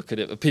want to look at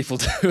it, but people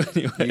do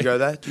anyway. You go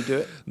there? Do you do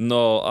it?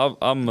 No,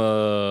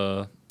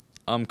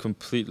 I'm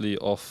completely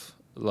off.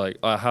 Like,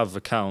 I have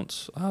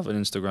accounts. I have an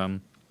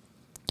Instagram,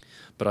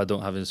 but I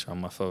don't have Instagram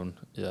on my phone.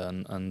 Yeah,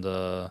 and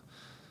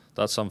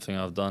that's something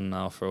I've done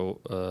now for...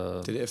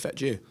 Did it affect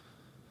you?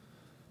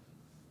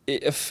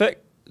 It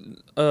affect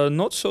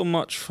not so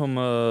much from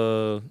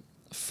a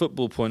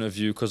football point of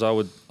view, because I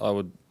would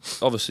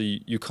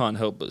obviously you can't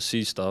help but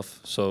see stuff.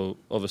 So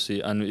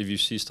obviously, and if you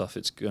see stuff,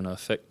 it's gonna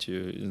affect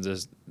you.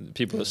 There's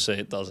people that say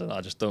it doesn't.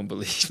 I just don't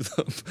believe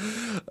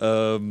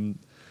them.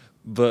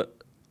 But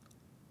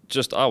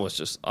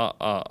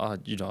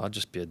you know, I'd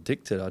just be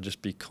addicted. I'd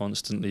just be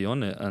constantly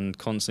on it and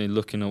constantly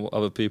looking at what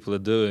other people are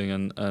doing,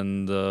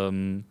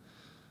 and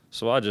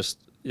so I just,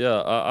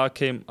 yeah,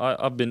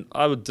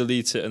 I would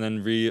delete it and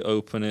then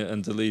reopen it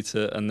and delete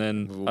it, and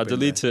then I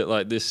deleted it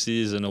like this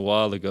season a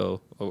while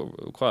ago, or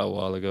quite a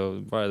while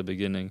ago, right at the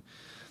beginning.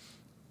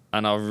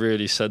 And I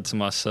really said to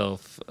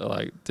myself,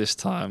 like, this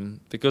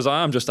time, because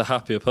I am just a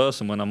happier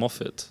person when I'm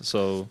off it.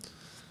 So,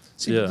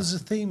 see, yeah. There's a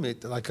theme,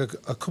 like a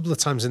couple of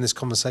times in this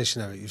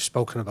conversation, Eric, you've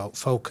spoken about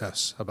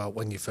focus, about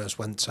when you first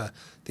went to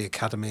the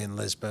academy in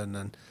Lisbon,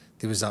 and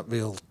there was that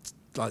real,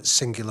 like,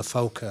 singular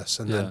focus.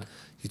 And then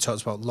you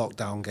talked about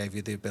lockdown gave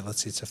you the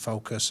ability to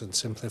focus and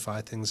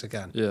simplify things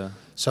again. Yeah.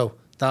 So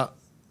that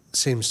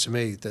seems to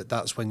me that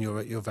that's when you're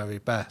at your very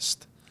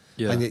best.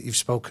 Yeah. And yet you've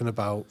spoken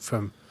about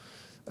from...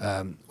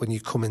 when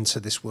you come into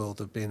this world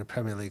of being a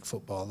Premier League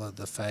footballer,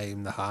 the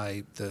fame, the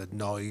hype, the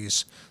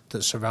noise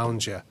that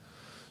surrounds you.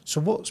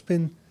 So what's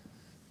been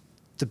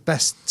the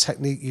best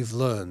technique you've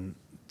learned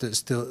that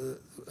still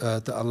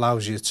that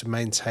allows you to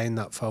maintain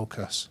that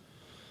focus?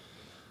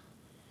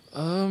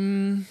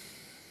 Yeah,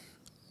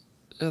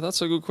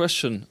 that's a good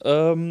question.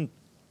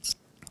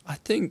 I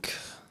think,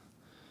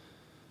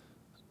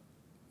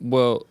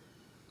 well,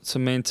 to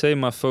maintain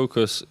my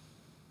focus,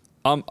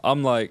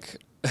 I'm like...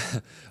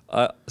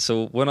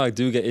 so when I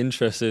do get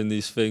interested in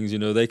these things, you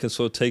know, they can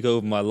sort of take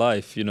over my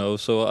life, you know.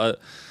 So I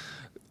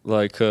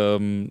like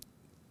and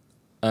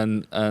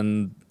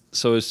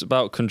so it's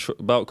about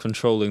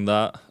controlling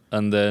that,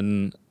 and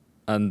then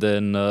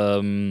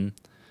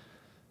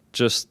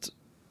just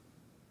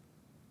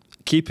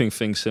keeping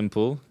things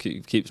simple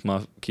keeps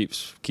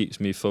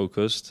me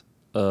focused,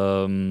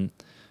 and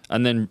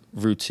then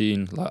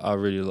routine. Like I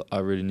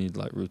really need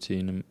like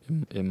routine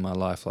in my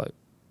life. Like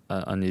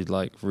I need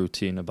like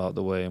routine about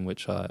the way in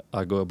which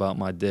I go about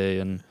my day,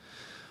 and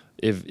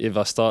if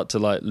I start to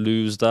like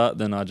lose that,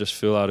 then I just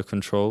feel out of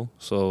control.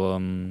 So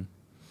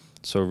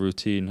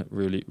routine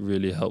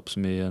really helps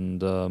me,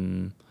 and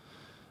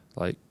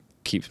like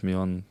keeps me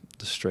on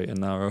the straight and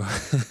narrow.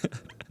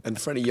 And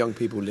for any young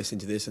people listening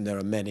to this, and there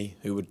are many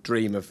who would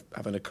dream of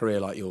having a career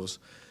like yours,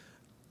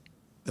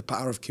 the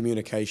power of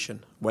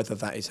communication, whether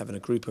that is having a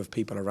group of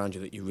people around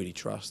you that you really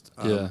trust.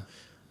 You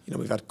know,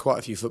 we've had quite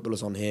a few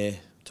footballers on here.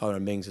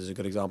 Tyrone Mings is a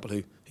good example,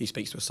 who he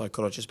speaks to a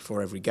psychologist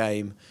before every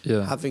game.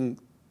 Yeah. Having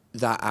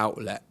that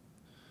outlet,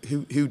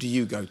 who do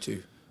you go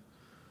to?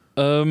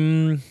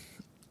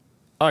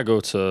 I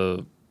go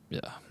to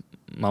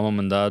my mum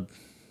and dad,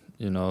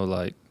 you know,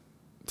 like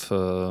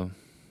for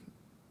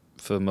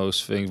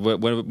most things.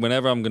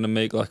 Whenever I'm gonna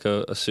make like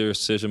a serious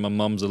decision, my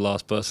mum's the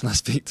last person I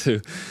speak to.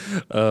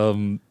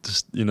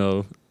 Just, you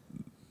know,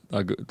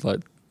 I go,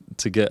 like,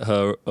 to get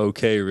her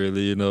okay,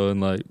 really, you know, and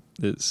like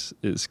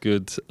it's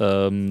good.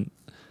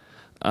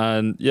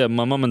 And yeah,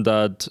 my mum and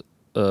dad,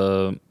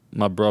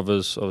 my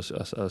brothers,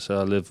 obviously, I say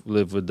I live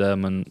with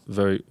them and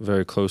very,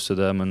 very close to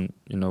them, and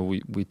you know,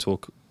 we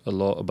talk a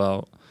lot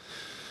about.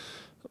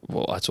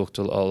 Well, I talked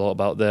a lot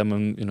about them,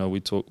 and you know, we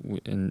talk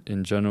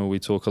in general. We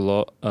talk a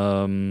lot,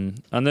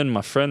 and then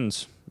my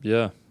friends,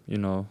 you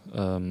know,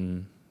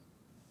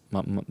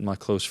 my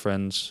close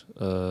friends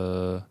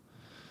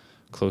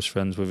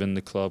within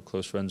the club,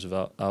 close friends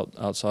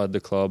outside the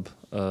club.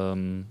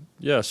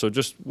 So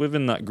just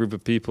within that group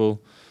of people.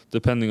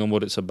 Depending on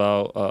what it's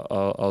about,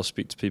 I'll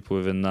speak to people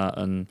within that,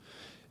 and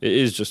it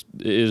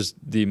is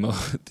the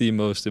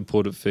most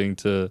important thing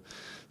to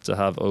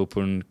have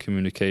open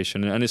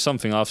communication, and it's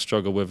something I've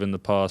struggled with in the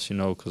past, you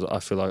know, because I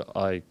feel like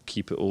I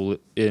keep it all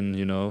in,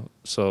 you know.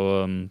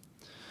 So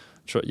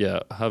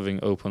having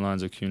open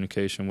lines of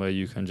communication where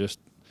you can just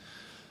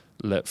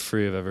let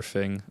free of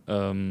everything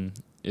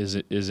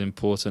is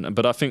important.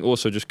 But I think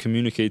also just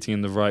communicating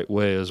in the right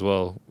way as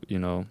well, you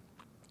know,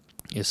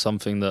 is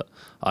something that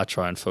I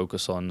try and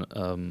focus on.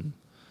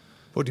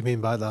 What do you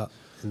mean by that,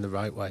 in the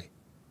right way?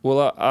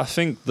 Well, I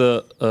think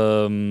that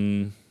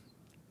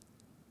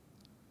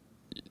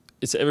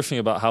it's everything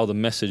about how the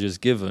message is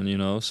given, you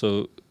know.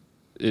 So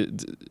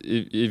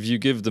if you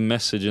give the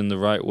message in the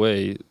right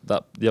way,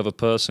 that the other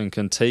person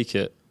can take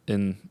it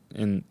in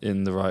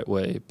the right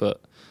way. But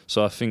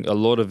so I think a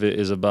lot of it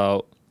is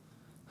about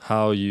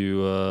how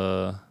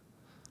you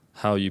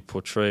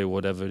portray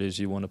whatever it is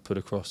you want to put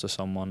across to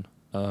someone.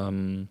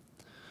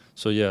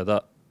 So yeah,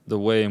 that the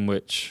way in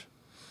which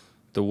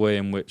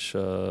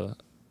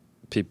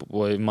people,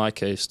 well, in my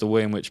case, the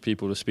way in which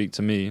people speak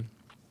to me,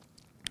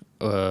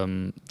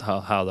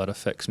 how that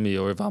affects me,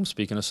 or if I'm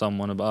speaking to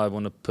someone about, I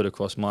want to put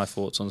across my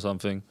thoughts on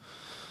something,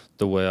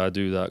 the way I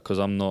do that, because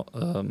I'm not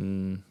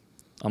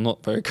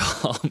very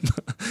calm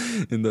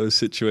in those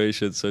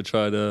situations. So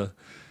try to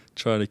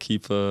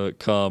keep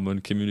calm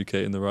and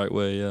communicate in the right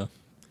way. Yeah,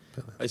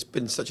 it's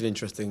been such an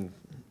interesting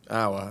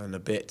hour and a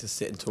bit to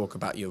sit and talk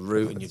about your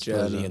route and your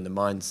journey and the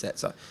mindset.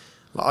 So,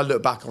 I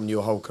look back on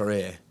your whole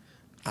career,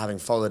 having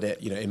followed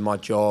it, you know, in my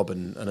job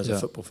and as a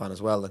football fan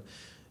as well. And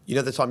you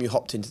know, the time you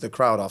hopped into the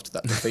crowd after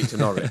that defeat to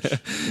Norwich,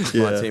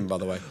 my team, by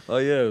the way. Oh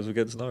yeah, it was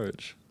against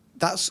Norwich.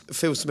 That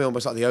feels to me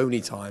almost like the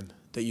only time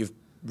that you've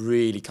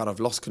really kind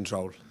of lost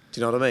control Do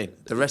you know what I mean?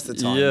 The rest of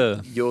the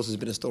time, yours has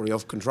been a story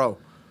of control.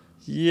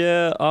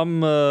 Yeah,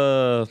 I'm.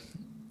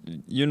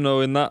 You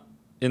know, in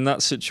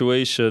that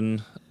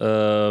situation,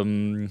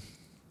 I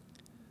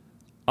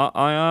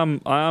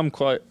am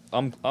quite.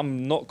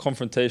 I'm not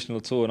confrontational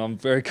at all, and I'm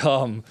very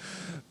calm.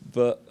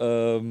 But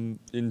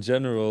in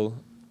general,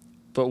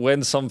 but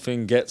when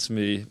something gets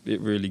me,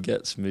 it really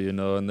gets me, you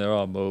know. And there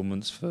are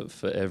moments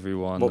for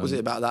everyone. What was it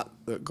about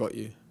that got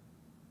you?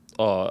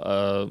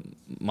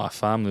 My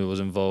family was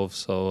involved,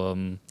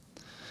 so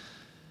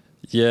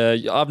yeah,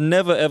 I've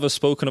never ever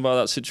spoken about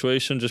that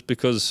situation just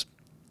because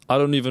I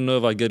don't even know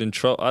if I get in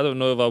trouble. I don't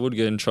know if I would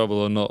get in trouble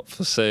or not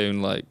for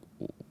saying like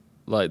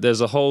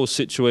there's a whole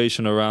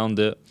situation around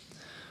it.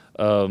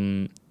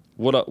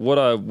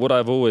 What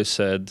I've always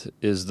said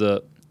is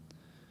that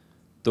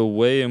the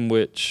way in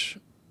which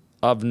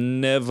I've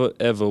never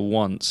ever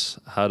once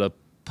had a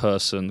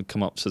person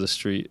come up to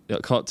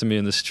me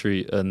in the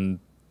street and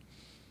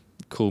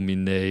call me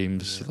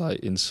names,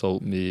 like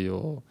insult me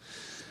or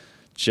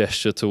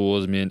gesture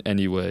towards me in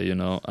any way, you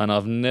know. And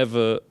I've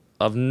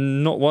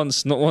not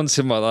once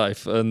in my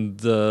life. And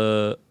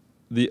the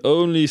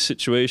only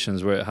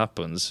situations where it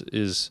happens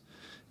is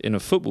in a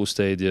football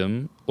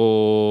stadium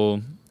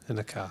or in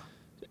a car.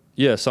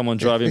 Yeah, someone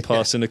driving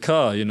past in a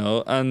car, you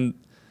know. And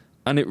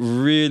it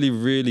really,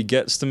 really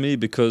gets to me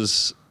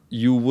because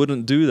you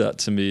wouldn't do that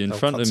to me in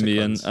front of me.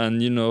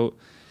 And you know,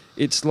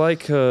 it's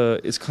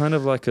kind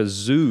of like a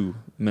zoo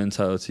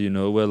mentality, you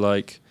know, where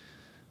like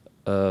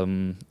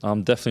I'm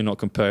definitely not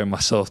comparing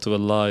myself to a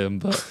lion,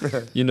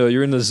 but you know,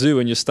 you're in the zoo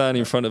and you're standing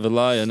in front of a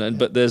lion,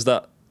 but in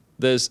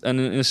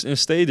a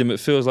stadium it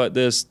feels like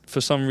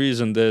for some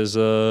reason there's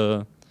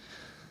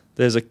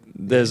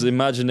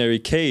imaginary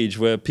cage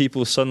where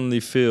people suddenly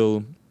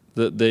feel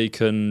that they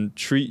can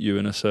treat you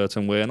in a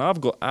certain way. And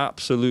I've got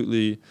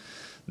absolutely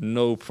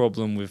no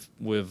problem with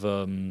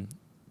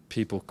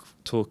people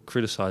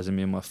criticizing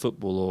me in my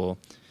football or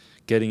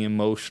getting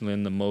emotional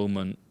in the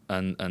moment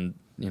and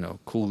you know,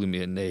 calling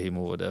me a name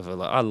or whatever.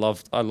 Like I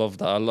love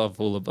that. I love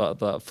all about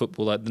that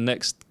football. Like the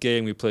next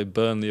game we played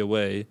Burnley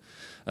away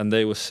and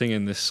they were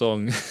singing this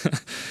song.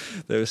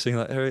 They were singing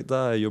like Eric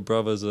Dier, your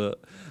brothers are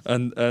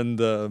and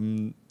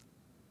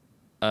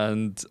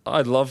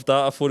I loved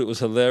that. I thought it was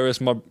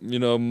hilarious. My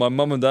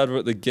mum and dad were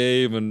at the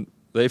game and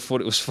they thought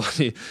it was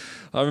funny.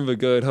 I remember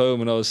going home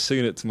and I was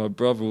singing it to my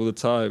brother all the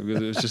time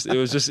because it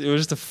was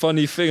just a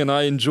funny thing, and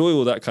I enjoy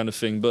all that kind of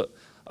thing. But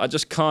I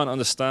just can't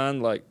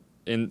understand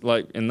in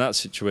that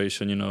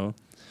situation, you know,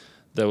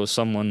 there was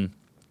someone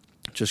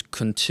just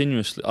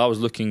continuously. It was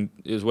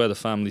where the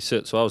family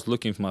sits, so I was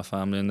looking for my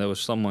family, and there was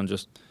someone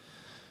just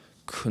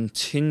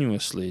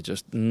continuously,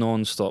 just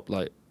non-stop,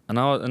 like. And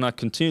I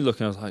continued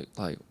looking. I was like,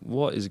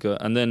 what is going?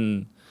 And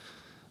then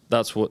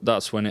that's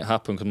when it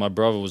happened because my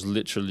brother was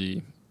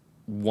literally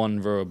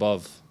one row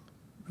above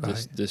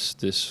this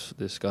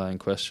guy in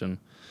question.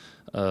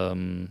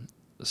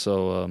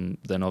 So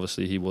then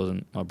obviously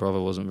my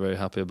brother wasn't very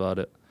happy about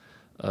it,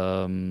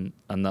 and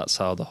that's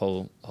how the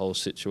whole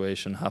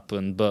situation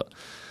happened. But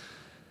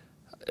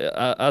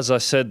as I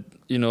said,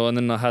 you know, and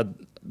then I had.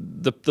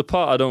 The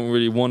part I don't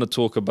really want to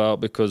talk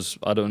about because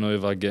I don't know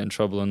if I get in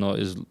trouble or not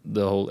is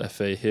the whole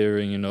FA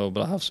hearing, you know,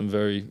 but I have some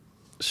very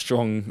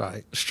strong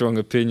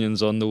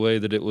opinions on the way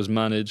that it was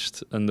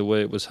managed and the way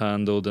it was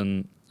handled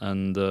and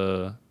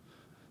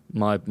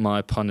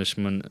my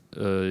punishment,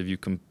 if you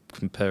can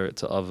compare it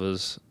to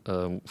others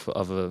for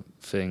other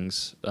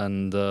things.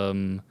 And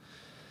then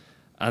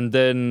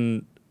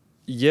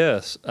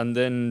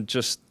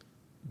just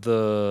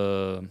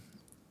the...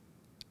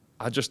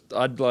 I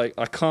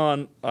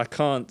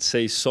can't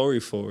say sorry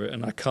for it,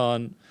 and I'd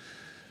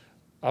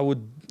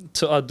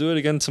do it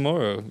again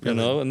tomorrow, you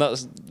know, and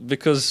that's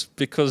because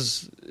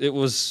it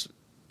was,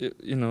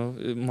 you know,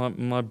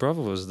 my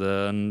brother was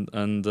there, and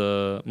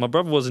my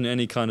brother wasn't in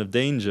any kind of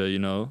danger, you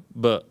know,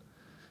 but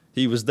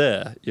he was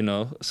there, you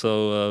know,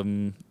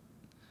 so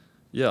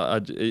yeah,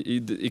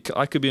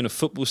 I could be in a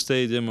football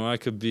stadium, or I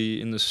could be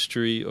in the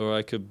street, or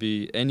I could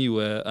be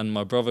anywhere, and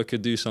my brother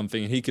could do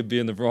something, and he could be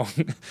in the wrong,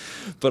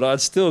 but I'd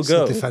still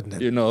go,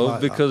 you know,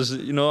 because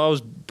you know I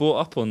was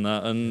brought up on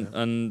that,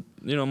 and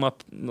you know my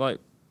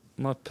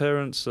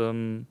parents,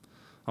 I'm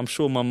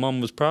sure my mum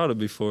was proud of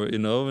me for it, you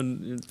know,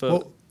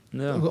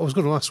 yeah. I was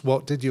going to ask,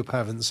 what did your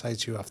parents say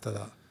to you after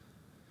that?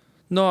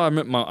 No, I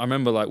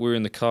remember like we were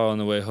in the car on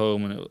the way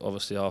home, and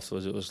obviously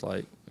afterwards it was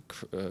like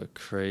a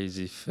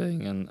crazy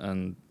thing,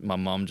 and my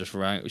mum just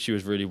rang. She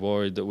was really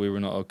worried that we were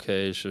not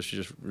okay, so she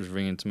just was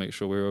ringing to make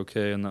sure we were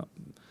okay, and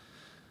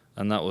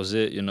that was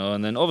it, you know.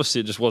 And then obviously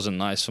it just wasn't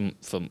nice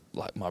for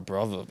like my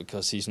brother,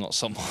 because he's not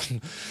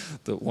someone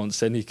that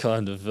wants any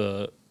kind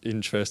of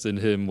interest in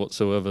him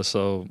whatsoever.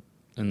 So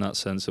in that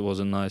sense, it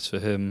wasn't nice for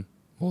him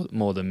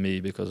more than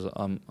me, because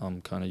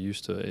I'm kind of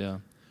used to it. Yeah.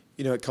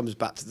 You know, it comes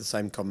back to the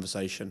same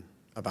conversation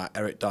about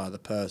Eric Dier the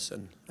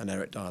person and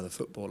Eric Dier the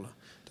footballer.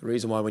 The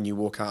reason why when you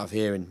walk out of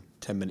here in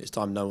 10 minutes'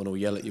 time, no one will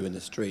yell at you in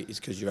the street is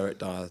because you're Eric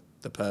Dier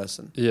the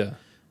person. Yeah.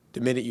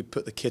 The minute you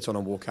put the kit on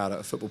and walk out at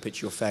a football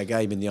pitch, you're fair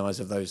game in the eyes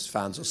of those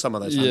fans, or some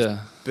of those fans. Yeah.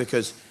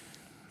 Because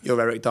you're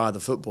Eric Dier, the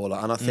footballer.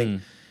 And I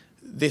think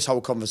this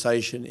whole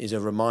conversation is a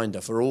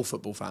reminder for all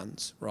football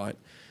fans, right,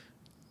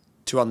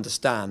 to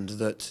understand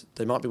that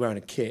they might be wearing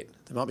a kit,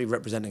 they might be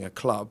representing a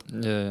club,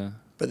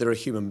 but they're a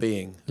human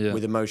being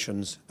with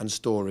emotions and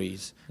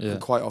stories and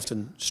quite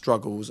often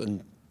struggles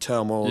and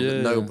turmoil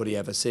that nobody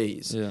ever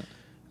sees.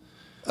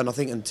 And I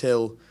think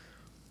until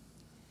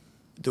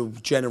the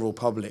general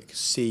public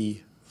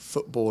see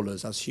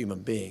footballers as human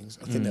beings,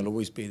 I think there'll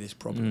always be this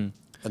problem.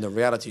 And the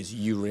reality is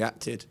you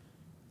reacted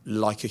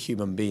like a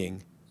human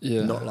being,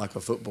 not like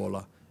a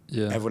footballer.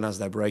 Everyone has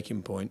their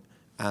breaking point,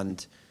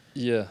 and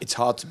it's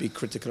hard to be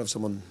critical of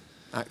someone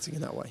acting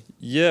in that way.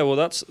 Yeah, well,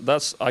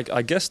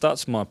 I guess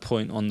that's my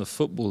point on the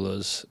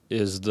footballers,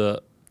 is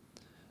that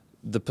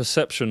the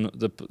perception,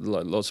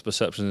 like lots of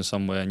perceptions in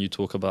some way, and you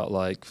talk about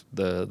like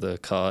the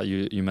car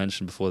you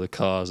mentioned before, the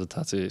cars, the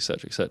tattoo,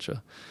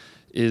 etc.,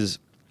 is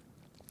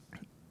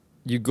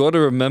you got to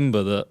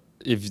remember that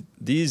if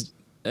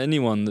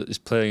anyone that is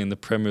playing in the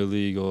Premier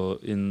League or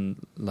in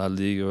La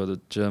Liga or the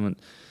German,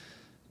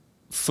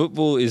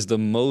 football is the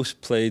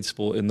most played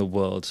sport in the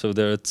world. So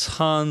there are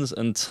tons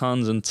and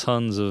tons and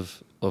tons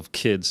of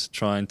kids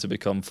trying to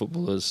become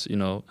footballers, you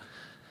know.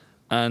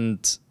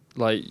 And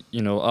like,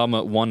 you know, I'm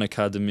at one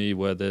academy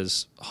where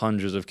there's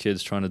hundreds of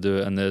kids trying to do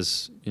it, and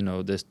there's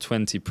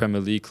 20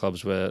 Premier League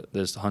clubs where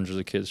there's hundreds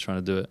of kids trying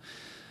to do it.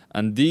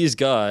 And these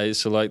guys,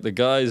 so like the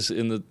guys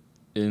in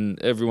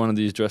every one of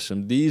these dressing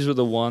rooms, these were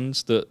the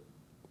ones that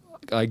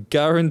I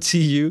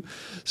guarantee you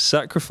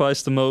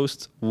sacrificed the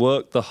most,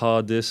 worked the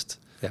hardest,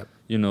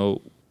 you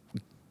know,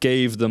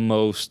 gave the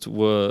most,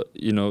 were,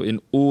 you know, in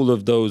all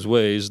of those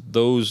ways,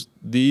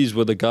 these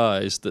were the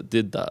guys that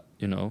did that,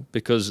 you know,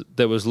 because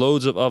there was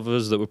loads of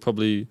others that were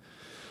probably,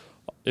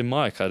 in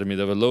my academy,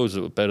 there were loads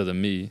that were better than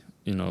me,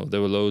 you know,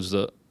 there were loads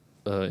that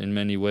in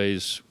many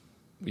ways,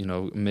 you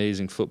know,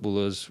 amazing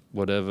footballers,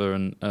 whatever,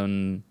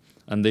 and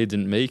they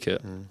didn't make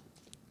it.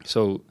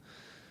 So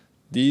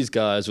these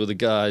guys were the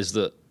guys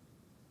that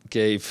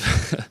gave,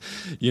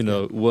 you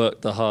know,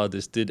 worked the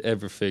hardest, did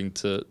everything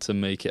to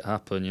make it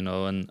happen, you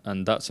know,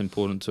 and that's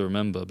important to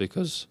remember,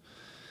 because,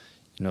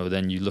 you know,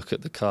 then you look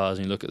at the cars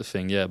and you look at the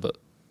thing, but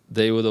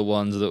they were the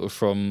ones that were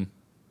from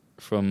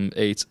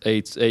 8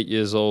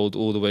 years old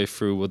all the way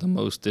through, were the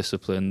most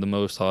disciplined, the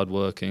most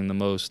hardworking, the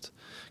most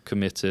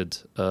committed,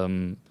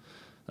 and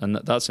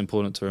that's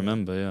important to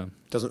remember.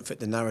 Doesn't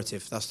fit the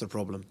narrative, that's the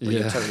problem. But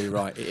you're totally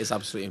right, it is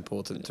absolutely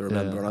important to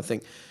remember. And I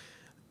think,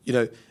 you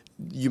know,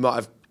 you might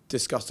have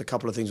discussed a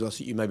couple of things with us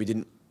that you maybe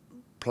didn't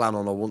plan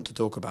on or want to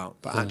talk about,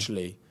 but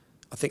actually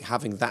I think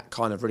having that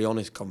kind of really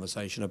honest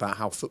conversation about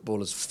how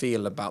footballers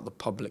feel about the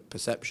public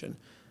perception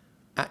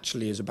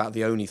actually is about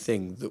the only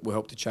thing that will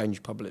help to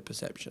change public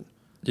perception.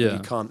 You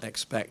can't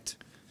expect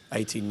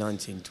 18,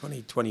 19,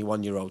 20,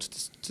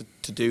 21-year-olds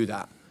to do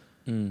that.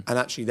 And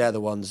actually they're the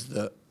ones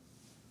that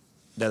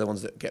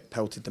get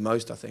pelted the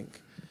most, I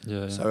think.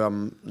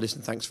 So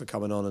listen, thanps for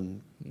coming on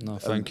and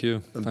thank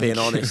you and being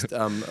honest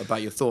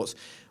about your thoughts.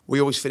 We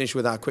always finish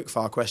with our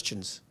quick-fire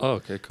questions. Oh,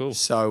 okay, cool.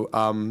 So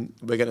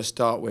we're going to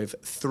start with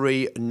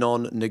 3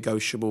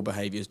 non-negotiable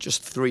behaviours,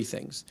 just 3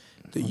 things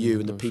that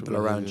you and the people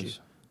around you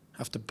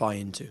have to buy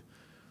into.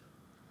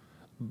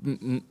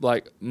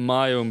 Like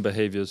my own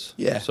behaviours?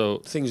 So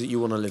things that you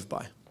want to live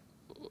by.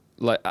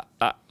 Like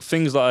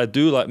things that I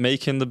do, like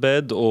making the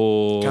bed,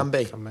 or... Can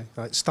be.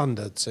 Like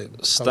standards.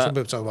 Some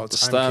people talk about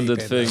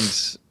standard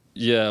things.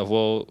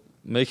 Well,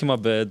 making my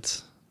bed...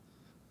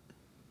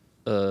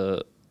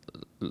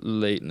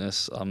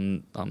 lateness.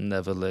 I'm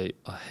never late.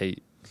 I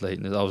hate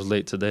lateness. I was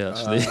late today,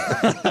 actually.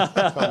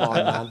 Come on,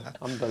 man.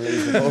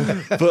 Unbelievable.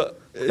 But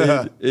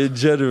in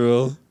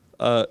general,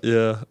 I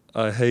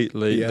hate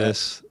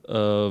lateness.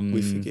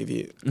 We forgive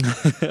you.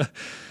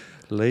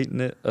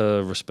 Lateness,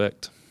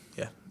 respect.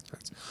 Yeah.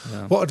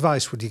 What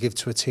advice would you give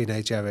to a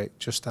teenage Eric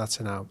just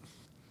starting out?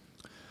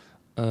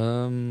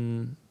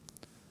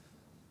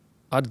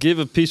 I'd give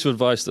a piece of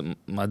advice that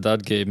my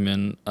dad gave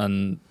me,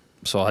 and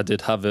so I did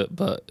have it,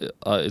 but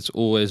it's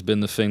always been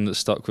the thing that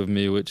stuck with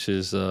me, which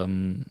is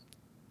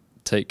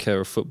take care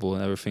of football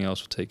and everything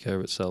else will take care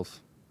of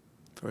itself.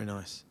 Very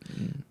nice.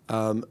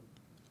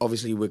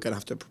 Obviously, we're going to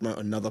have to promote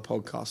another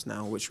podcast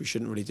now, which we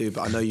shouldn't really do,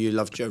 but I know you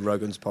love Joe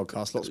Rogan's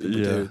podcast. Lots of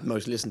people do.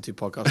 Most listened to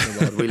podcast in the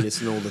world. We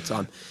listen all the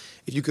time.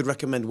 If you could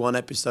recommend one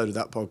episode of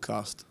that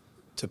podcast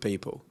to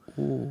people,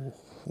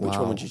 which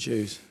one would you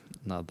choose?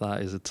 Now,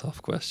 that is a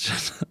tough question.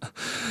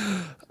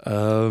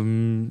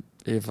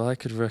 If I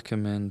could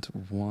recommend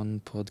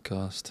one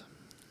podcast,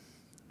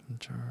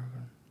 Joe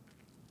Rogan.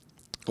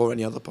 Or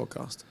any other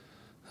podcast?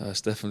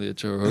 It's definitely a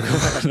Joe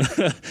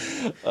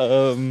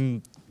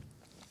Rogan.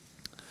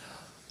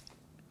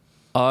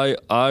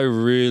 I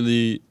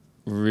really,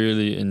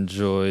 really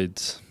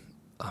enjoyed...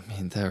 I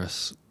mean,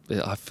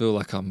 I feel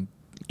like I'm...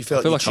 You feel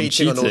like I'm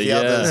cheating on all the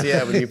others,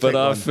 when you but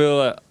I feel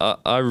like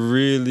I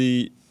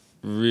really,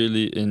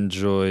 really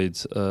enjoyed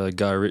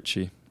Guy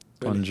Ritchie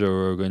on Joe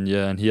Rogan,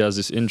 and he has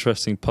this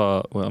interesting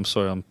part where, I'm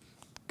sorry, I'm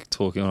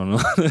talking on and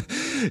on.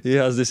 He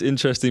has this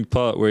interesting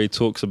part where he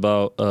talks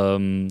about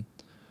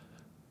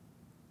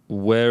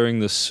wearing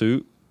the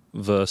suit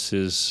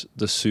versus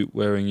the suit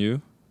wearing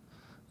you.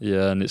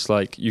 Yeah, and it's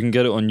like, you can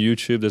get it on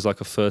YouTube. There's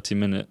like a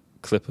 30-minute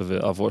clip of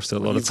it. I've watched it a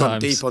lot of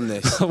times. You've gone deep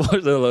on this. I've watched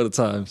it a lot of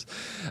times.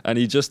 And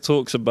he just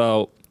talks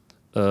about,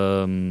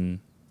 this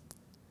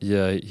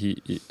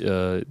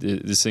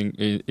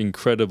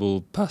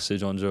incredible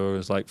passage on Joe.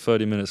 It's like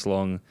 30 minutes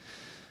long.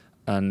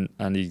 And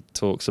he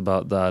talks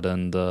about that,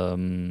 and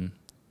why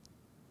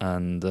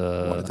did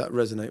that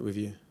resonate with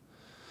you?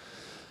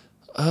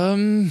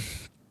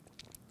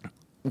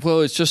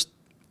 Well, it's just,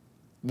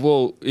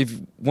 if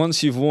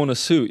once you've worn a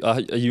suit,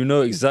 you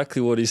know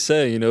exactly what he's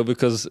saying, you know,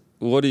 because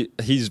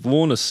he's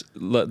worn it's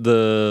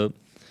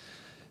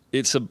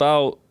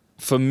about,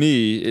 for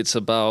me, it's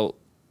about,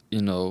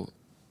 you know,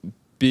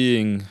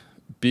 being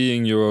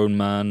your own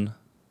man,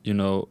 you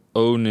know,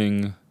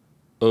 owning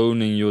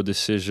your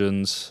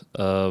decisions,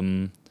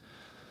 not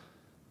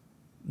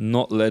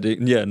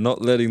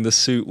letting the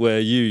suit wear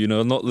you, you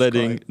know, not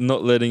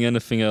letting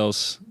anything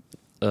else.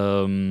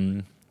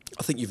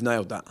 I think you've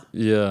nailed that.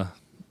 Yeah,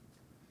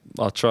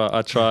 I try.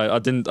 I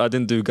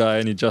didn't do Guy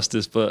any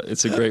justice, but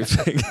it's a great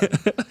thing.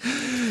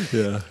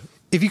 Yeah.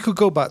 If you could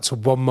go back to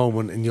one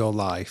moment in your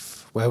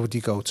life, where would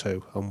you go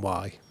to and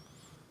why?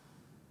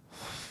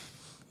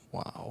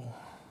 Wow,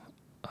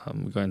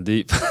 we're going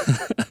deep.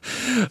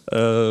 If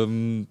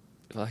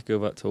I go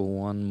back to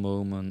one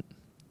moment,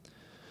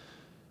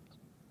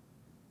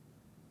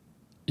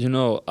 you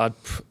know, I'd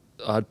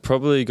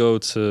probably go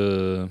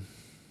to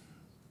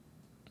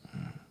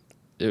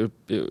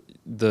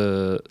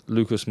the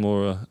Lucas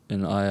Moura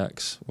in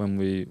Ajax when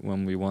we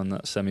won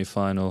that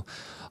semi-final.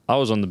 I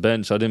was on the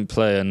bench. I didn't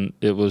play, and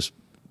it was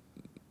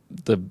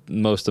the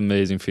most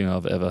amazing feeling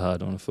I've ever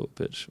had on a foot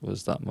pitch.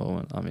 Was that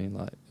moment. I mean,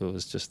 like, it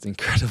was just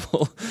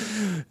incredible.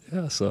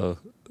 Yeah. So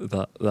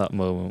that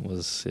moment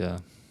was, yeah,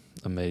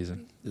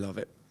 amazing. Love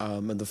it.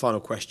 And the final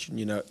question,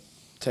 you know,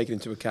 taking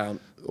into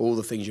account all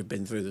the things you've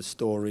been through, the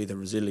story, the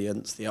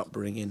resilience, the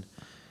upbringing,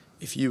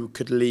 if you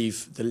could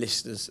leave the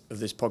listeners of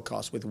this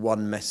podcast with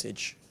one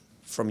message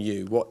from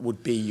you, what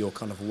would be your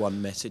kind of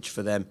one message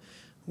for them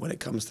when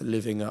it comes to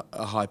living a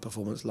high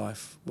performance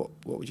life? What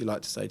would you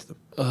like to say to them?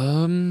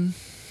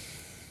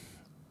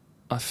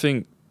 I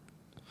think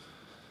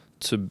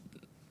to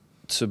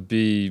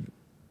be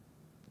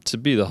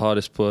the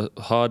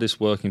hardest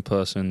working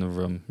person in the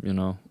room, you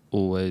know,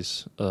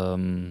 always.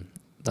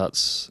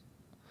 That's,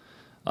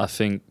 I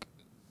think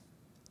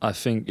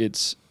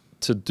it's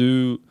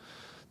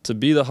to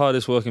be the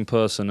hardest working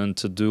person and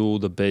to do all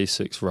the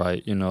basics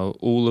right, you know,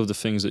 all of the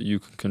things that you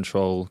can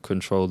control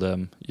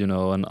them, you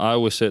know. And I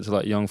always say it to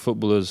like young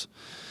footballers,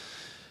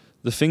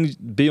 the things,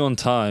 be on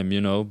time, you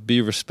know, be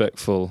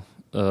respectful,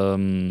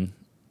 you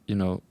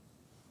know,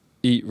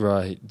 eat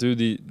right, do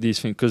these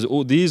things, because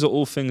these are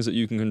all things that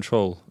you can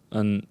control,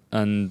 and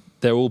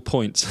they're all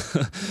points.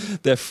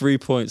 They're 3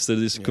 points that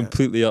is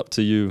completely up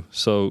to you.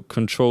 So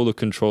control the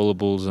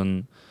controllables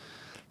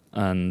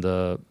and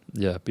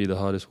be the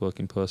hardest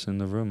working person in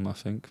the room, I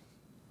think.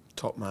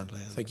 Top man.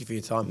 Thank you for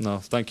your time. No,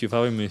 thank you for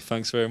having me.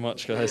 Thanks very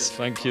much, guys.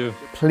 Thank you.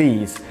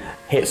 Please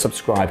hit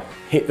subscribe,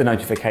 hit the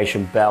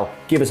notification bell,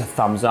 give us a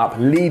thumbs up,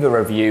 leave a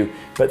review,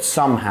 but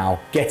somehow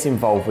get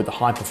involved with the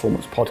High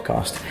Performance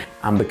Podcast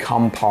and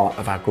become part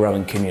of our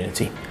growing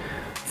community.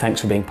 Thanks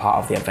for being part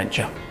of the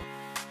adventure.